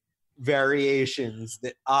Marty variations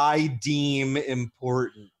that I deem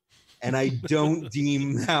important, and I don't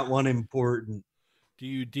deem that one important. Do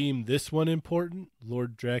you deem this one important,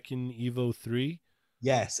 Lord Draken Evo 3?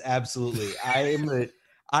 Yes, absolutely. I've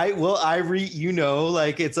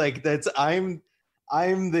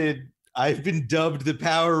been dubbed the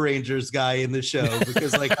Power Rangers guy in the show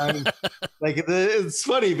because, like, I'm like, it's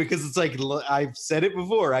funny because it's like, I've said it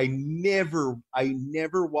before. I never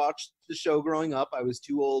watched the show growing up. I was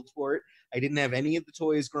too old for it. I didn't have any of the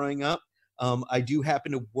toys growing up. I do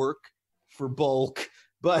happen to work for Bulk,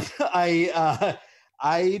 but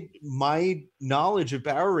my knowledge of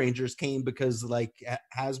Power Rangers came because like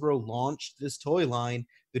Hasbro launched this toy line.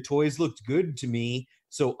 The toys looked good to me,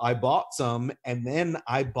 so I bought some, and then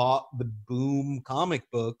I bought the Boom comic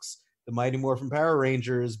books, the Mighty Morphin Power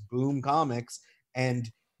Rangers Boom comics, and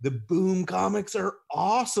the Boom comics are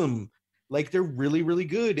awesome. Like they're really, really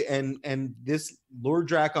good. And this Lord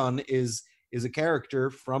Drakon is a character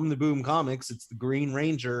from the Boom comics. It's the Green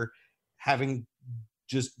Ranger having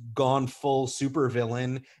just gone full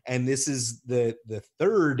supervillain, and this is the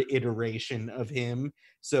third iteration of him.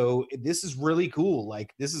 So this is really cool.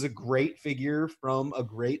 Like this is a great figure from a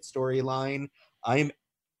great storyline. I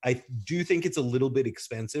do think it's a little bit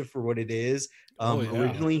expensive for what it is.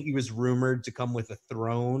 Originally he was rumored to come with a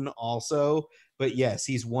throne also, but yes,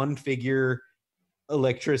 he's one figure,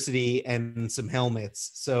 electricity, and some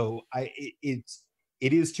helmets. So it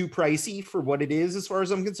is too pricey for what it is as far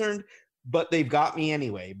as I'm concerned, but they've got me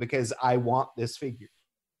anyway because I want this figure.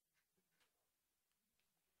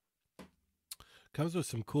 Comes with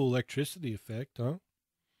some cool electricity effect, huh?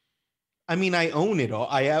 I mean, I own it all.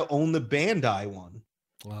 I own the Bandai one.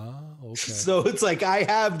 Ah, okay. So it's like I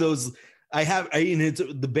have those. It's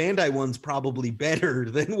the Bandai one's probably better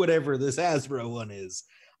than whatever this Hasbro one is.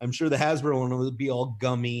 I'm sure the Hasbro one would be all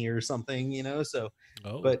gummy or something, you know. So,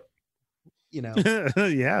 but you know,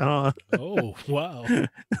 yeah. Oh wow!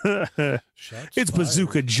 It's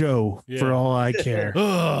Bazooka Joe for all I care.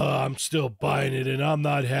 Oh, I'm still buying it, and I'm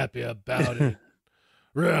not happy about it.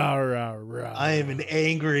 Rah, rah, rah. I am an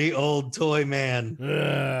angry old toy man.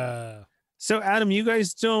 So, Adam, you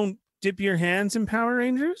guys don't dip your hands in Power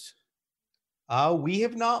Rangers? We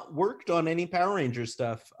have not worked on any Power Ranger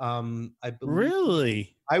stuff. I believe.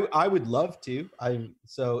 Really? I would love to.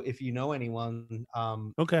 So if you know anyone,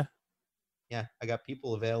 okay. Yeah, I got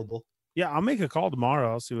people available. Yeah, I'll make a call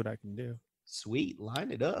tomorrow. I'll see what I can do. Sweet,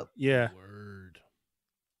 line it up. Yeah. Word.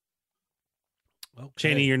 Okay.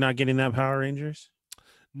 Cheney, you're not getting that Power Rangers?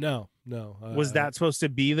 No. Was that supposed to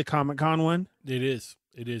be the Comic-Con one? It is.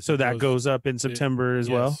 So that goes up in September as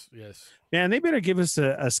well? Yes. Man, they better give us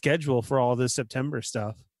a schedule for all this September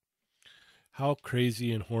stuff. How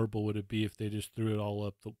crazy and horrible would it be if they just threw it all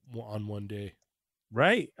up on one day?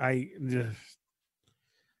 Right.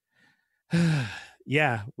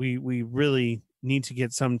 Yeah, we really need to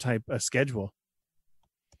get some type of schedule.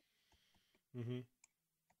 Mm-hmm.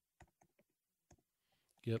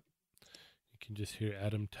 Yep. You can just hear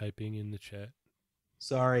Adam typing in the chat.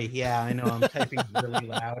 Sorry. Yeah, I know. I'm typing really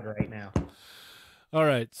loud right now. All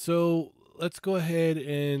right. So let's go ahead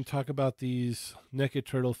and talk about these NECA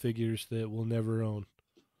Turtle figures that we'll never own.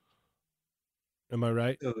 Am I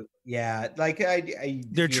right? So, yeah. Like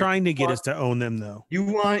they're trying to get us to own them, though. You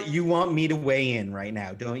want me to weigh in right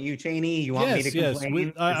now, don't you, Cheney? You want me to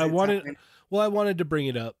complain? I wanted. Well, I wanted to bring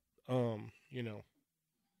it up. You know.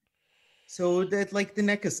 So that like the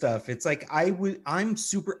NECA stuff, it's like I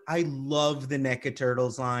love the NECA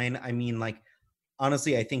Turtles line. I mean, like,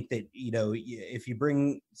 honestly, I think that, you know, if you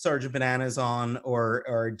bring Sergeant Bananas on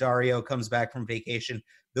or Dario comes back from vacation,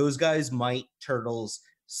 those guys might Turtles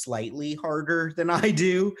slightly harder than I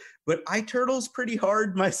do, but I Turtles pretty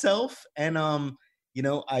hard myself. And, you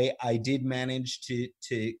know, I did manage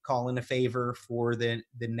to call in a favor for the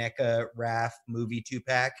NECA Raph movie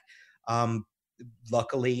 2-pack.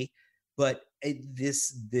 Luckily, but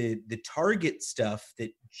the Target stuff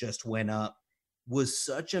that just went up was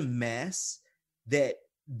such a mess that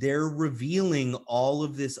they're revealing all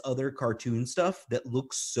of this other cartoon stuff that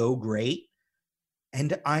looks so great.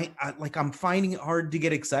 And I'm finding it hard to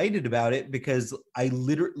get excited about it because I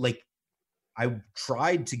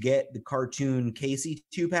tried to get the cartoon Casey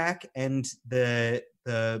 2-pack and the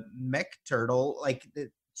Mech Turtle.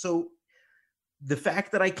 So the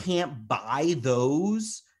fact that I can't buy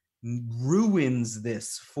those ruins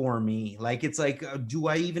this for me. Like, it's like, do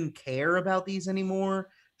I even care about these anymore?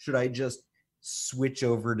 Should I just switch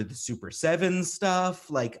over to the Super 7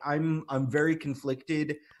 stuff? Like, I'm very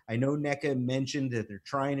conflicted. I know NECA mentioned that they're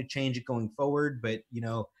trying to change it going forward, but, you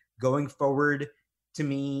know, going forward to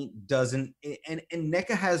me doesn't, and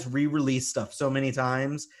NECA has re-released stuff so many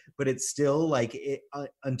times, but it's still like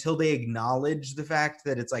until they acknowledge the fact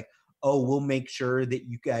that it's like, oh, we'll make sure that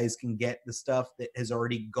you guys can get the stuff that has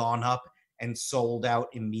already gone up and sold out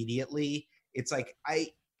immediately. It's like, I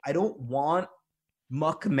don't want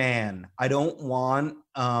Muckman. I don't want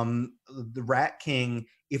the Rat King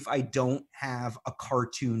if I don't have a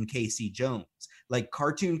cartoon Casey Jones. Like,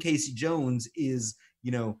 cartoon Casey Jones is,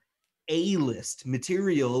 you know, A-list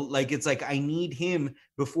material. Like, it's like I need him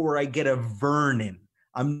before I get a Vernon.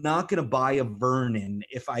 I'm not going to buy a Vernon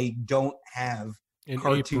if I don't have in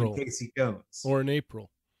cartoon April. Casey Jones. Or in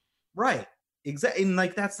April. Right. Exactly. And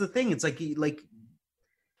like, that's the thing. It's like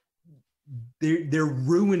they're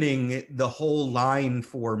ruining the whole line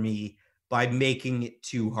for me by making it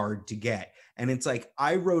too hard to get. And it's like,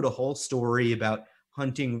 I wrote a whole story about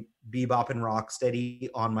hunting Bebop and Rocksteady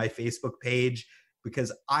on my Facebook page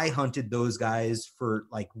because I hunted those guys for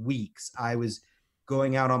like weeks. I was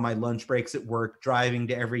going out on my lunch breaks at work, driving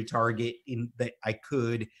to every Target in that I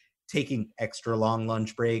could, taking extra long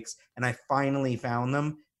lunch breaks, and I finally found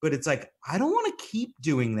them. But it's like, I don't want to keep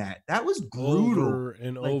doing that. That was brutal. Over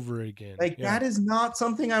and over again. Like, that is not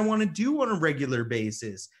something I want to do on a regular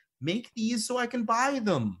basis. Make these so I can buy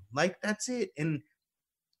them. Like, that's it. And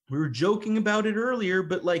we were joking about it earlier,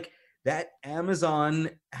 but like, that Amazon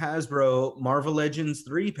Hasbro Marvel Legends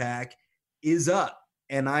 3-pack is up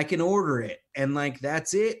and I can order it. And like,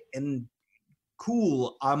 that's it. And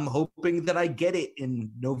cool. I'm hoping that I get it in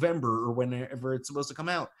November or whenever it's supposed to come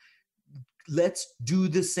out. Let's do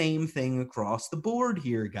the same thing across the board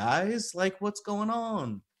here, guys. Like, what's going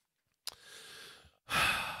on?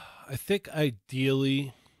 I think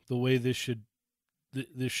ideally the way this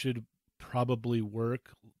should probably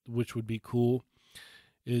work, which would be cool,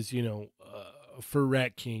 is, you know, for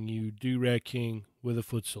Rat King, you do Rat King with a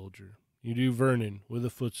foot soldier. You do Vernon with a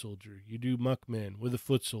foot soldier. You do Muckman with a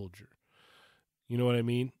foot soldier. You know what I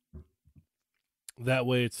mean? That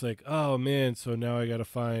way it's like, oh man, so now I got to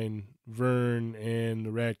find Vern and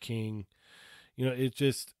the Rat King. You know, it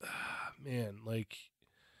just, man, like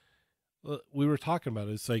we were talking about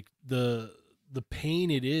it. It's like the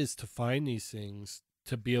pain it is to find these things,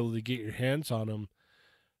 to be able to get your hands on them,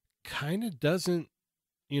 kind of doesn't,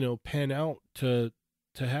 you know, pan out to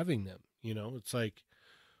having them. You know, it's like,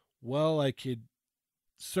 well, I could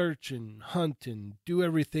search and hunt and do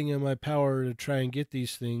everything in my power to try and get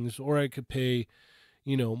these things, or I could pay,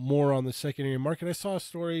 you know, more on the secondary market. I saw a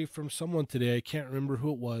story from someone today, I can't remember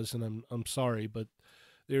who it was, and I'm sorry, but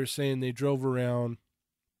they were saying they drove around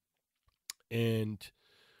and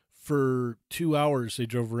for 2 hours they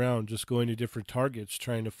drove around just going to different Targets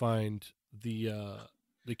trying to find the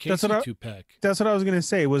KC2 pack. That's what I was gonna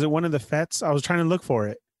say. Was it one of the FETs? I was trying to look for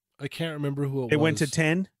it. I can't remember who it was. It went to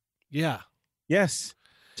 10. Yeah. Yes.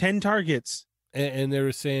 10 Targets. And they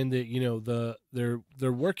were saying that, you know,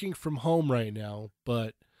 they're working from home right now,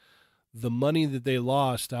 but the money that they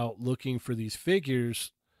lost out looking for these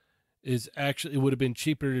figures is actually, it would have been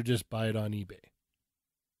cheaper to just buy it on eBay.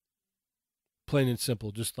 Plain and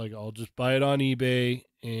simple. Just like, I'll just buy it on eBay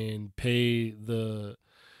and pay the,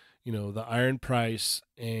 you know, the iron price,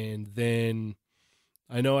 and then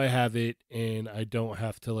I know I have it and I don't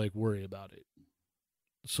have to like worry about it.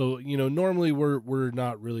 So, you know, normally we're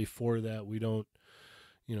not really for that. We don't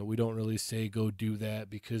really say go do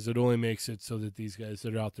that, because it only makes it so that these guys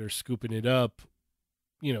that are out there scooping it up,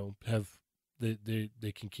 you know, have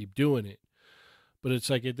they can keep doing it. But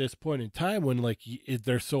it's like at this point in time when like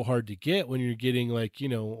they're so hard to get, when you're getting like, you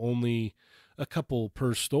know, only a couple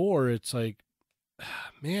per store, it's like,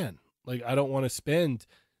 man, like I don't want to spend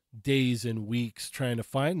days and weeks trying to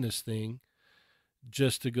find this thing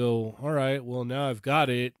just to go, all right, well, now I've got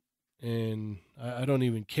it and I don't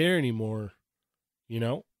even care anymore, you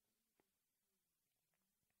know?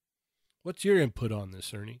 What's your input on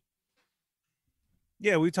this, Ernie?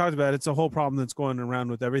 Yeah, we talked about it. It's a whole problem that's going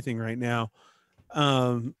around with everything right now.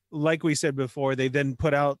 Like we said before, they then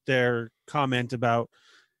put out their comment about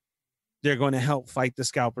they're going to help fight the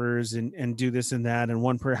scalpers and do this and that, and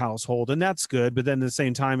one per household. And that's good. But then at the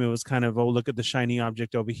same time, it was kind of, oh, look at the shiny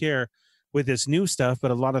object over here with this new stuff.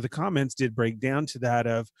 But a lot of the comments did break down to that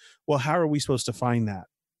of, well, how are we supposed to find that?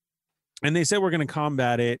 And they said, we're going to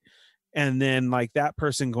combat it. And then like that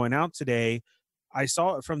person going out today, I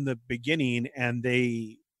saw it from the beginning, and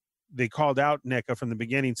they called out NECA from the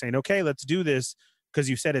beginning saying, okay, let's do this because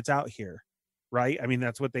you said it's out here, right? I mean,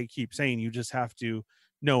 that's what they keep saying. You just have to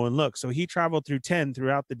know and look. So he traveled through 10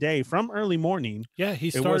 throughout the day from early morning. Yeah, he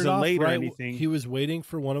started, it wasn't off late or anything. He was waiting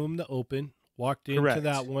for one of them to open, walked into Correct.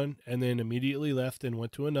 That one, and then immediately left and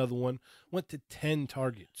went to another one, went to 10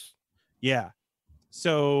 Targets. Yeah.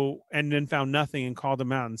 So, and then found nothing and called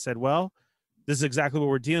them out and said, well, this is exactly what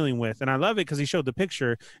we're dealing with. And I love it because he showed the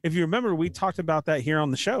picture. If you remember, we talked about that here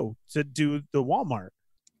on the show to do the Walmart.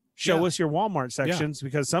 Show us your Walmart sections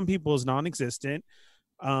because some people is non-existent.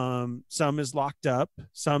 Some is locked up.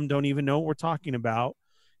 Some don't even know what we're talking about.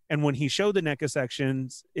 And when he showed the NECA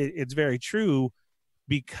sections, it's very true,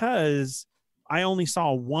 because I only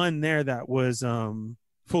saw one there that was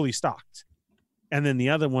fully stocked. And then the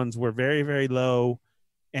other ones were very, very low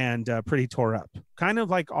and pretty tore up. Kind of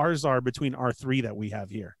like ours are between R3 that we have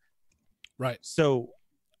here. Right. So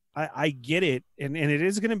I get it. And it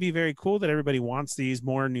is going to be very cool that everybody wants these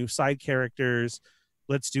more new side characters.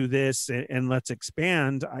 Let's do this and let's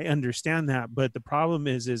expand. I understand that. But the problem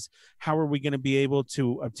is how are we going to be able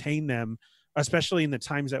to obtain them, especially in the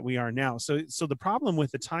times that we are now? So the problem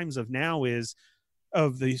with the times of now is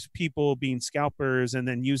of these people being scalpers and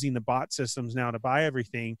then using the bot systems now to buy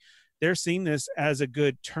everything. They're seeing this as a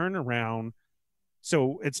good turnaround.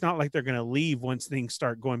 So it's not like they're going to leave once things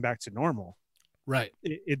start going back to normal. Right.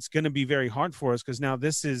 It's going to be very hard for us because now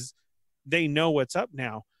they know what's up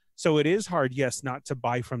now. So it is hard, yes, not to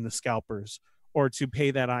buy from the scalpers or to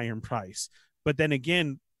pay that iron price. But then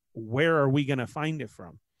again, where are we going to find it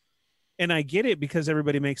from? And I get it because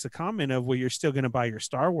everybody makes a comment of, well, you're still going to buy your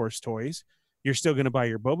Star Wars toys. You're still going to buy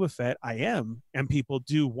your Boba Fett. I am. And people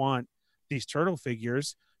do want these turtle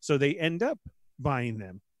figures. So they end up buying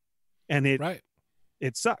them. And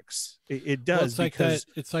it sucks. It does. Well,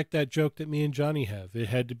 it's like that joke that me and Johnny have. It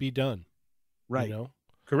had to be done. Right. You know?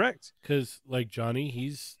 Correct. Because like Johnny,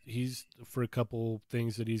 he's for a couple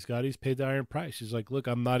things that he's got, he's paid the iron price. He's like, look,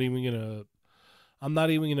 I'm not even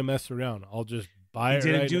gonna mess around. I'll just buy it.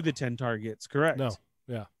 He didn't do the 10 targets. Correct. No.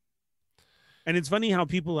 Yeah. And it's funny how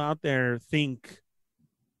people out there think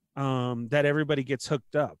that everybody gets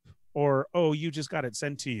hooked up or, oh, you just got it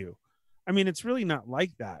sent to you. I mean, it's really not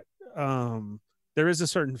like that. There is a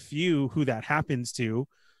certain few who that happens to,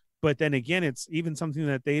 but then again, it's even something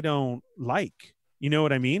that they don't like. You know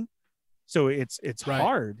what I mean? So it's right.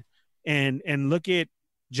 Hard. And look at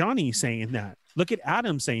Johnny saying that. Look at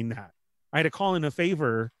Adam saying that. I had to call in a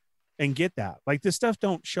favor and get that. Like, this stuff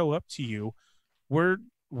don't show up to you. We're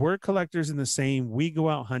collectors in the same. We go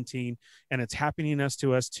out hunting, and it's happening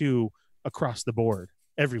to us too across the board,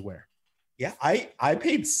 everywhere. Yeah, I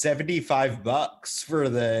paid $75 for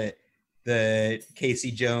the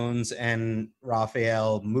Casey Jones and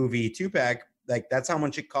Raphael movie 2-pack. Like, that's how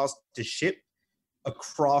much it cost to ship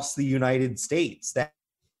across the United States. That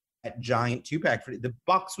giant 2-pack, the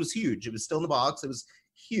box was huge. It was still in the box. It was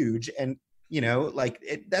huge, and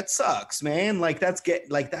that sucks, man. Like,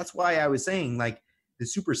 that's why I was saying, like, the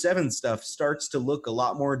Super 7 stuff starts to look a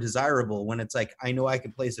lot more desirable when it's like, I know I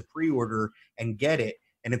can place a pre-order and get it.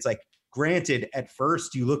 And it's like, granted, at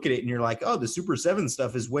first you look at it and you're like, oh, the Super 7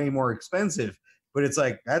 stuff is way more expensive. But it's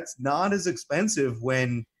like, that's not as expensive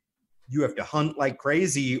when you have to hunt like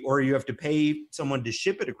crazy or you have to pay someone to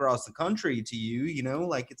ship it across the country to you,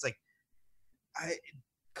 like, it's like,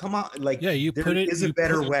 come on. Like, yeah, there is a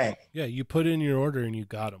better way. Yeah. You put in your order and you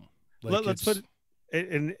got them. Like, let's put it.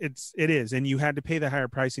 And it is, and you had to pay the higher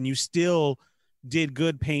price, and you still did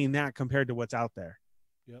good paying that compared to what's out there.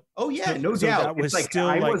 Yep. Oh yeah, no doubt. It's like,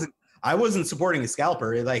 I wasn't supporting a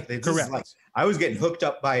scalper. Like, correct. Like, I was getting hooked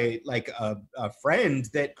up by like a friend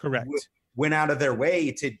that went out of their way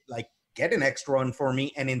to like get an extra one for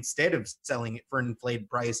me, and instead of selling it for an inflated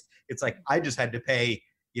price, it's like I just had to pay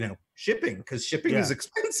shipping, because shipping is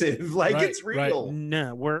expensive. Like, it's real. Right.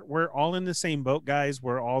 No, we're all in the same boat, guys.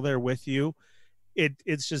 We're all there with you.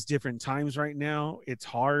 It's just different times right now. It's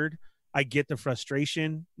hard. I get the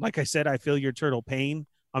frustration. Like I said, I feel your turtle pain.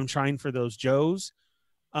 I'm trying for those Joes.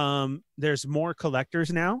 There's more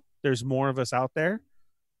collectors now. There's more of us out there.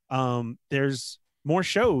 There's more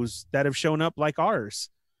shows that have shown up like ours.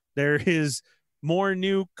 There is more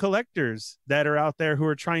new collectors that are out there who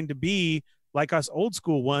are trying to be like us old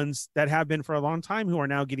school ones that have been for a long time, who are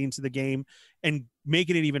now getting to the game and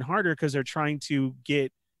making it even harder because they're trying to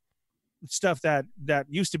get stuff that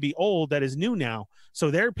used to be old that is new now.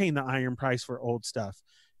 So they're paying the iron price for old stuff.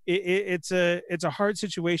 It's a hard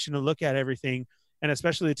situation to look at everything, and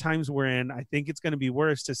especially the times we're in. I think it's going to be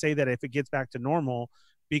worse to say that if it gets back to normal,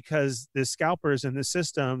 because the scalpers and the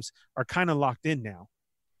systems are kind of locked in now.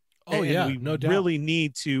 Oh, and we no doubt. Really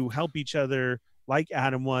need to help each other like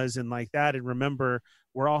Adam was and like that. And remember,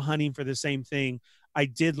 we're all hunting for the same thing. I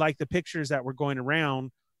did like the pictures that were going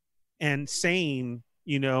around and saying,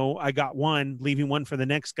 I got one, leaving one for the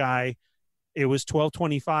next guy. It was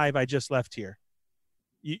 12:25. I just left here.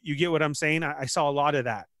 You get what I'm saying? I saw a lot of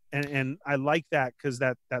that. And I like that because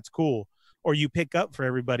that's cool. Or you pick up for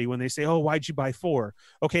everybody when they say, oh, why'd you buy 4?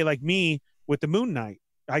 Okay, like me with the Moon Knight.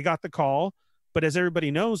 I got the call, but as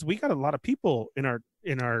everybody knows, we got a lot of people in our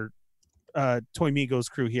Toy Migos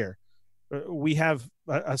crew here. We have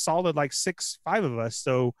a solid like 5 of us.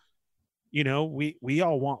 So we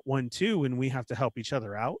all want one too, and we have to help each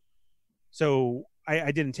other out. So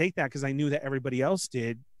I didn't take that because I knew that everybody else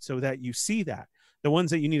did, so that you see that. The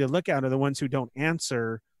ones that you need to look at are the ones who don't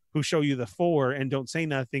answer, who show you the 4 and don't say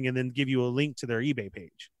nothing, and then give you a link to their eBay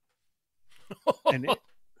page. And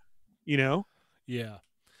yeah.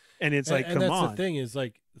 And it's like, come on. The thing is,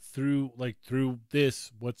 like, through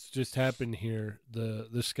this, what's just happened here,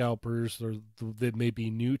 the scalpers that may be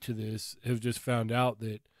new to this have just found out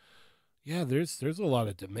that, yeah, there's a lot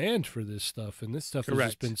of demand for this stuff, and this stuff has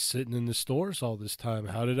just been sitting in the stores all this time.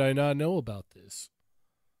 How did I not know about this?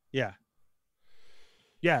 Yeah.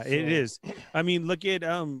 Yeah, it is. I mean, look at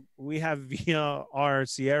we have VLR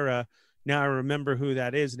Sierra. Now I remember who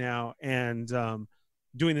that is now, and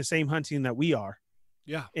doing the same hunting that we are.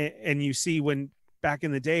 Yeah. And you see, when back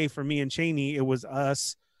in the day for me and Cheney, it was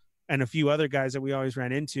us and a few other guys that we always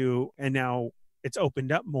ran into, and now it's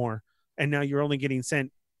opened up more, and now you're only getting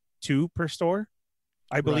sent 2 per store,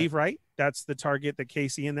 I believe, right? That's the target that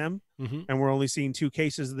Casey and them, and we're only seeing 2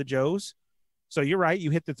 cases of the Joes. So you're right.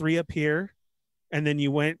 You hit the 3 up here, and then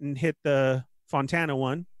you went and hit the Fontana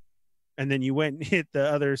one, and then you went and hit the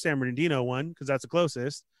other San Bernardino one because that's the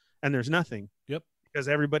closest, and there's nothing. Yep. Because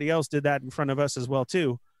everybody else did that in front of us as well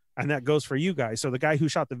too, and that goes for you guys. So the guy who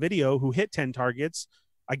shot the video, who hit 10 targets,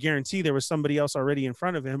 I guarantee there was somebody else already in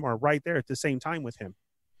front of him or right there at the same time with him.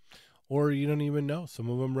 Or you don't even know. Some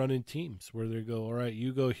of them run in teams where they go, all right,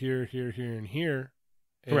 you go here, here, here, and here.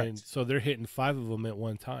 And Correct. So they're hitting 5 of them at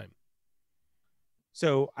one time.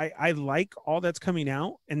 So I like all that's coming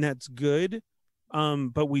out, and that's good.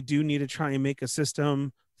 But we do need to try and make a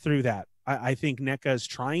system through that. I think NECA is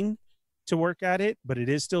trying to work at it, but it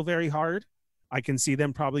is still very hard. I can see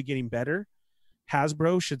them probably getting better.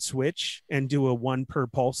 Hasbro should switch and do a 1 per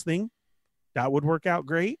pulse thing. That would work out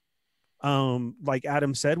great. Like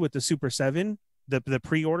Adam said, with the Super 7, the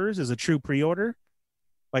pre-orders is a true pre-order.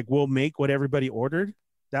 Like, we'll make what everybody ordered.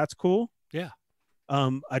 That's cool. Yeah.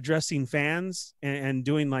 Addressing fans and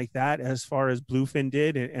doing like that, as far as Bluefin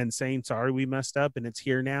did, and saying, sorry, we messed up and it's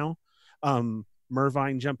here now.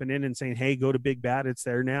 Mervine jumping in and saying, hey, go to Big Bad, it's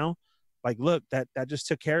there now. Like, look, that just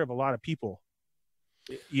took care of a lot of people.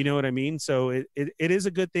 You know what I mean? So it is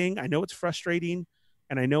a good thing. I know it's frustrating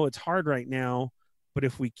and I know it's hard right now, but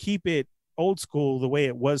if we keep it old school the way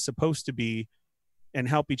it was supposed to be and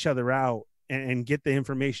help each other out and get the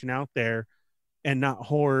information out there and not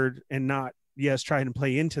hoard and not, try to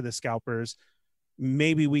play into the scalpers,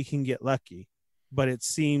 maybe we can get lucky. But it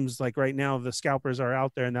seems like right now the scalpers are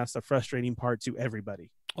out there, and that's the frustrating part to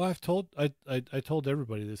everybody. Well, I told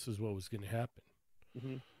everybody this is what was going to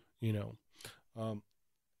happen. You know,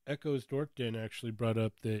 Echo's Dork Den actually brought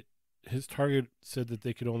up that his target said that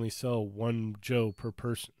they could only sell 1 Joe per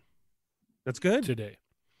person. That's good today.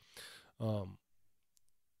 And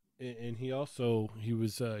he had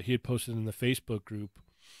posted in the Facebook group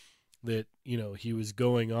that, you know, he was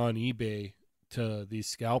going on eBay to these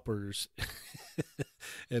scalpers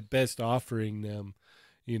at best offering them,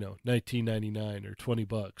 you know, $19.99 or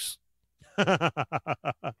 $20.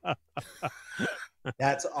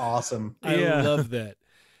 That's awesome. I love that.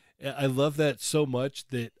 I love that so much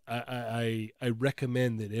that I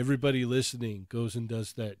recommend that everybody listening goes and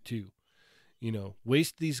does that too. You know,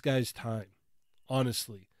 waste these guys' time,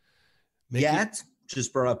 honestly. Yat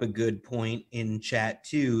just brought up a good point in chat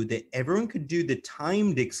too, that everyone could do the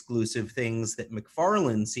timed exclusive things that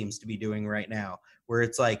McFarlane seems to be doing right now, where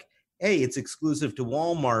it's like, hey, it's exclusive to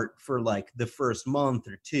Walmart for like the first month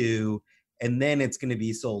or 2, and then it's going to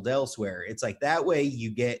be sold elsewhere. It's like that way you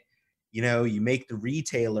get, you know, you make the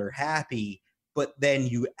retailer happy, but then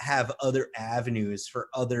you have other avenues for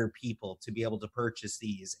other people to be able to purchase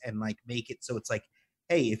these and like make it so it's like,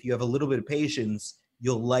 hey, if you have a little bit of patience,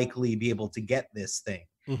 you'll likely be able to get this thing.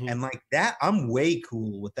 And like that, I'm way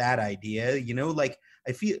cool with that idea. You know, like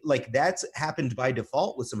I feel like that's happened by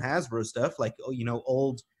default with some Hasbro stuff. Like, oh, you know,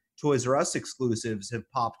 old Toys R Us exclusives have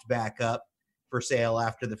popped back up for sale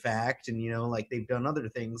after the fact. And, you know, like they've done other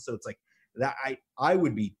things. So it's like that. I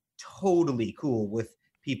would be totally cool with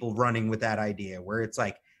people running with that idea where it's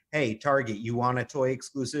like, hey, Target, you want a toy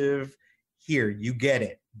exclusive? Here, you get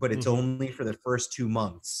it, but it's only for the first 2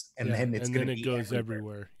 months, and then it's going to be goes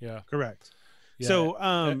everywhere. Yeah, correct. Yeah.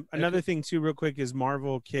 So another thing too, real quick, is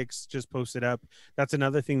Marvel Kicks just posted up. That's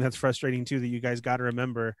another thing that's frustrating too that you guys got to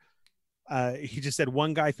remember. He just said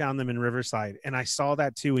one guy found them in Riverside, and I saw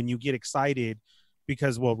that too. And you get excited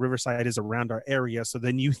because, well, Riverside is around our area, so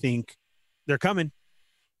then you think they're coming,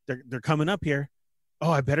 they're coming up here. Oh,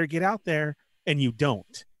 I better get out there, and you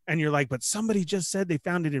don't, and you're like, but somebody just said they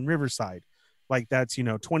found it in Riverside. Like that's, you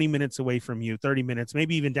know, 20 minutes away from you, 30 minutes,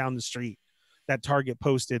 maybe even down the street. That Target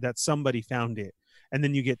posted that somebody found it. And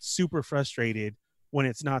then you get super frustrated when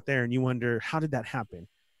it's not there and you wonder, how did that happen?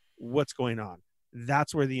 What's going on?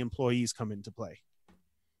 That's where the employees come into play.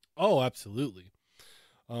 Oh, absolutely.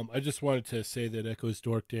 I just wanted to say that Echo's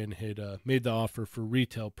Dork Den had made the offer for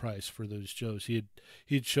retail price for those Joes.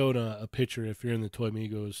 He'd shown a picture, if you're in the Toy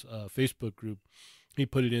Migos Facebook group, he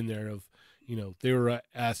put it in there of, they were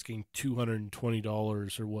asking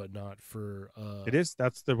 $220 or whatnot for that's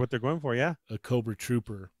what they're going for, yeah. A Cobra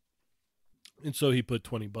Trooper. And so he put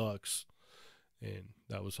 $20, and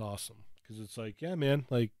that was awesome because it's like, yeah, man,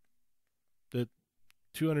 like the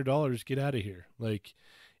 $200, get out of here. Like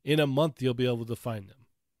in a month you'll be able to find them,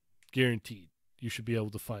 guaranteed. You should be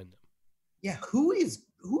able to find them. Yeah, who's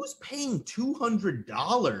paying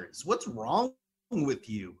 $200? What's wrong with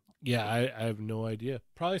you? Yeah, I have no idea.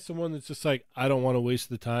 Probably someone that's just like, I don't want to waste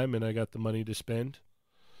the time and I got the money to spend.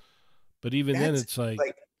 But even then, it's like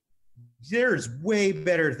there's way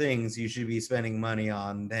better things you should be spending money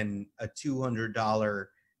on than a $200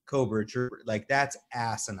 Cobra Trooper. Like, that's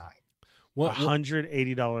asinine.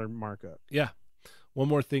 $180 markup. Yeah. One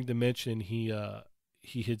more thing to mention, he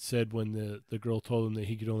had said when the girl told him that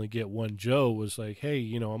he could only get one Joe, was like, hey,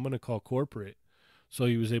 I'm going to call corporate. So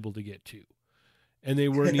he was able to get two. And they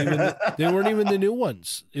weren't even the new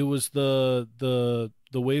ones. It was the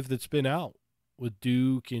wave that's been out with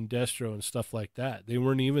Duke and Destro and stuff like that. They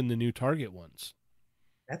weren't even the new Target ones.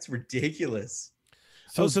 That's ridiculous.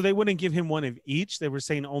 So they wouldn't give him one of each? They were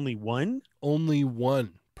saying only one? Only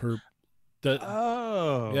one per.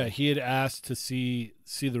 Yeah, he had asked to see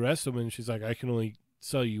the rest of them, and she's like, I can only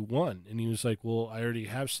sell you one. And he was like, well, I already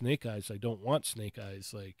have Snake Eyes. I don't want Snake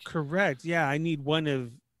Eyes. Like, correct. Yeah, I need one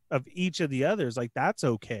of each of the others. Like, that's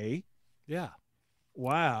okay. Yeah.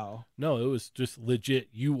 Wow. No, it was just legit.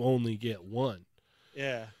 You only get one.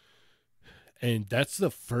 Yeah. And that's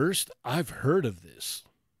the first I've heard of this.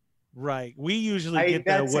 Right. We usually get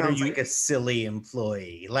that. That sounds like a silly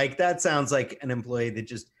employee. Like, that sounds like an employee that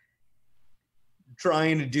just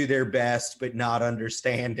trying to do their best but not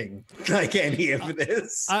understanding like any of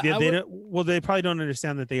this. They probably don't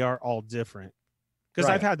understand that they are all different. Because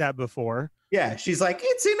I've had that before. Yeah, she's like,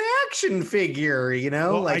 it's an action figure,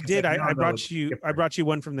 Well, like, I brought you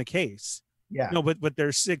one from the case. Yeah. No, but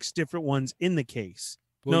there's 6 different ones in the case.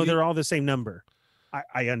 Well, they're all the same number.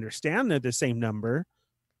 I understand they're the same number,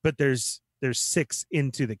 but there's 6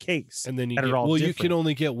 into the case. And then you can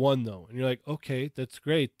only get one though. And you're like, okay, that's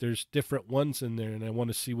great. There's different ones in there, and I want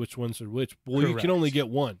to see which ones are which. Well, correct. You can only get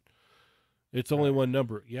one. It's only one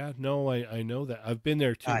number. Yeah, no, I know that. I've been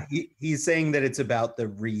there too. He's saying that it's about the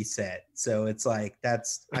reset. So it's like,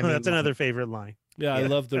 that's another favorite line. Yeah, I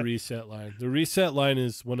love the reset line. The reset line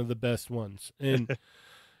is one of the best ones. And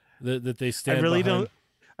that they stand I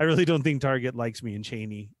really don't think Target likes me and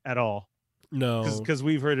Cheney at all. No. Because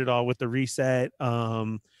we've heard it all with the reset.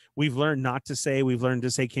 We've learned not to say. We've learned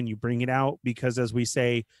to say, can you bring it out? Because as we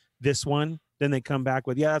say this one, then they come back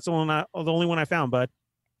with, yeah, that's the only one I found, bud.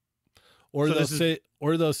 Or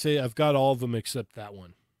they'll say, I've got all of them except that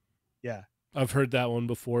one. Yeah. I've heard that one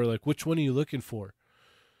before. Like, which one are you looking for?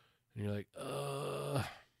 And you're like,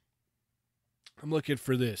 I'm looking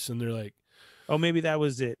for this. And they're like, oh, maybe that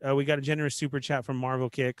was it. We got a generous super chat from Marvel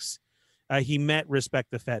Kicks. He met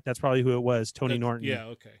Respect the Fett. That's probably who it was. Tony Norton. Yeah.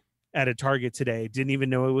 Okay. At a Target today. Didn't even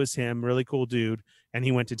know it was him. Really cool dude. And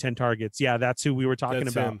he went to 10 Targets. Yeah. That's who we were talking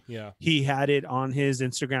about. Him. Yeah. He had it on his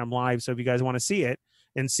Instagram live. So if you guys want to see it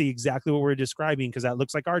and see exactly what we're describing, because that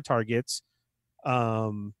looks like our Targets,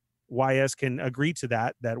 YS can agree to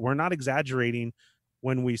that we're not exaggerating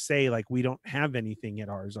when we say like we don't have anything at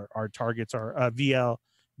ours. Our Targets are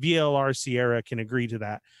VLR Sierra can agree to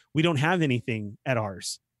that. We don't have anything at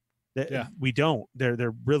ours. We don't.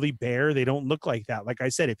 They're really bare. They don't look like that. Like I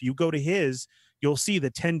said, if you go to his, you'll see the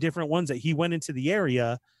 10 different ones that he went into the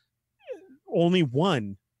area. Only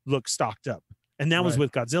one looks stocked up, and that was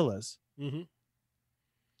with Godzilla's. Mm-hmm.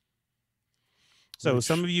 So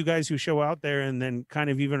some of you guys who show out there and then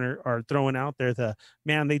kind of even are throwing out there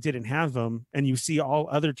they didn't have them, and you see all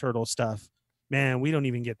other turtle stuff, man, we don't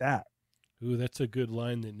even get that. Ooh, that's a good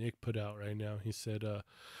line that Nick put out right now. He said,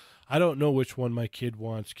 I don't know which one my kid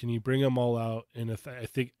wants. Can you bring them all out? And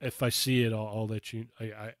if I see it, I'll let you,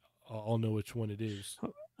 I'll know which one it is.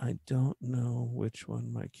 I don't know which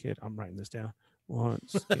one my kid, I'm writing this down,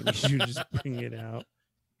 wants. Can you just bring it out?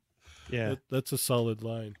 Yeah. That's a solid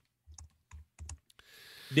line.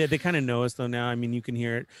 Yeah, they kind of know us though now. I mean, you can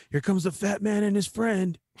hear it. Here comes the fat man and his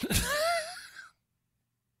friend.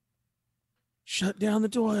 Shut down the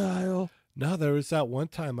toy aisle. No, there was that one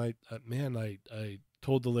time I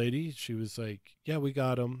told the lady, she was like, yeah, we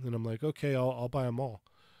got them. And I'm like, okay, I'll buy them all.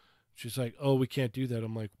 She's like, oh, we can't do that.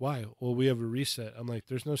 I'm like, why? Well, we have a reset. I'm like,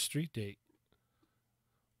 there's no street date.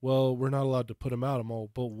 Well, we're not allowed to put them out. I'm all,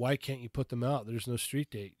 but why can't you put them out? There's no street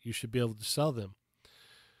date. You should be able to sell them.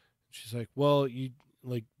 She's like, well, you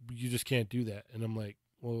just can't do that. And I'm like,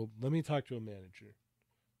 well, let me talk to a manager.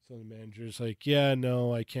 So the manager's like, yeah,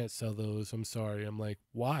 no, I can't sell those. I'm sorry. I'm like,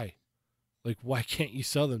 why? Like, why can't you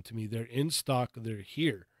sell them to me? They're in stock. They're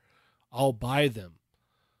here. I'll buy them.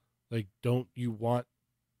 Like, don't you want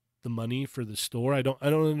the money for the store? I don't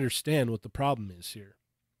understand what the problem is here.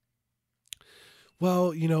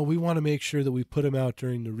 Well, we want to make sure that we put them out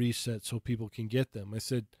during the reset so people can get them. I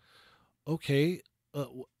said, okay,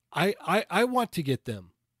 I want to get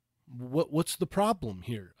them. What's the problem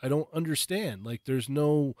here? I don't understand. Like, I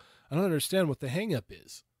don't understand what the hang up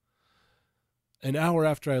is. An hour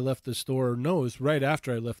after I left the store, no, it was right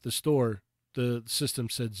after I left the store, the system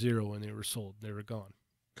said 0 and they were sold. They were gone.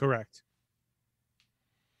 Correct.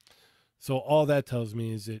 So all that tells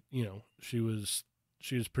me is that, she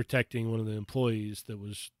was protecting one of the employees that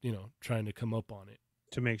was, trying to come up on it.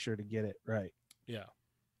 To make sure to get it. Right. Yeah.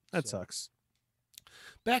 That sucks.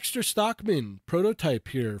 Baxter Stockman prototype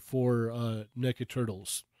here for NECA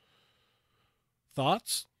Turtles.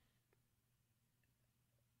 Thoughts?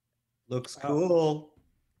 Looks cool.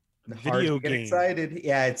 Video game. Excited.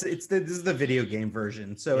 Yeah, this is the video game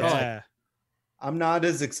version. So yeah. I'm not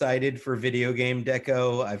as excited for video game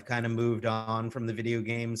deco. I've kind of moved on from the video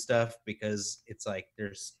game stuff because it's like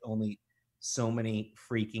there's only so many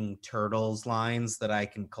freaking Turtles lines that I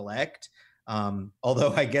can collect.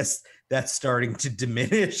 Although I guess that's starting to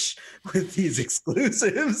diminish with these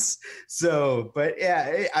exclusives. So, but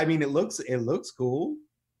yeah, I mean, it looks cool.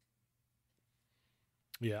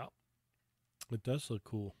 Yeah, it does look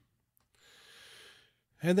cool.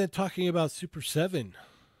 And then talking about Super 7,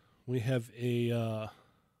 we have a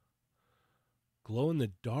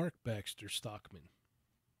glow-in-the-dark Baxter Stockman.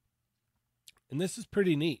 And this is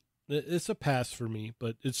pretty neat. It's a pass for me,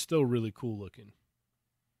 but it's still really cool looking.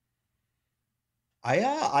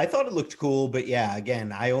 I thought it looked cool, but yeah,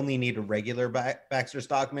 again, I only need a regular Baxter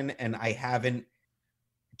Stockman, and I haven't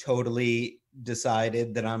totally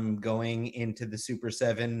decided that I'm going into the Super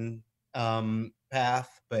 7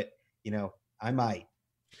 path, but I might.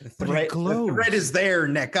 The thread is there,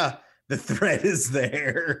 NECA. The thread is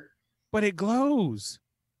there. But it glows.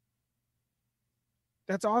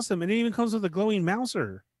 That's awesome. And it even comes with a glowing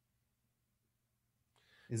mouser.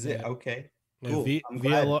 Is it? Okay. Cool.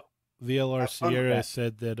 VLR Sierra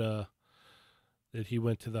said that he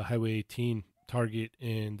went to the Highway 18 Target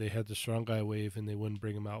and they had the Strong Guy wave and they wouldn't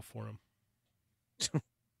bring him out for him.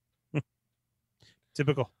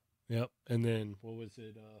 Typical. Yep. And then what was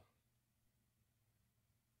it?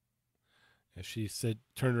 She said,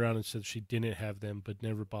 turned around and said she didn't have them, but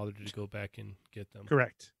never bothered to go back and get them.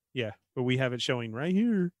 Correct. Yeah, but we have it showing right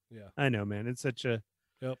here. Yeah, I know, man. It's such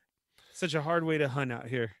a hard way to hunt out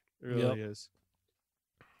here. It really is.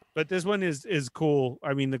 But this one is cool.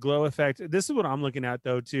 I mean, the glow effect. This is what I'm looking at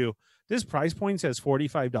though too. This price point says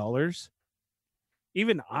 $45.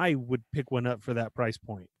 Even I would pick one up for that price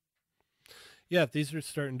point. Yeah, these are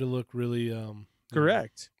starting to look really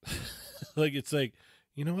correct. Like it's like,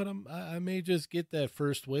 you know what? I may just get that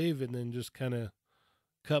first wave and then just kind of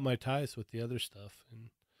cut my ties with the other stuff and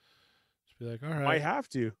just be like, all right, I have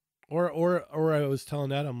to. Or I was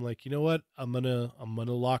telling Adam, I'm like, you know what? I'm gonna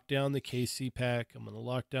lock down the KC pack. I'm gonna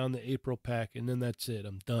lock down the April pack, and then that's it.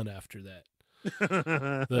 I'm done after that.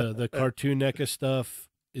 the cartoon NECA stuff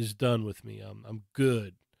is done with me. I'm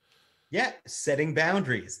good. Yeah, setting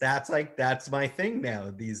boundaries. That's my thing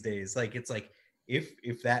now these days. Like it's like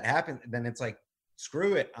if that happens, then it's like,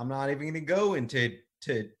 screw it. I'm not even going to go into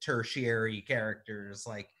tertiary characters.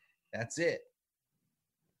 Like, that's it.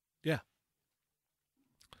 Yeah.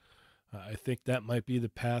 I think that might be the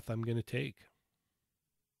path I'm going to take.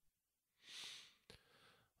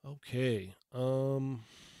 Okay. Edelson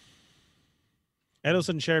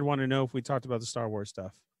shared want to know if we talked about the Star Wars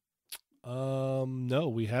stuff.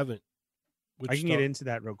 No, we haven't. I can get into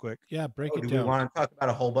that real quick. Yeah, break it down. Do we want to talk about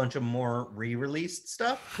a whole bunch of more re-released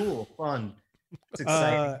stuff? Cool, fun. It's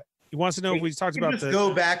exciting. He wants to know if we talked about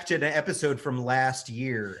go back to the episode from last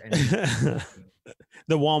year. And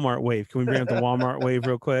the Walmart wave. Can we bring up the Walmart wave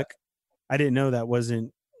real quick? I didn't know that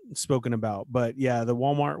wasn't spoken about, but yeah, the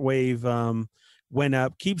Walmart wave went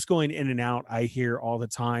up, keeps going in and out. I hear all the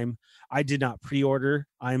time. I did not pre-order.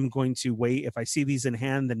 I'm going to wait. If I see these in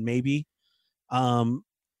hand, then maybe.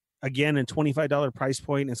 Again, a $25 price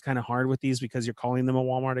point is kind of hard with these because you're calling them a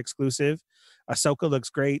Walmart exclusive. Ahsoka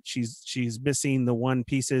looks great. She's missing the one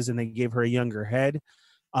pieces, and they gave her a younger head.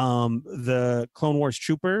 The Clone Wars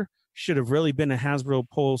Trooper should have really been a Hasbro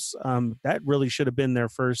Pulse. That really should have been their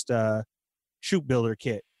first troop builder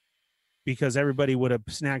kit because everybody would have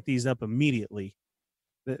snagged these up immediately.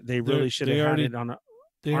 They really should have had it on a.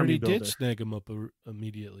 They already did snag them up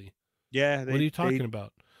immediately. Yeah. What are you talking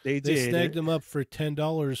about? They snagged them up for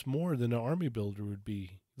 $10 more than an army builder would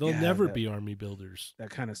be. They'll never be army builders. That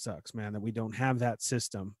kind of sucks, man, that we don't have that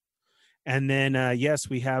system. And then yes,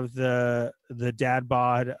 we have the dad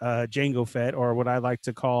bod Jango Fett, or what I like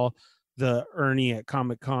to call the Ernie at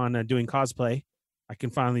Comic-Con doing cosplay. I can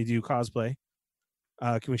finally do cosplay.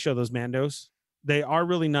 Can we show those Mandos? They are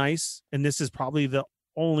really nice, and this is probably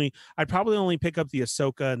I'd probably only pick up the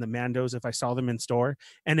Ahsoka and the Mandos if I saw them in store.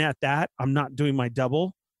 And at that, I'm not doing my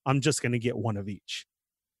double. I'm just going to get one of each.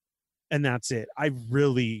 And that's it. I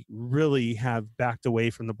really, really have backed away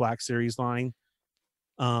from the Black Series line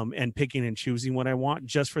and picking and choosing what I want,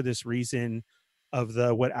 just for this reason of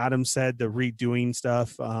what Adam said, the redoing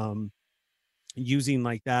stuff, using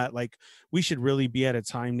like that. Like, we should really be at a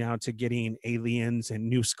time now to getting aliens and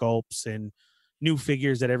new sculpts and new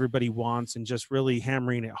figures that everybody wants, and just really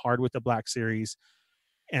hammering it hard with the Black Series.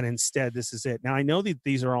 And instead, this is it. Now, I know that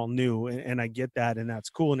these are all new, and I get that, and that's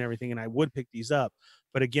cool and everything, and I would pick these up.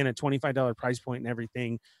 But again, a $25 price point and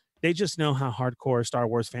everything, they just know how hardcore Star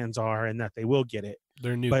Wars fans are, and that they will get it.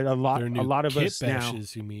 They're new. But a lot of us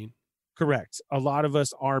bashes, now. You mean? Correct. A lot of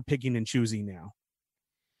us are picking and choosing now.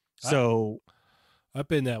 So I've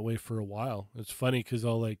been that way for a while. It's funny because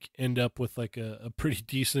I'll like end up with like a pretty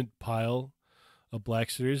decent pile of Black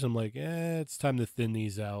Series. I'm like, it's time to thin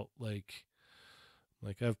these out. Like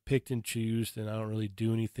I've picked and choosed, and I don't really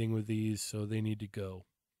do anything with these, so they need to go.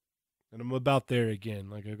 And I'm about there again.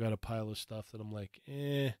 Like, I've got a pile of stuff that I'm like,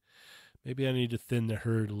 maybe I need to thin the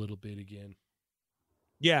herd a little bit again.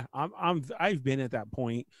 Yeah, I've been at that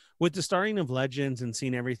point with the starting of Legends and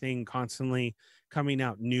seeing everything constantly coming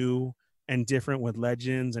out new and different with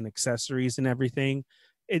Legends and accessories and everything.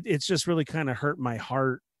 It's just really kind of hurt my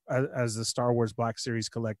heart as a Star Wars Black Series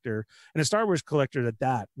collector, and a Star Wars collector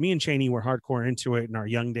that me and Cheney were hardcore into it in our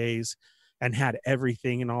young days and had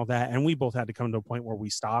everything and all that. And we both had to come to a point where we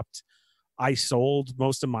stopped. I sold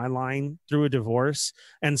most of my line through a divorce,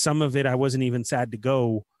 and some of it I wasn't even sad to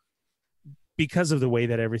go because of the way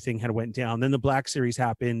that everything had went down. Then the Black Series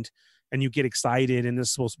happened, and you get excited, and this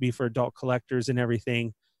is supposed to be for adult collectors and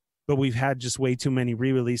everything. But we've had just way too many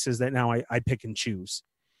re-releases that now I pick and choose.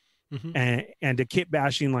 Mm-hmm. And a kit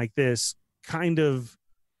bashing like this kind of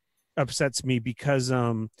upsets me, because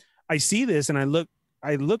I see this and I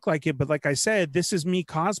look like it, but like I said, this is me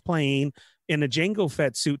cosplaying in a Jango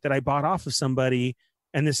Fett suit that I bought off of somebody,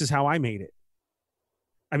 and this is how I made it.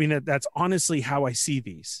 I mean, that's honestly how I see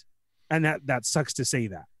these, and that sucks to say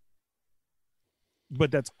that,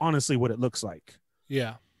 but that's honestly what it looks like.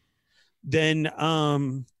 Yeah. Then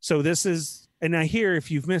so this is, and I hear if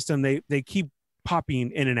you've missed them, they keep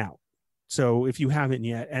popping in and out. So if you haven't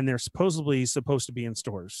yet, and they're supposed to be in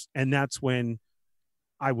stores, and that's when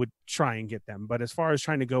I would try and get them. But as far as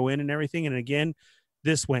trying to go in and everything, and again,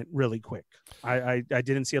 this went really quick. I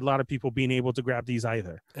didn't see a lot of people being able to grab these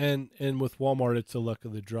either. And with Walmart, it's the luck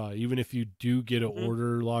of the draw. Even if you do get an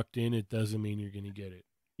order locked in, it doesn't mean you're going to get it.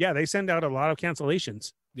 Yeah, they send out a lot of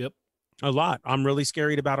cancellations. Yep. A lot. I'm really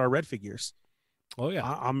scared about our red figures. Oh yeah.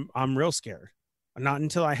 I'm real scared. Not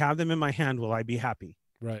until I have them in my hand will I be happy.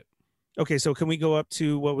 Right. Okay, so can we go up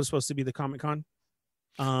to what was supposed to be the Comic-Con?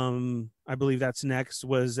 I believe that's next.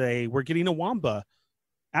 We're getting a Wampa.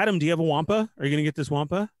 Adam, do you have a Wampa? Are you going to get this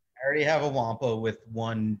Wampa? I already have a Wampa with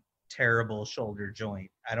one terrible shoulder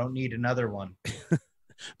joint. I don't need another one.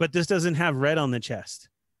 But this doesn't have red on the chest.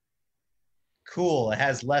 Cool. It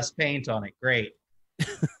has less paint on it. Great.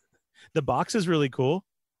 The box is really cool.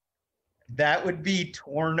 That would be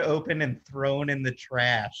torn open and thrown in the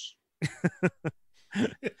trash.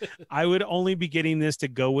 I would only be getting this to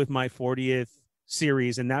go with my 40th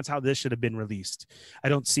series, and that's how this should have been released. I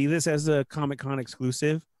don't see this as a Comic-Con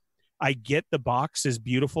exclusive. I get the box is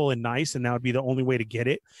beautiful and nice, and that would be the only way to get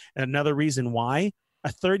it. And another reason why a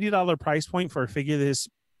 $30 price point for a figure this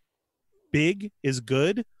big is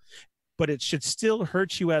good, but it should still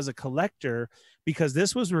hurt you as a collector, because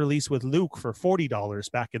this was released with Luke for $40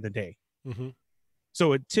 back in the day. Mm-hmm.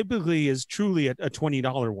 So it typically is truly a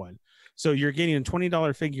 $20 one. So you're getting a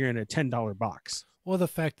 $20 figure in a $10 box. Well, the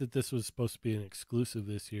fact that this was supposed to be an exclusive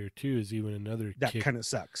this year too is even another that kind of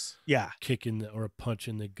sucks. Yeah, kick in or a punch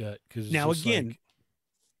in the gut. Because now again,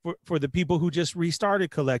 for the people who just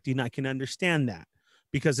restarted collecting, I can understand that,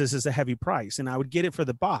 because this is a heavy price, and I would get it for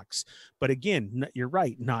the box. But again, you're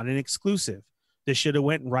right, not an exclusive. This should have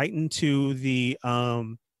went right into the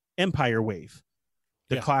Empire wave,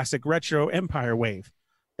 the classic retro Empire wave.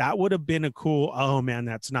 That would have been a cool, oh man,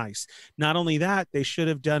 that's nice. Not only that, they should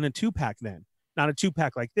have done a 2-pack then. Not a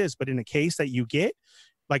 2-pack like this, but in a case that you get,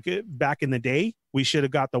 like back in the day, we should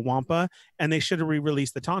have got the Wampa, and they should have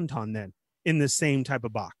re-released the Tauntaun then in the same type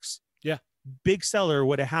of box. Yeah. Big seller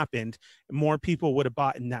would have happened. More people would have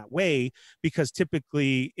bought in that way, because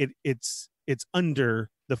typically it's under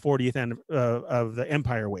the 40th end of the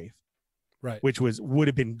Empire wave. right? Which would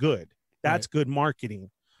have been good. That's good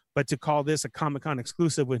marketing. But to call this a Comic-Con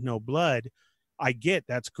exclusive with no blood, I get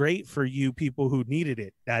that's great for you people who needed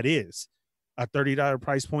it. That is. A $30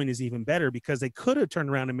 price point is even better because they could have turned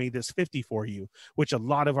around and made this $50 for you, which a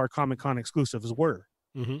lot of our Comic-Con exclusives were.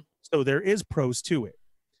 Mm-hmm. So there is pros to it.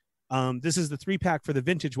 This is the 3-pack for the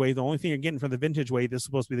Vintage Wave. The only thing you're getting for the Vintage Wave, this is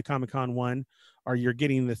supposed to be the Comic-Con one, or you're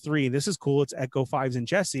getting the 3. This is cool. It's Echo, Fives, and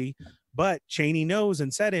Jesse. But Cheney knows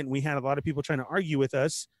and said it, and we had a lot of people trying to argue with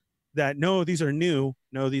us that, no, these are new.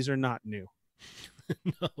 No, these are not new.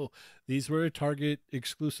 No, these were a Target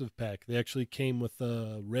exclusive pack. They actually came with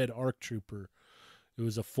a red ARC Trooper. It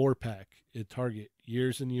was a 4-pack at Target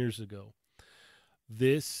years and years ago.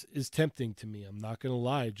 This is tempting to me. I'm not going to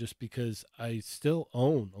lie, just because I still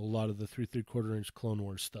own a lot of the 3 3/4 inch Clone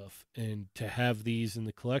Wars stuff. And to have these in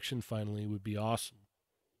the collection finally would be awesome.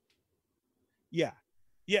 Yeah.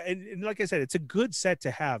 Yeah. And like I said, it's a good set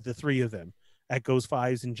to have, the 3 of them. Echoes,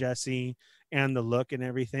 Fives, and Jesse, and the look and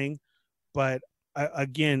everything. But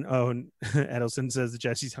again, Edelson says that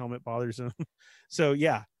Jesse's helmet bothers him. So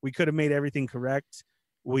yeah, we could have made everything correct.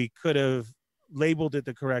 We could have labeled it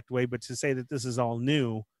the correct way, but to say that this is all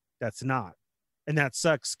new, that's not. And that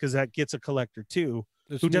sucks because that gets a collector too,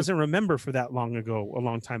 who doesn't remember for that long ago, a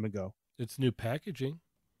long time ago. It's new packaging.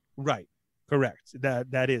 Right. Correct.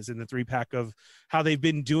 That is in the 3-pack of how they've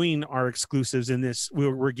been doing our exclusives in this.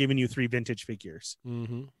 We're giving you 3 vintage figures.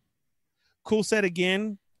 Mm-hmm. Cool set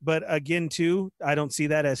again. But again, too, I don't see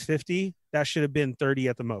that as 50. That should have been 30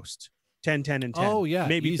 at the most. 10, 10, and 10. Oh, yeah.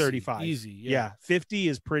 Maybe easy, 35. Easy. Yeah. 50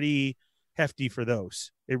 is pretty hefty for those.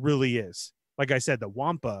 It really is. Like I said, the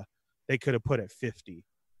Wampa, they could have put at 50,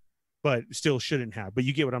 but still shouldn't have. But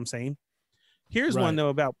you get what I'm saying? Here's one, though,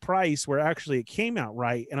 about price where actually it came out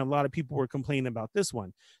right, and a lot of people were complaining about this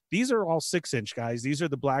one. These are all 6-inch, guys. These are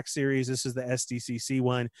the Black Series. This is the SDCC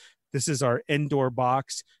one. This is our Endor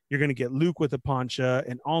box. You're going to get Luke with a poncha,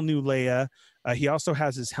 an all-new Leia. He also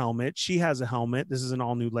has his helmet. She has a helmet. This is an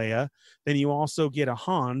all-new Leia. Then you also get a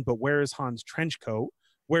Han, but where is Han's trench coat?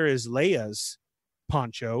 Where is Leia's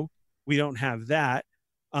poncho? We don't have that.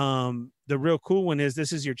 The real cool one is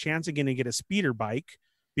this is your chance again to get a speeder bike,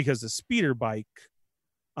 because the speeder bike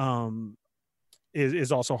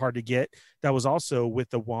is also hard to get. That was also with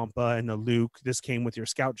the Wampa and the Luke. This came with your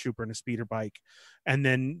Scout Trooper and a speeder bike. And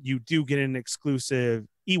then you do get an exclusive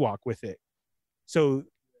Ewok with it. So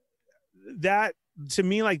that, to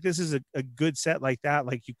me, like, this is a good set like that.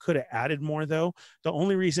 Like, you could have added more, though. The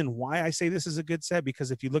only reason why I say this is a good set,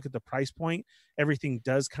 because if you look at the price point, everything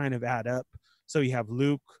does kind of add up. So you have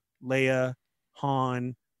Luke, Leia,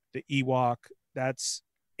 Han, the Ewok, that's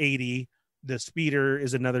 80. The speeder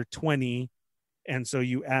is another 20. And so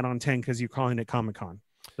you add on 10 because you're calling it Comic-Con.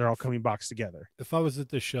 They're all coming boxed together. If I was at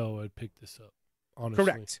the show, I'd pick this up, honestly.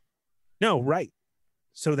 Correct. No, right.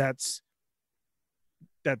 So that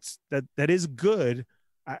is good.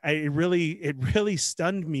 It really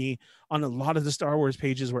stunned me on a lot of the Star Wars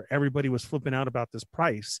pages where everybody was flipping out about this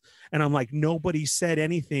price. And I'm like, nobody said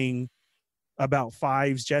anything about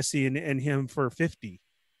Fives, Jesse, and him for 50.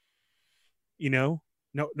 You know?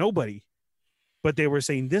 No, nobody. But they were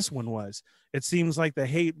saying this one was. It seems like the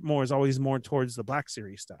hate more is always more towards the Black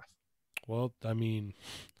Series stuff. Well, I mean,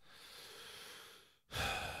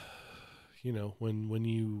 you know, when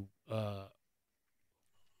you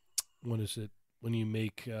what is it? When you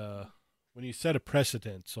make when you set a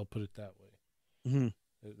precedent, I'll put it that way. Mm-hmm.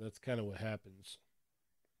 That's kind of what happens.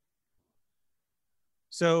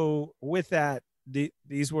 So with that,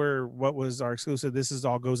 these were what was our exclusive. This is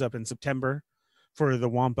all goes up in September. For the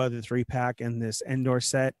Wampa, the 3-pack, and this Endor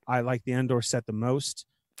set. I like the Endor set the most.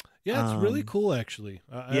 Yeah, it's really cool, actually.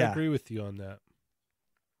 I agree with you on that.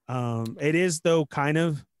 It is, though, kind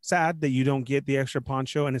of sad that you don't get the extra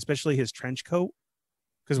poncho, and especially his trench coat,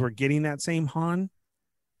 because we're getting that same Han.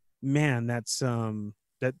 Man, that's a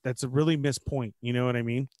really missed point. You know what I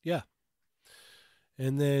mean? Yeah.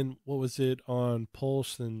 And then, what was it, on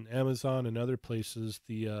Pulse and Amazon and other places,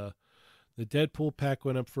 the Deadpool pack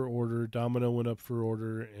went up for order, Domino went up for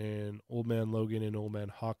order, and Old Man Logan and Old Man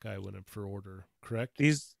Hawkeye went up for order, correct?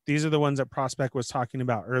 These are the ones that Prospect was talking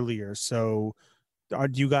about earlier. So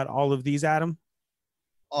you got all of these, Adam?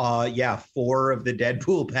 Yeah, 4 of the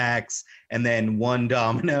Deadpool packs, and then 1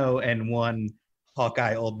 Domino and 1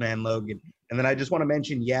 Hawkeye Old Man Logan. And then I just want to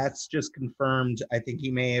mention, Yats just confirmed, I think he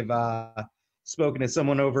may have spoken to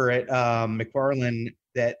someone over at McFarlane,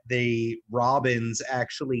 that the Robins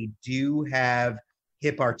actually do have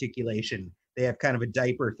hip articulation. They have kind of a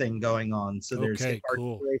diaper thing going on. So there's hip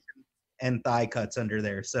articulation and thigh cuts under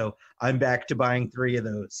there. So I'm back to buying 3 of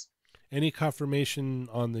those. Any confirmation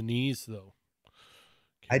on the knees, though?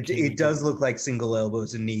 It does look like single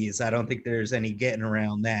elbows and knees. I don't think there's any getting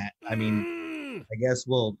around that. I mean, I guess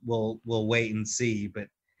we'll wait and see. But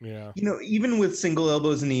yeah, even with single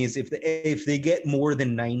elbows and knees, if they get more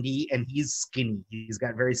than 90, and he's skinny, he's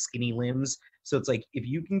got very skinny limbs. So it's like if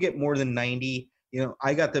you can get more than 90,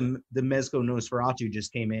 I got the Mezco Nosferatu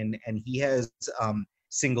just came in, and he has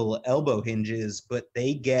single elbow hinges, but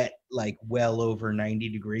they get like well over 90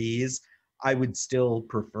 degrees. I would still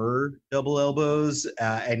prefer double elbows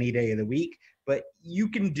any day of the week, but you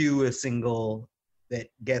can do a single that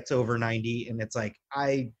gets over 90, and it's like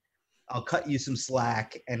I'll cut you some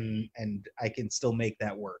slack, and I can still make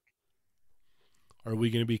that work. Are we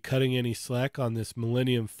going to be cutting any slack on this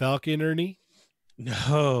Millennium Falcon, Ernie?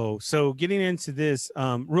 No. So getting into this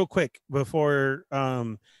real quick before,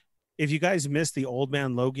 if you guys missed the Old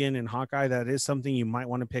Man Logan and Hawkeye, that is something you might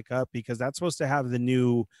want to pick up, because that's supposed to have the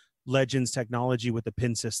new Legends technology with the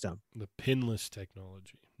pin system. The pinless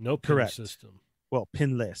technology. No pin Correct. System. Well,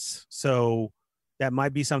 pinless. So that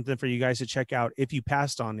might be something for you guys to check out if you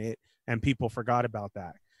passed on it and people forgot about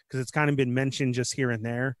that, because it's kind of been mentioned just here and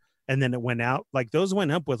there, and then it went out. Like those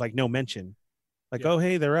went up with like no mention. Like, oh,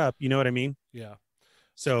 hey, they're up. You know what I mean? Yeah.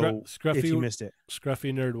 So Scruffy, if you missed it.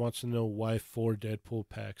 Scruffy Nerd wants to know why 4 Deadpool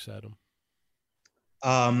packs, Adam.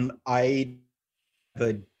 I have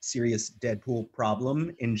a serious Deadpool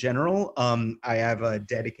problem in general. I have a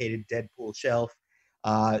dedicated Deadpool shelf.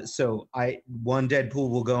 So one Deadpool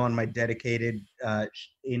will go on my dedicated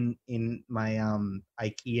in my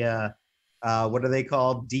IKEA what are they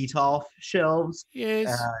called? Detolf shelves.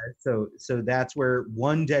 Yes. So that's where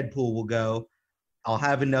one Deadpool will go. I'll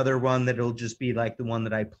have another one that'll just be like the one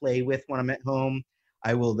that I play with when I'm at home.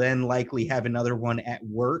 I will then likely have another one at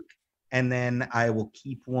work, and then I will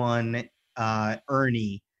keep one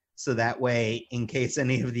Ernie, so that way in case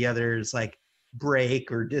any of the others like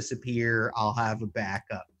break or disappear, I'll have a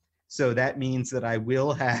backup. So that means that I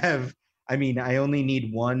will have, I only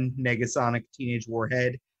need one Negasonic Teenage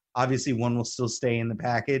Warhead. Obviously one will still stay in the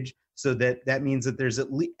package, so that means that there's at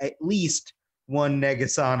least one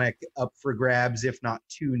Negasonic up for grabs, if not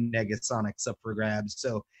 2 Negasonics up for grabs.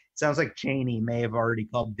 So it sounds like Cheney may have already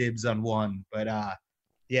called dibs on one, but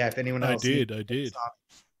yeah, if anyone else, I did.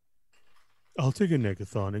 I'll take a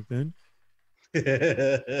Negasonic then.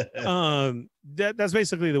 That's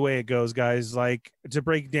basically the way it goes, guys. Like, to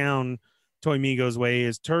break down Toy Migo's way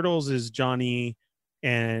is Turtles is Johnny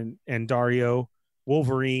and Dario,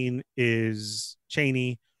 Wolverine is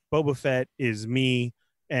Cheney, Boba Fett is me,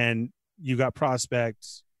 and you got Prospect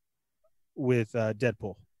with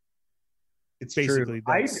Deadpool. It's basically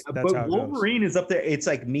true. But how Wolverine is up there. It's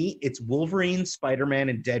like me. It's Wolverine, Spider-Man,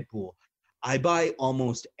 and Deadpool. I buy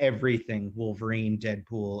almost everything Wolverine,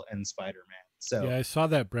 Deadpool, and Spider-Man. So yeah, I saw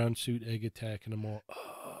that brown suit Egg Attack, and I'm all,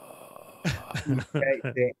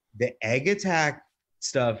 the Egg Attack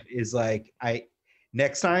stuff is like,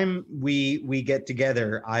 next time we get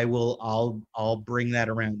together, I'll bring that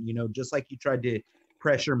around. Just like you tried to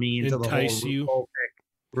pressure me into entice the whole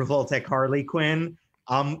Revoltech Harley Quinn.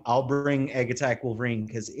 I'll bring Egg Attack Wolverine,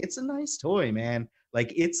 because it's a nice toy, man.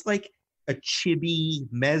 Like, it's like a chibi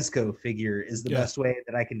Mezco figure is the best way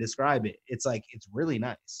that I can describe it. It's like, it's really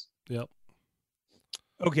nice. Yep.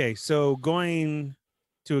 Okay, so going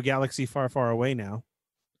to a galaxy far, far away now,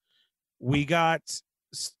 we got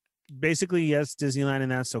basically, yes, Disneyland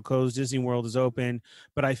and that's still closed. Disney World is open,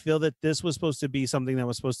 but I feel that this was supposed to be something that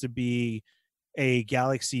was supposed to be a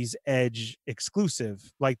Galaxy's Edge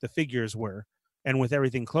exclusive, like the figures were. And with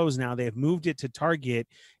everything closed now, they have moved it to Target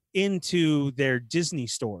into their Disney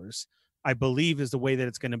stores, I believe is the way that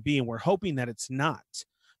it's going to be. And we're hoping that it's not,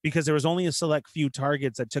 because there was only a select few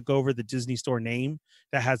Targets that took over the Disney Store name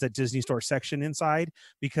that has a Disney Store section inside,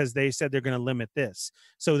 because they said they're going to limit this.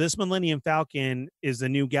 So this Millennium Falcon is the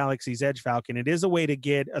new Galaxy's Edge Falcon. It is a way to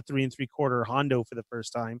get a 3 3/4 Hondo for the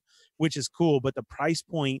first time, which is cool. But the price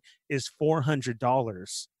point is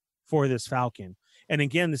 $400 for this Falcon. And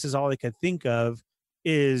again, this is all I could think of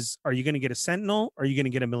is, are you going to get a Sentinel or are you going to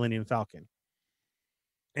get a Millennium Falcon?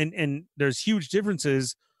 And there's huge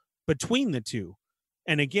differences between the two.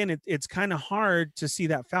 And again, it's kind of hard to see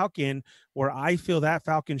that Falcon where I feel that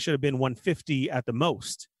Falcon should have been $150 at the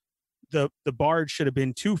most. The Barge should have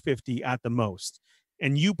been $250 at the most.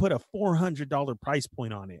 And you put a $400 price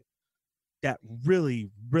point on it. That really,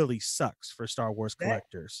 really sucks for Star Wars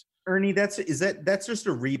collectors. Ernie, that's just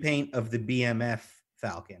a repaint of the BMF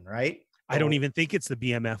Falcon, right? I don't even think it's the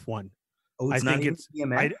BMF one. Oh, it's not it's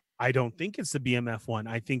BMF? I don't think it's the BMF one.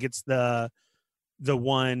 I think it's the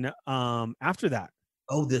one after that.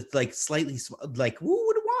 Oh, the like slightly like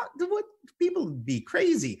what people be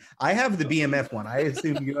crazy. I have the BMF one. I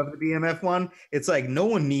assume you have the BMF one. It's like no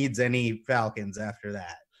one needs any Falcons after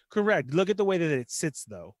that. Correct. Look at the way that it sits,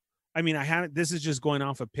 though. I mean, this is just going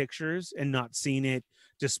off of pictures and not seeing it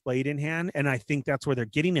displayed in hand. And I think that's where they're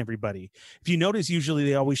getting everybody. If you notice, usually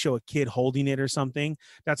they always show a kid holding it or something.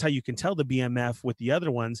 That's how you can tell the BMF with the other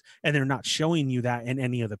ones. And they're not showing you that in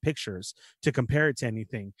any of the pictures to compare it to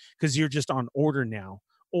anything, because you're just on order now.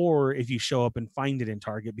 Or if you show up and find it in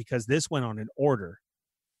Target, because this went on an order.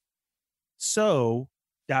 So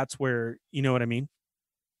that's where, you know what I mean?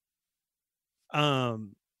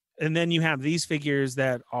 And then you have these figures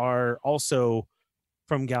that are also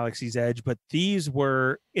from Galaxy's Edge, but these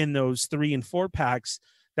were in those 3 and 4 packs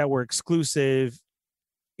that were exclusive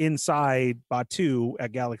inside Batuu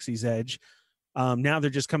at Galaxy's Edge. Now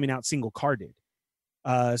they're just coming out single carded.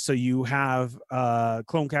 So you have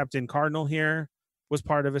Clone Captain Cardinal here was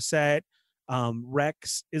part of a set.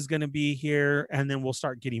 Rex is going to be here, and then we'll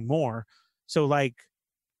start getting more. So like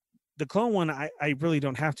the clone one, I really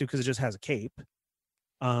don't have to, because it just has a cape.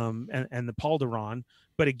 And the Palderon.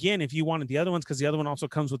 But again, if you wanted the other ones, because the other one also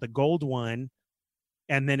comes with a gold one,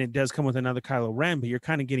 and then it does come with another Kylo Ren, but you're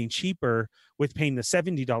kind of getting cheaper with paying the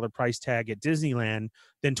 $70 price tag at Disneyland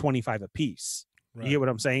than $25 a piece. Right. You get what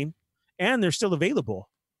I'm saying? And they're still available,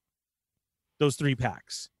 those 3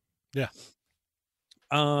 packs. Yeah.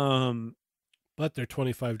 But they're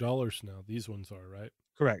 $25 now. These ones are, right?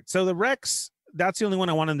 Correct. So the Rex, that's the only one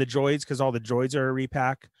I want in the droids, because all the droids are a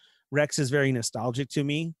repack. Rex is very nostalgic to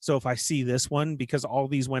me. So if I see this one, because all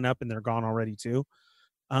these went up and they're gone already too,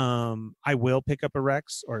 I will pick up a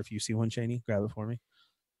Rex. Or if you see one, Cheney, grab it for me.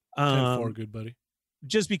 10-4, good buddy.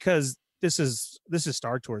 Just because this is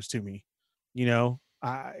Star Tours to me, you know.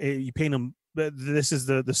 You paint them. But this is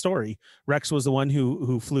the story. Rex was the one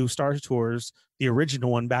who flew Star Tours, the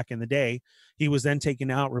original one back in the day. He was then taken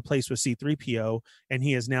out, replaced with C-3PO, and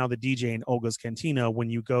he is now the DJ in Olga's Cantina when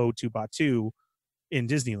you go to Batuu in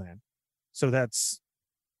Disneyland. So that's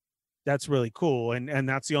really cool, and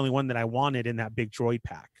that's the only one that I wanted in that big droid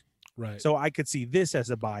pack. Right. So I could see this as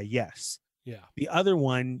a buy. Yes. Yeah. The other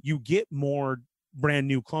one, you get more brand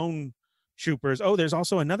new clone troopers. Oh, there's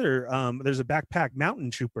also another. There's a backpack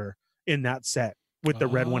mountain trooper in that set with the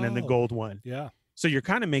red one and the gold one. Yeah. So you're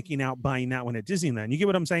kind of making out buying that one at Disneyland. You get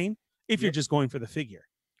what I'm saying? If you're just going for the figure.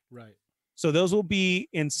 Right. So those will be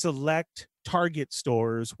in select Target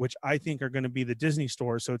stores, which I think are going to be the Disney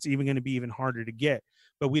stores. So it's even going to be even harder to get,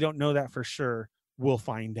 but we don't know that for sure. We'll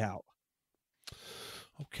find out.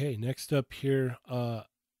 Okay. Next up here,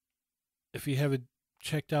 if you haven't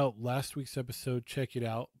checked out last week's episode, check it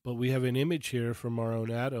out. But we have an image here from our own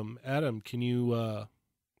Adam. Adam, can you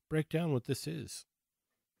break down what this is?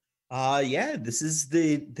 Yeah, this is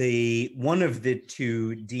the one of the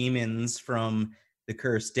 2 demons from the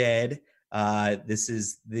Cursed Dead. This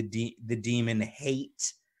is the demon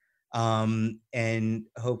Hate, and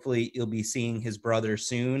hopefully you'll be seeing his brother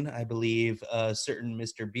soon. I believe a certain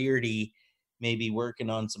Mr. Beardy may be working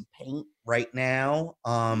on some paint right now.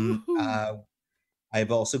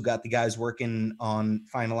 I've also got the guys working on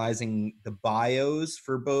finalizing the bios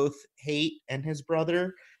for both Hate and his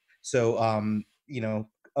brother. So, you know,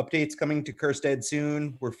 updates coming to Cursed Dead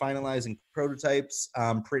soon. We're finalizing prototypes,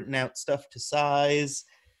 printing out stuff to size.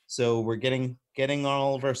 So we're getting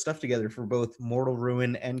all of our stuff together for both Mortal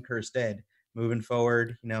Ruin and Cursed Dead moving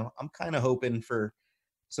forward. You know, I'm kind of hoping for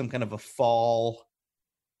some kind of a fall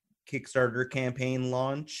Kickstarter campaign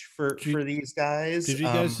launch for these guys. Did you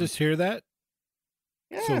guys just hear that?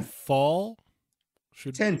 Yeah. So fall?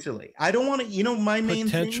 Potentially. I don't want to, you know, my main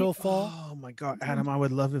potential thing, fall. Oh my God, Adam, I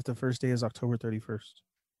would love if the first day is October 31st.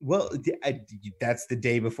 Well, that's the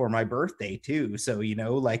day before my birthday too. So, you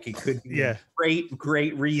know, like it could be a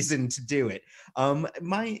great reason to do it.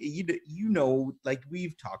 You know, like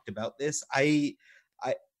we've talked about this. I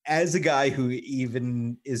as a guy who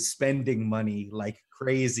even is spending money like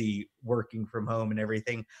crazy working from home and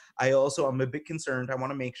everything, I'm a bit concerned. I want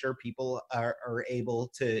to make sure people are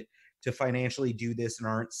able to financially do this and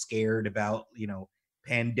aren't scared about, you know,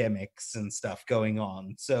 pandemics and stuff going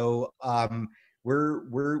on. So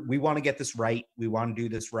we want to get this right. We want to do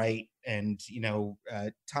this right. And, you know,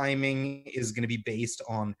 timing is going to be based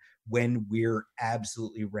on when we're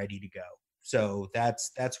absolutely ready to go. So that's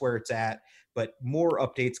where it's at, but more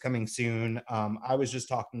updates coming soon. I was just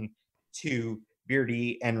talking to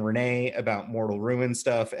Beardy and Renee about Mortal Ruin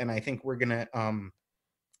stuff. And I think we're going to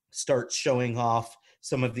start showing off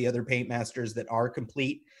some of the other paint masters that are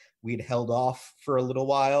complete. We'd held off for a little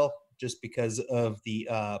while just because of the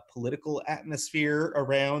political atmosphere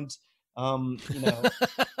around, you know,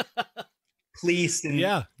 police and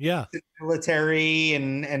yeah, military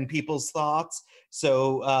and people's thoughts.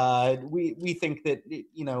 So we think that,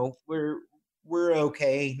 you know, we're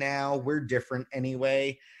okay now. We're different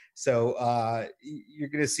anyway. So you're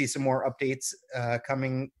going to see some more updates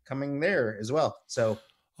coming there as well. So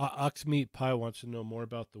Oxmeat Pie wants to know more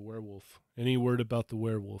about the werewolf. Any word about the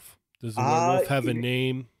werewolf? Does the werewolf have a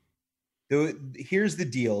name? Here's the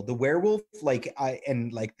deal. The werewolf, like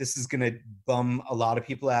this is gonna bum a lot of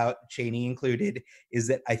people out, Cheney included, is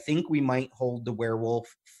that I think we might hold the werewolf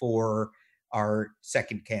for our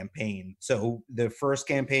second campaign. So the first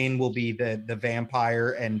campaign will be the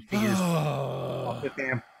vampire and figures of the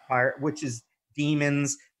vampire, which is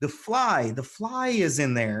demons. The fly is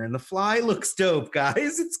in there, and the fly looks dope,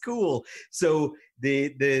 guys. It's cool. So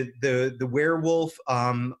the werewolf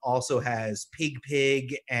also has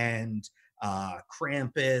Pig and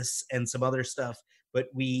Krampus and some other stuff, but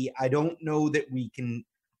I don't know that we can.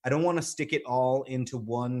 I don't want to stick it all into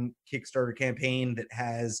one Kickstarter campaign that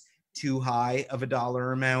has too high of a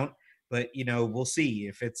dollar amount. But, you know, we'll see.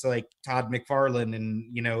 If it's like Todd McFarlane and,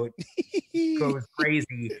 you know, it goes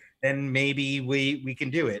crazy, then maybe we can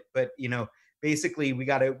do it. But, you know, basically we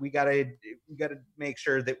gotta make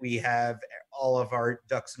sure that we have all of our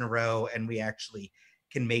ducks in a row and we actually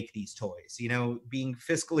can make these toys. You know, being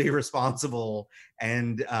fiscally responsible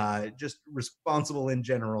and just responsible in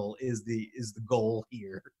general is the goal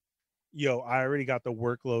here. Yo, I already got the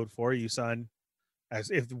workload for you, son. As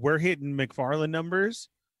if we're hitting McFarlane numbers,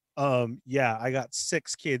 yeah, I got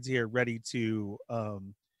 6 kids here ready to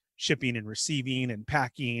shipping and receiving and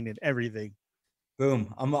packing and everything.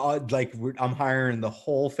 Boom. I'm hiring the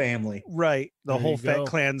whole family. Right. The whole Fett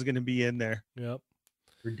clan's going to be in there. Yep.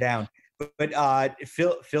 We're down. But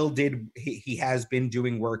Phil he has been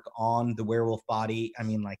doing work on the werewolf body. I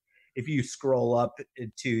mean, like, if you scroll up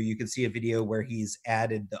you can see a video where he's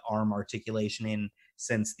added the arm articulation in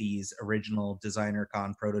since these original Designer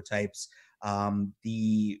Con prototypes.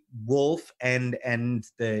 The wolf and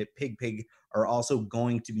the pig are also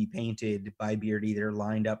going to be painted by Beardy. They're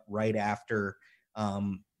lined up right after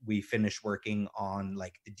we finish working on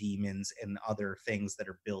like the demons and other things that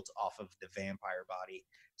are built off of the vampire body.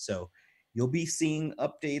 So you'll be seeing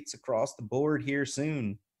updates across the board here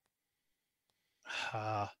soon.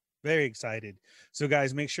 Very excited. So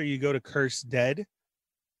guys, make sure you go to Curse Dead.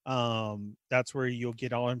 That's where you'll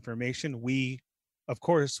get all information. We, of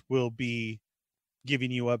course, will be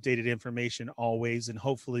giving you updated information always, and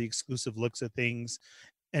hopefully exclusive looks at things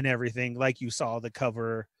and everything, like you saw the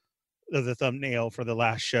cover of the thumbnail for the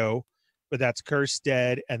last show. But that's Curse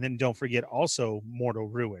Dead, and then don't forget also Mortal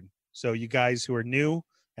Ruin. So you guys who are new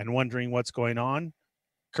and wondering what's going on,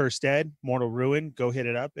 Curse Dead, Mortal Ruin, go hit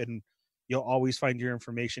it up, and you'll always find your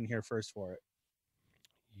information here first for it.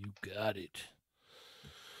 You got it.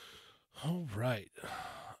 All right.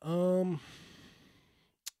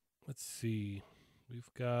 Let's see. We've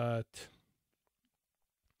got.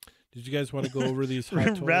 Did you guys want to go over these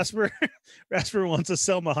hot toys? Rasper wants a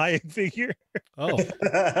Selma Hayek figure. Oh.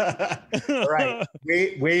 All right.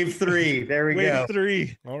 Wave 3. There we go. Wave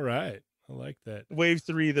 3. All right. I like that. Wave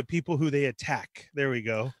 3, the people who they attack. There we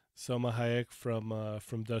go. Selma Hayek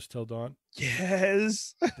from Dusk Till Dawn.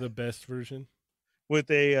 Yes. The best version. With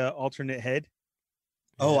a alternate head.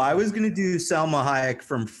 Oh, I was going to do Selma Hayek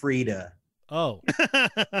from Frida. Oh.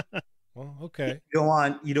 Well, okay.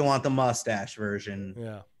 You don't want the mustache version.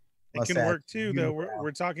 Yeah. It can work too, though.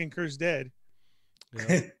 We're talking Curse Dead.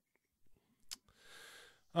 Yeah.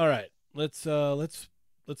 All right. Let's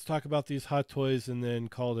talk about these hot toys and then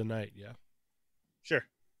call it a night. Yeah. Sure.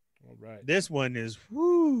 All right. This one is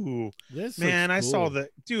woo. This man, cool.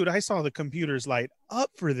 I saw the computers light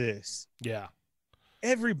up for this. Yeah.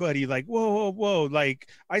 Everybody like, whoa. Like,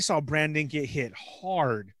 I saw Brandon get hit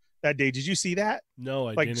hard that day. Did you see that? No,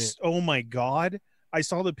 I like, didn't. Oh my God. I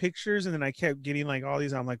saw the pictures and then I kept getting like all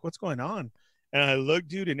these. I'm like, what's going on? And I looked,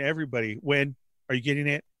 dude, and everybody, when are you getting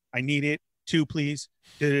it? I need it. 2, please.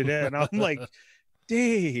 And I'm like,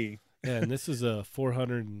 dang. Yeah, and this is a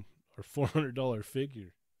 $400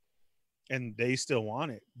 figure. And they still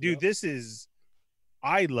want it. Dude, This is,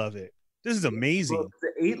 I love it. This is amazing.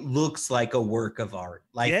 It looks like a work of art.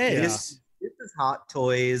 Like, this is Hot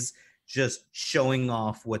Toys just showing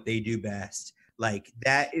off what they do best. Like,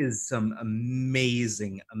 that is some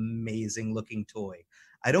amazing looking toy.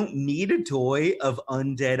 I don't need a toy of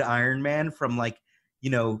Undead Iron Man from, like, you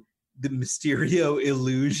know, the Mysterio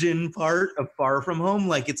illusion part of Far From Home.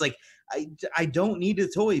 Like, it's like, I don't need a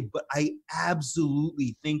toy, but I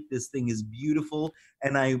absolutely think this thing is beautiful,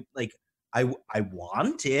 and I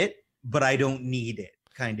want it, but I don't need it,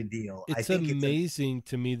 kind of deal. It's amazing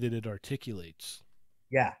to me that it articulates.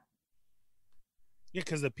 Yeah. Yeah,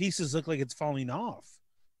 because the pieces look like it's falling off.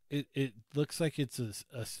 It looks like it's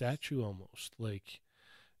a statue almost. Like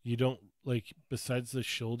you don't like besides the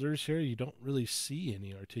shoulders here, you don't really see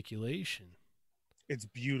any articulation. It's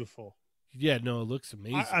beautiful. Yeah, no, it looks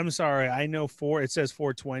amazing. I'm sorry. I know it says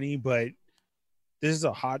 420, but this is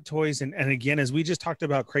a Hot Toys. And again, as we just talked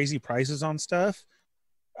about crazy prices on stuff,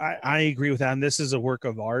 I agree with that. And this is a work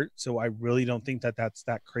of art. So I really don't think that that's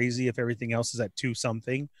that crazy if everything else is at 2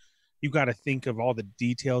 something. You got to think of all the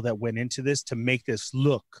detail that went into this to make this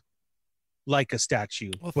look like a statue,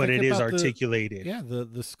 but it is articulated. The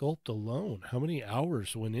sculpt alone. How many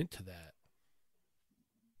hours went into that?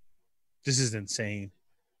 This is insane.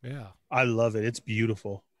 Yeah. I love it. It's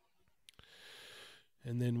beautiful.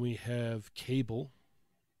 And then we have Cable.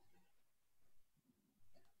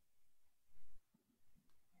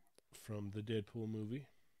 From the Deadpool movie.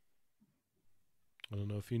 I don't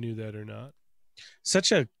know if you knew that or not.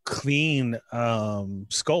 Such a clean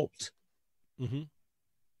sculpt. Mm-hmm.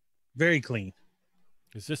 Very clean.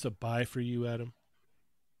 Is this a buy for you, Adam?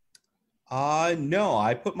 No,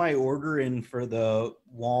 I put my order in for the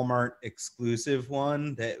Walmart exclusive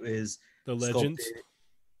one that is the Legends. Sculpted.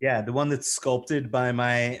 Yeah, the one that's sculpted by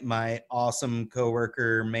my awesome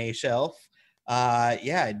coworker May Shelf.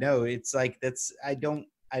 Yeah, no, it's like I don't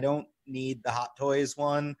need the Hot Toys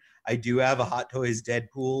one. I do have a Hot Toys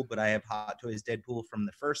Deadpool, but I have Hot Toys Deadpool from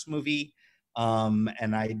the first movie.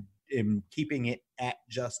 And I am keeping it at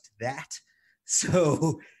just that.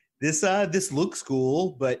 So this looks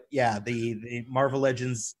cool, but yeah, the Marvel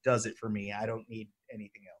Legends does it for me. I don't need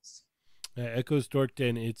anything else. Echoes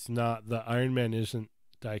Dorkden, it's not, the Iron Man isn't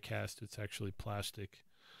die cast, it's actually plastic.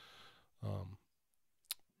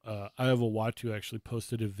 I have a Watu actually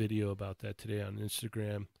posted a video about that today on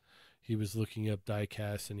Instagram. He was looking up die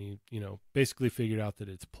cast and he, basically figured out that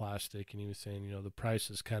it's plastic, and he was saying, the price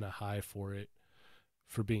is kind of high for it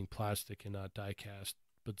for being plastic and not die cast,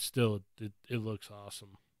 but still it looks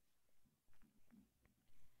awesome.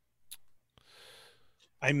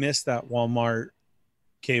 I missed that Walmart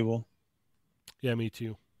Cable. Yeah, me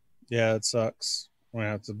too. Yeah, it sucks. I'm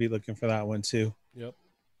gonna have to be looking for that one too. Yep.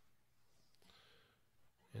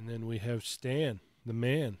 And then we have Stan, the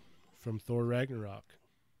man from Thor Ragnarok.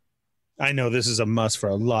 I know this is a must for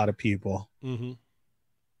a lot of people. Mm-hmm.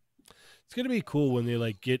 It's gonna be cool when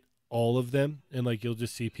they get all of them, and you'll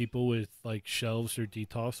just see people with shelves or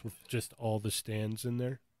detox with just all the stands in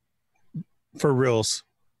there. For reals.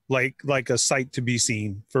 Like a sight to be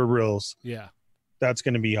seen, for reals. Yeah. That's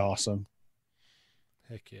gonna be awesome.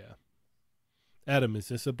 Heck yeah. Adam, is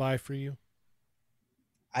this a buy for you?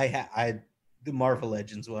 The Marvel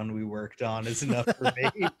Legends one we worked on is enough for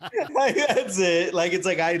me. That's it.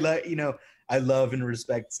 I love and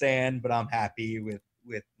respect Stan, but I'm happy with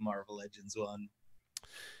Marvel Legends one.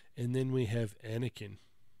 And then we have Anakin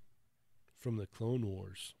from the Clone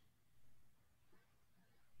Wars.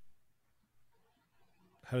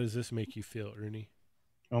 How does this make you feel, Ernie?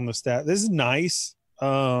 On the stat, this is nice.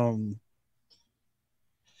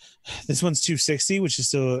 This one's 260, which is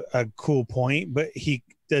still a cool point. But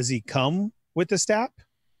does he come with the stap?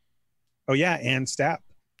 Oh yeah, and stap.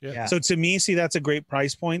 Yeah. So to me, see, that's a great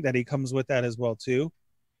price point that he comes with that as well too.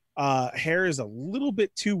 Hair is a little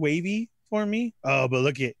bit too wavy for me. Oh, but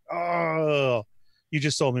look at you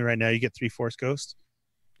just told me right now you get 3 Force Ghosts.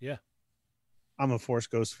 Yeah. I'm a Force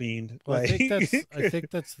Ghost fiend. Well, I think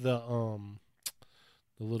that's the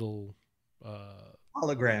little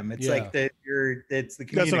hologram. It's it's the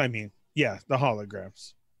community. That's what I mean. Yeah, the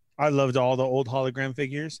holograms. I loved all the old hologram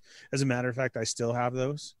figures. As a matter of fact, I still have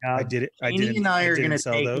those. I did it. Amy and I are going to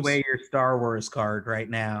take away your Star Wars card right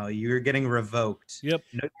now. You're getting revoked. Yep.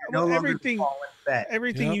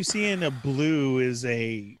 Everything you see in a blue is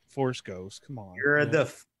a Force Ghost. Come on.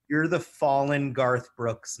 You're the fallen Garth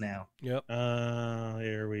Brooks now. Yep.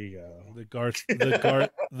 Here we go.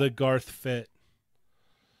 The Garth fit.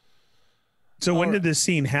 So when did this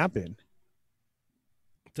scene happen?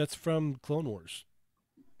 That's from Clone Wars.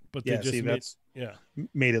 But they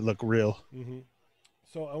made it look real. Mm-hmm.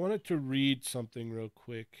 So I wanted to read something real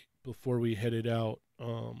quick before we headed out.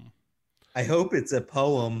 I hope it's a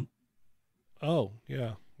poem. Oh,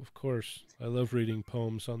 yeah, of course. I love reading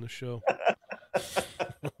poems on the show.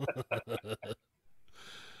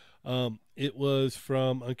 It was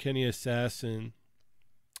from Uncanny Assassin.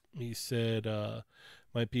 He said,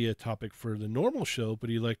 might be a topic for the normal show, but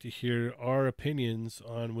he'd like to hear our opinions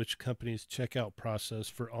on which company's checkout process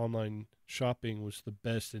for online shopping was the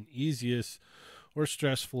best and easiest, or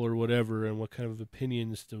stressful, or whatever, and what kind of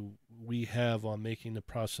opinions do we have on making the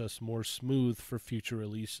process more smooth for future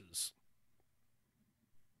releases.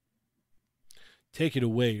 Take it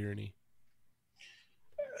away, Ernie.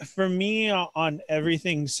 For me, on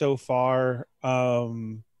everything so far,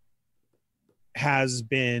 has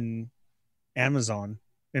been Amazon,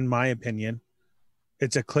 in my opinion.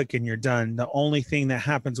 It's a click and you're done. The only thing that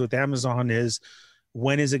happens with Amazon is,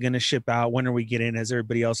 when is it going to ship out? When are we getting, as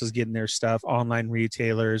everybody else is getting their stuff, online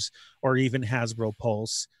retailers or even Hasbro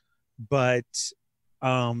Pulse. But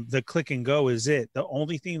the click and go is it. The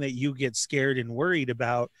only thing that you get scared and worried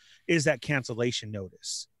about is that cancellation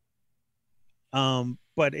notice.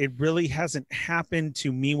 But it really hasn't happened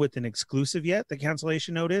to me with an exclusive yet, the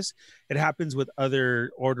cancellation notice. It happens with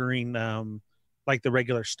other ordering, like the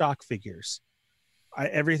regular stock figures.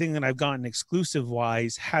 Everything that I've gotten exclusive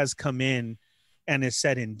wise has come in and is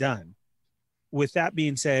said and done. With that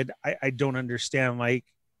being said, I don't understand, like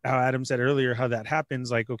how Adam said earlier, how that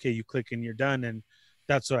happens. Like, okay, you click and you're done. And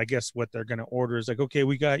that's what I guess what they're going to order is like, okay,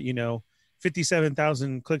 we got,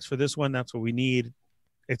 57,000 clicks for this one. That's what we need,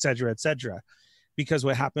 et cetera, et cetera. Because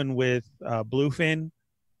what happened with Bluefin,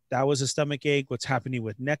 that was a stomach ache. What's happening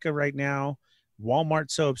with NECA right now,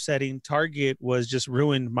 Walmart's so upsetting. Target was just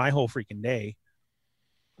ruined my whole freaking day.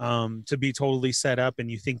 To be totally set up and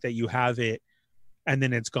you think that you have it and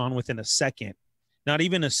then it's gone within a second. Not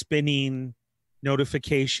even a spinning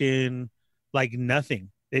notification, like nothing.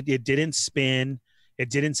 It didn't spin. It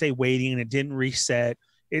didn't say waiting. It didn't reset.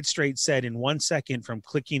 It straight said in 1 second from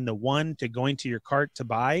clicking the one to going to your cart to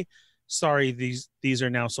buy, sorry, these are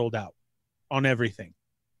now sold out on everything.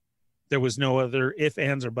 There was no other if,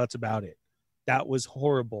 ands, or buts about it. That was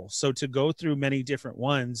horrible. So to go through many different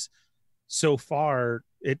ones, so far,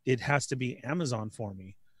 it has to be Amazon for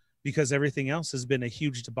me, because everything else has been a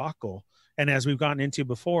huge debacle. And as we've gotten into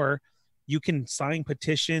before, you can sign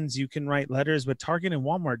petitions, you can write letters, but Target and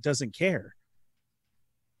Walmart doesn't care.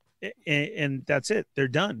 And that's it. They're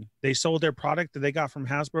done. They sold their product that they got from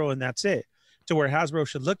Hasbro, and that's it. To where Hasbro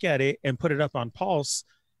should look at it and put it up on Pulse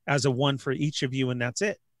as a one for each of you, and that's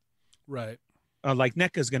it. Right. Like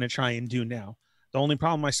NECA is going to try and do now. The only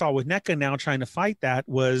problem I saw with NECA now trying to fight that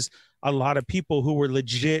was a lot of people who were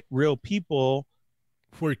legit, real people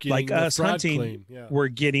like us hunting were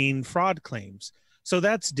getting fraud claims. So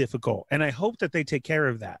that's difficult. And I hope that they take care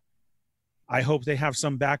of that. I hope they have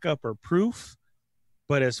some backup or proof.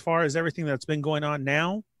 But as far as everything that's been going on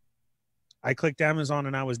now, I clicked Amazon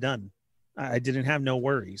and I was done. I didn't have no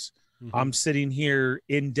worries. Mm-hmm. I'm sitting here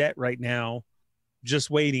in debt right now, just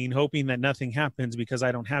waiting, hoping that nothing happens because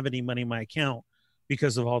I don't have any money in my account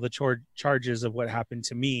because of all the charges of what happened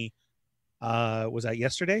to me. Was that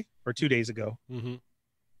yesterday or 2 days ago? Mm-hmm.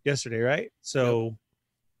 Yesterday, right? So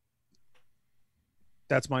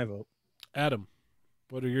that's my vote. Adam,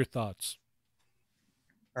 what are your thoughts?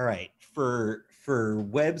 All right, for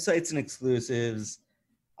websites and exclusives,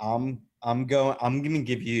 I'm gonna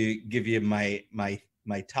give you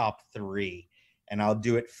my top three, and I'll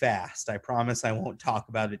do it fast. I promise I won't talk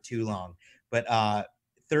about it too long. But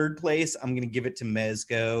third place, I'm gonna give it to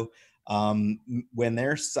Mezco. When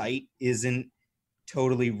their site isn't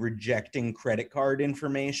totally rejecting credit card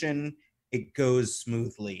information, it goes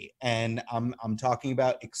smoothly. And I'm talking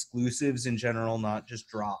about exclusives in general, not just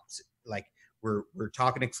drops. Like we're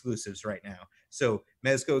talking exclusives right now. So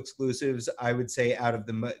Mezco exclusives, I would say out of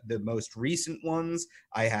the most recent ones,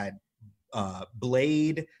 I had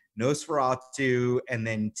Blade, Nosferatu, and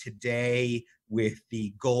then today with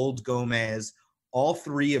the Gold Gomez. All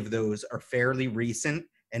three of those are fairly recent,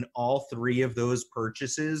 and all three of those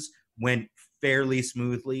purchases went fairly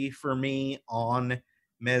smoothly for me on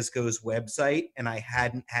Mezco's website, and I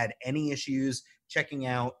hadn't had any issues checking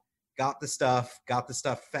out. Got the stuff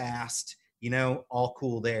fast, all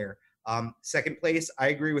cool there. Second place, I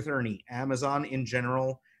agree with Ernie. Amazon in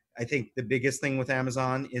general, I think the biggest thing with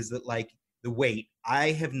Amazon is that, like, the wait.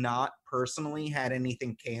 I have not personally had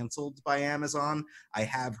anything canceled by Amazon. I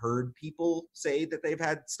have heard people say that they've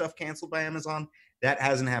had stuff canceled by Amazon. That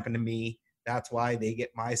hasn't happened to me. That's why they get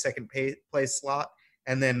my second place slot.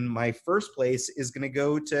 And then my first place is going to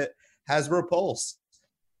go to Hasbro Pulse.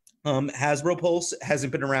 Hasbro Pulse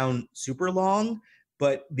hasn't been around super long,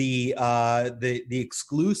 but the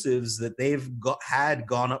exclusives that they've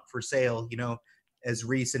gone up for sale, as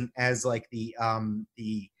recent as like the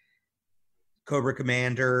Cobra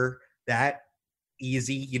Commander, that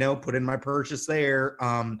easy, put in my purchase there.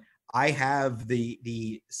 I have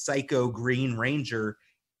the Psycho Green Ranger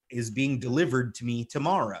is being delivered to me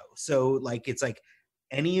tomorrow. So like, it's like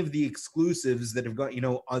any of the exclusives that have got,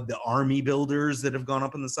 the army builders that have gone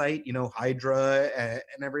up on the site, Hydra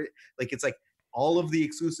and every, like, it's like all of the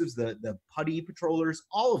exclusives, the putty patrollers,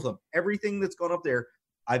 all of them, everything that's gone up there,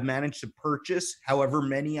 I've managed to purchase however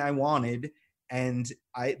many I wanted. And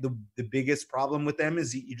the biggest problem with them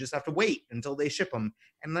is you just have to wait until they ship them.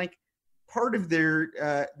 And like part of their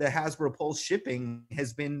the Hasbro Pulse shipping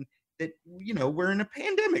has been that, you know, we're in a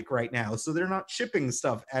pandemic right now, so they're not shipping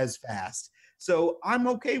stuff as fast. So I'm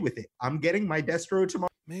okay with it. I'm getting my Destro tomorrow.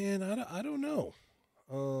 Man, I don't know.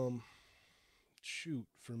 Shoot,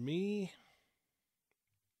 for me,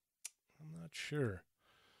 I'm not sure.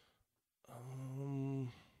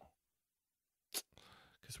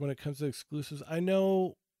 Because when it comes to exclusives, I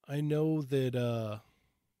know that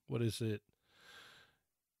what is it?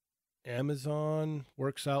 Amazon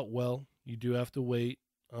works out well. You do have to wait.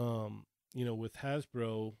 You know, with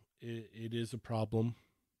Hasbro, it is a problem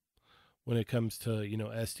when it comes to, you know,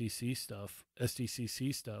 STCC stuff,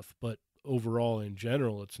 but overall in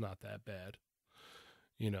general, it's not that bad.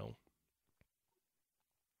 You know.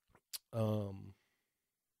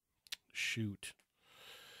 Shoot.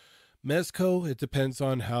 Mezco, it depends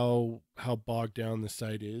on how bogged down the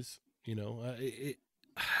site is. You know,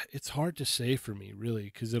 it's hard to say for me, really,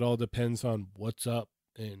 because it all depends on what's up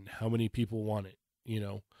and how many people want it. You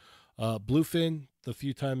know, Bluefin, the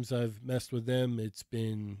few times I've messed with them, it's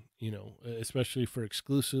been, you know, especially for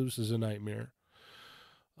exclusives, is a nightmare.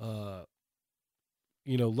 You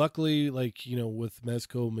know, luckily, like, you know, with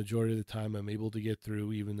Mezco, majority of the time I'm able to get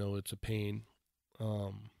through, even though it's a pain.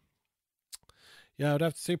 Yeah, I'd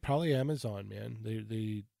have to say probably Amazon, man.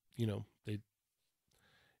 They you know,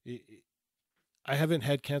 I haven't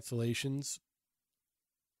had cancellations,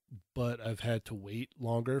 but I've had to wait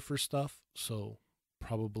longer for stuff, so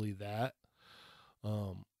probably that.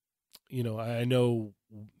 You know, I know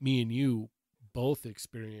me and you both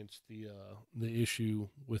experienced the issue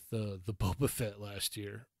with the Boba Fett last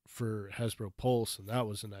year for Hasbro Pulse, and that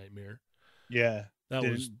was a nightmare. Yeah,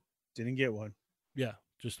 didn't get one. Yeah,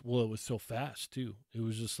 just, well, it was so fast too. It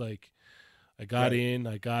was just like I got it.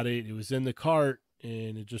 It was in the cart,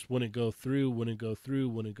 and it just wouldn't go through.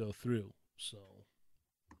 So,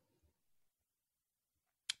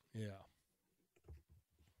 yeah.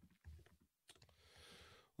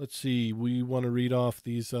 Let's see. We want to read off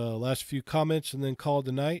these last few comments and then call it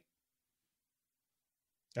a night.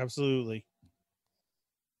 Absolutely.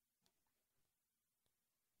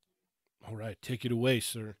 All right, take it away,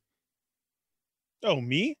 sir. Oh,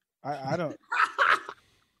 me? I don't.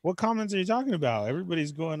 What comments are you talking about?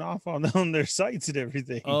 Everybody's going off on their sites and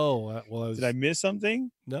everything. Oh, well, did I miss something?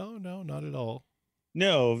 No, not at all.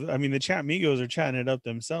 No, I mean, the chat amigos are chatting it up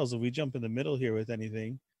themselves. If we jump in the middle here with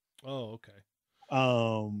anything. Oh, okay.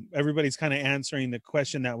 Everybody's kind of answering the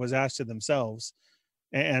question that was asked to themselves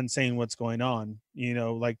and saying what's going on, you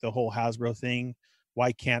know, like the whole Hasbro thing.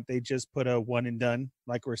 Why can't they just put a one and done?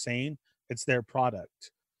 Like we're saying, it's their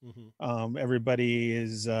product. Mm-hmm. Everybody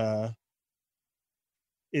is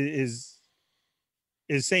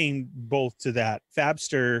saying both to that.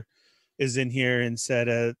 Fabster is in here and said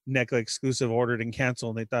a NECA exclusive ordered and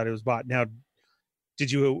canceled, and they thought it was bought. Now,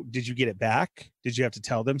 did you get it back? Did you have to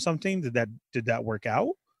tell them something? Did that work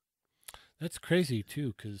out? That's crazy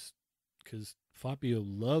too, because Fabio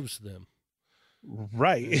loves them.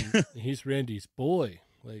 Right. He's Randy's boy.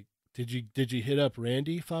 Like, did you hit up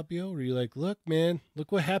Randy, Fabio? Or you like, look, man,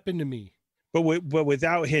 look what happened to me? But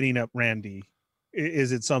without hitting up Randy,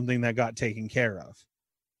 is it something that got taken care of?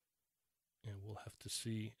 Yeah, we'll have to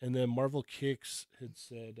see. And then Marvel Kicks had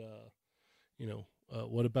said, you know,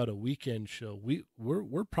 what about a weekend show?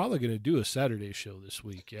 We're probably going to do a Saturday show this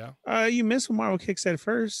week. Yeah. You missed what Marvel Kicks said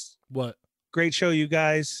first. What? Great show, you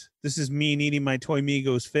guys. This is me needing my Toy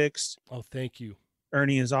Migos fixed. Oh, thank you.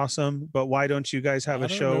 Ernie is awesome, but why don't you guys have a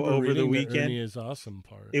show over the weekend? Ernie is awesome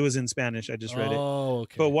part. It was in Spanish. I just read it. Oh,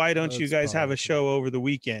 okay. But why don't you guys have a show over the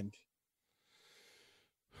weekend?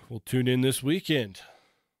 We'll tune in this weekend.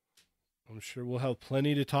 I'm sure we'll have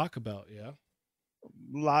plenty to talk about. Yeah.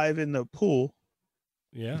 Live in the pool.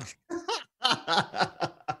 Yeah.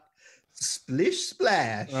 Splish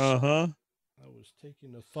splash. Uh-huh. I was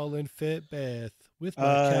taking a fallen fit bath with my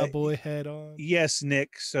cowboy hat on. Yes,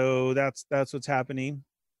 Nick. So that's what's happening.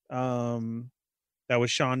 That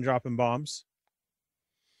was Sean dropping bombs.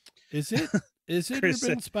 Is it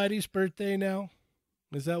Urban Spidey's birthday now?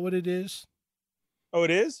 Is that what it is? Oh,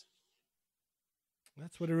 it is?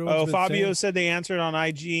 That's what everyone's been Fabio saying. said they answered on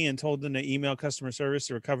IG and told them to email customer service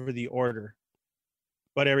to recover the order.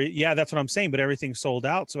 But that's what I'm saying. But everything's sold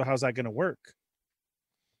out. So how's that going to work?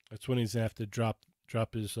 That's when he's gonna have to drop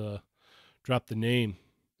the name.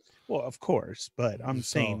 Well, of course, but I'm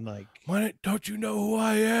saying, like, why don't you know who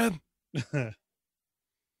I am?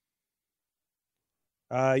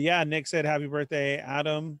 Yeah, Nick said happy birthday,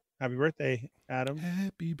 Adam. Happy birthday, Adam.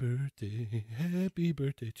 Happy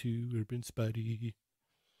birthday to Urban Spidey.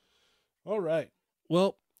 All right.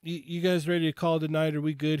 Well, you guys ready to call it a night? Are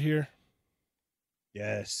we good here?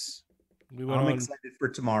 Yes. I'm excited for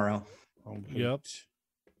tomorrow. Yep.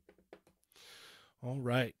 All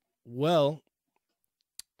right. Well,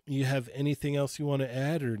 you have anything else you want to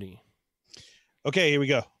add, Ernie? Okay, here we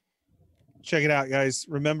go. Check it out, guys.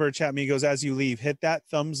 Remember, Chat Migos, as you leave, hit that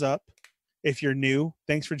thumbs up. If you're new,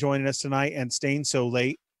 thanks for joining us tonight and staying so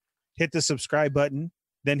late. Hit the subscribe button,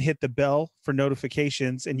 then hit the bell for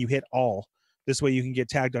notifications, and you hit all. This way you can get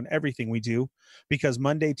tagged on everything we do, because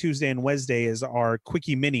Monday, Tuesday, and Wednesday is our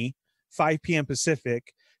Quickie Mini, 5 p.m.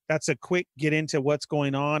 Pacific. That's a quick get into what's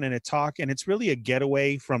going on and a talk, and it's really a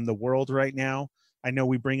getaway from the world right now. I know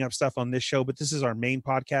we bring up stuff on this show, but this is our main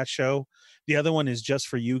podcast show. The other one is just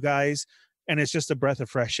for you guys, and it's just a breath of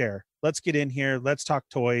fresh air. Let's get in here. Let's talk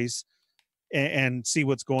toys and see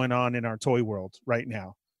what's going on in our toy world right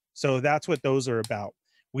now. So that's what those are about.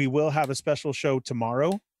 We will have a special show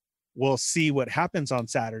tomorrow. We'll see what happens on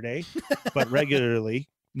Saturday, but regularly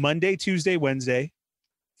Monday, Tuesday, Wednesday,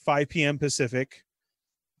 5 p.m. Pacific,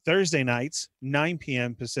 Thursday nights, 9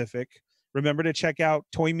 p.m. Pacific. Remember to check out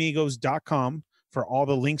toymigos.com for all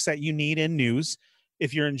the links that you need and news.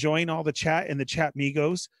 If you're enjoying all the chat in the Chat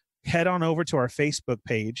Migos, head on over to our Facebook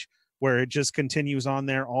page, where it just continues on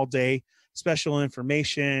there all day. Special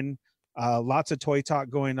information, lots of toy talk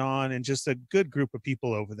going on, and just a good group of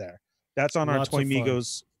people over there. That's on our Toy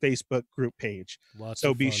Migos Facebook group page.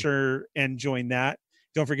 So be sure and join that.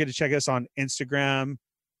 Don't forget to check us on Instagram,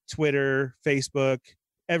 Twitter, Facebook,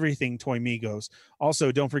 everything Toy Migos.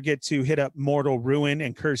 Also, don't forget to hit up Mortal Ruin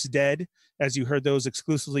and Curse Dead, as you heard those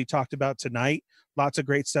exclusively talked about tonight. Lots of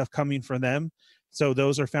great stuff coming from them. So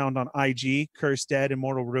those are found on IG, Curse Dead and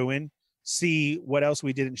Mortal Ruin. See what else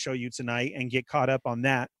we didn't show you tonight and get caught up on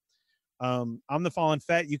that. I'm the Fallen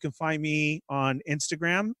Fett. You can find me on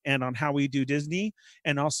Instagram and on How We Do Disney,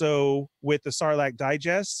 and also with the Sarlacc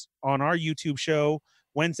Digest on our YouTube show,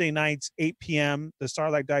 Wednesday nights, 8 p.m., the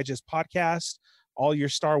Sarlacc Digest podcast. All your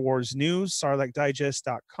Star Wars news,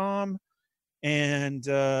 sarlaccdigest.com. And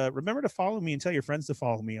remember to follow me and tell your friends to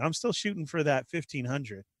follow me. I'm still shooting for that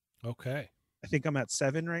 1,500. Okay. I think I'm at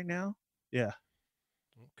 7 right now. Yeah.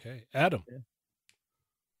 Okay. Adam.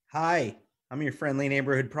 Hi, I'm your friendly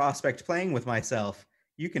neighborhood prospect playing with myself.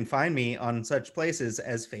 You can find me on such places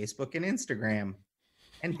as Facebook and Instagram.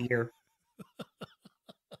 And here.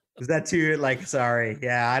 Is that too, like, sorry.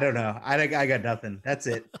 Yeah, I don't know. I got nothing. That's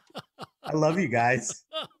it. I love you guys.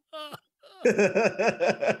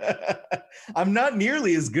 I'm not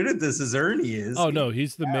nearly as good at this as Ernie is. Oh, no,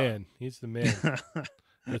 he's the man. He's the man.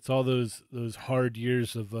 It's all those hard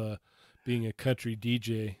years of being a country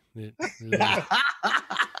DJ that really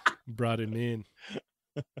brought him in.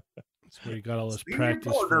 That's where he got all his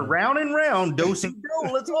practice. Round and round, dosing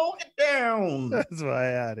do. Let's all get down. That's why I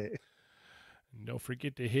had it. And don't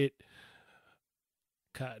forget to hit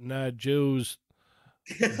Cotton Eye Joe's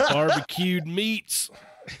barbecued meats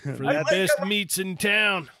for the best meats in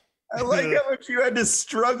town. I like how much you had to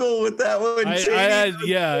struggle with that one. I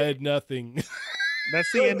had nothing.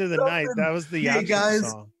 That's the end of the night. That was the guys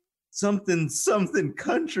song. Something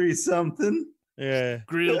country something. Yeah.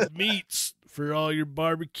 Grilled meats for all your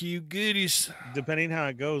barbecue goodies. Depending how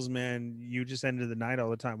it goes, man, you just ended the night all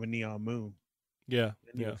the time with Neon Moon. Yeah.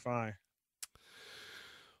 And you're fine.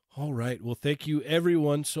 All right. Well, thank you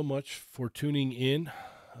everyone so much for tuning in.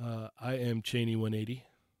 I am Cheney 180.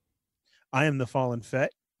 I am the Fallen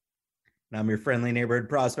Fett. And I'm your friendly neighborhood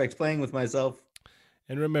prospect playing with myself.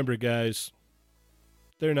 And remember, guys,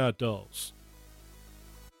 they're not dolls.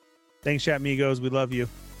 Thanks, Chat Migos. We love you.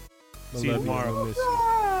 See you tomorrow.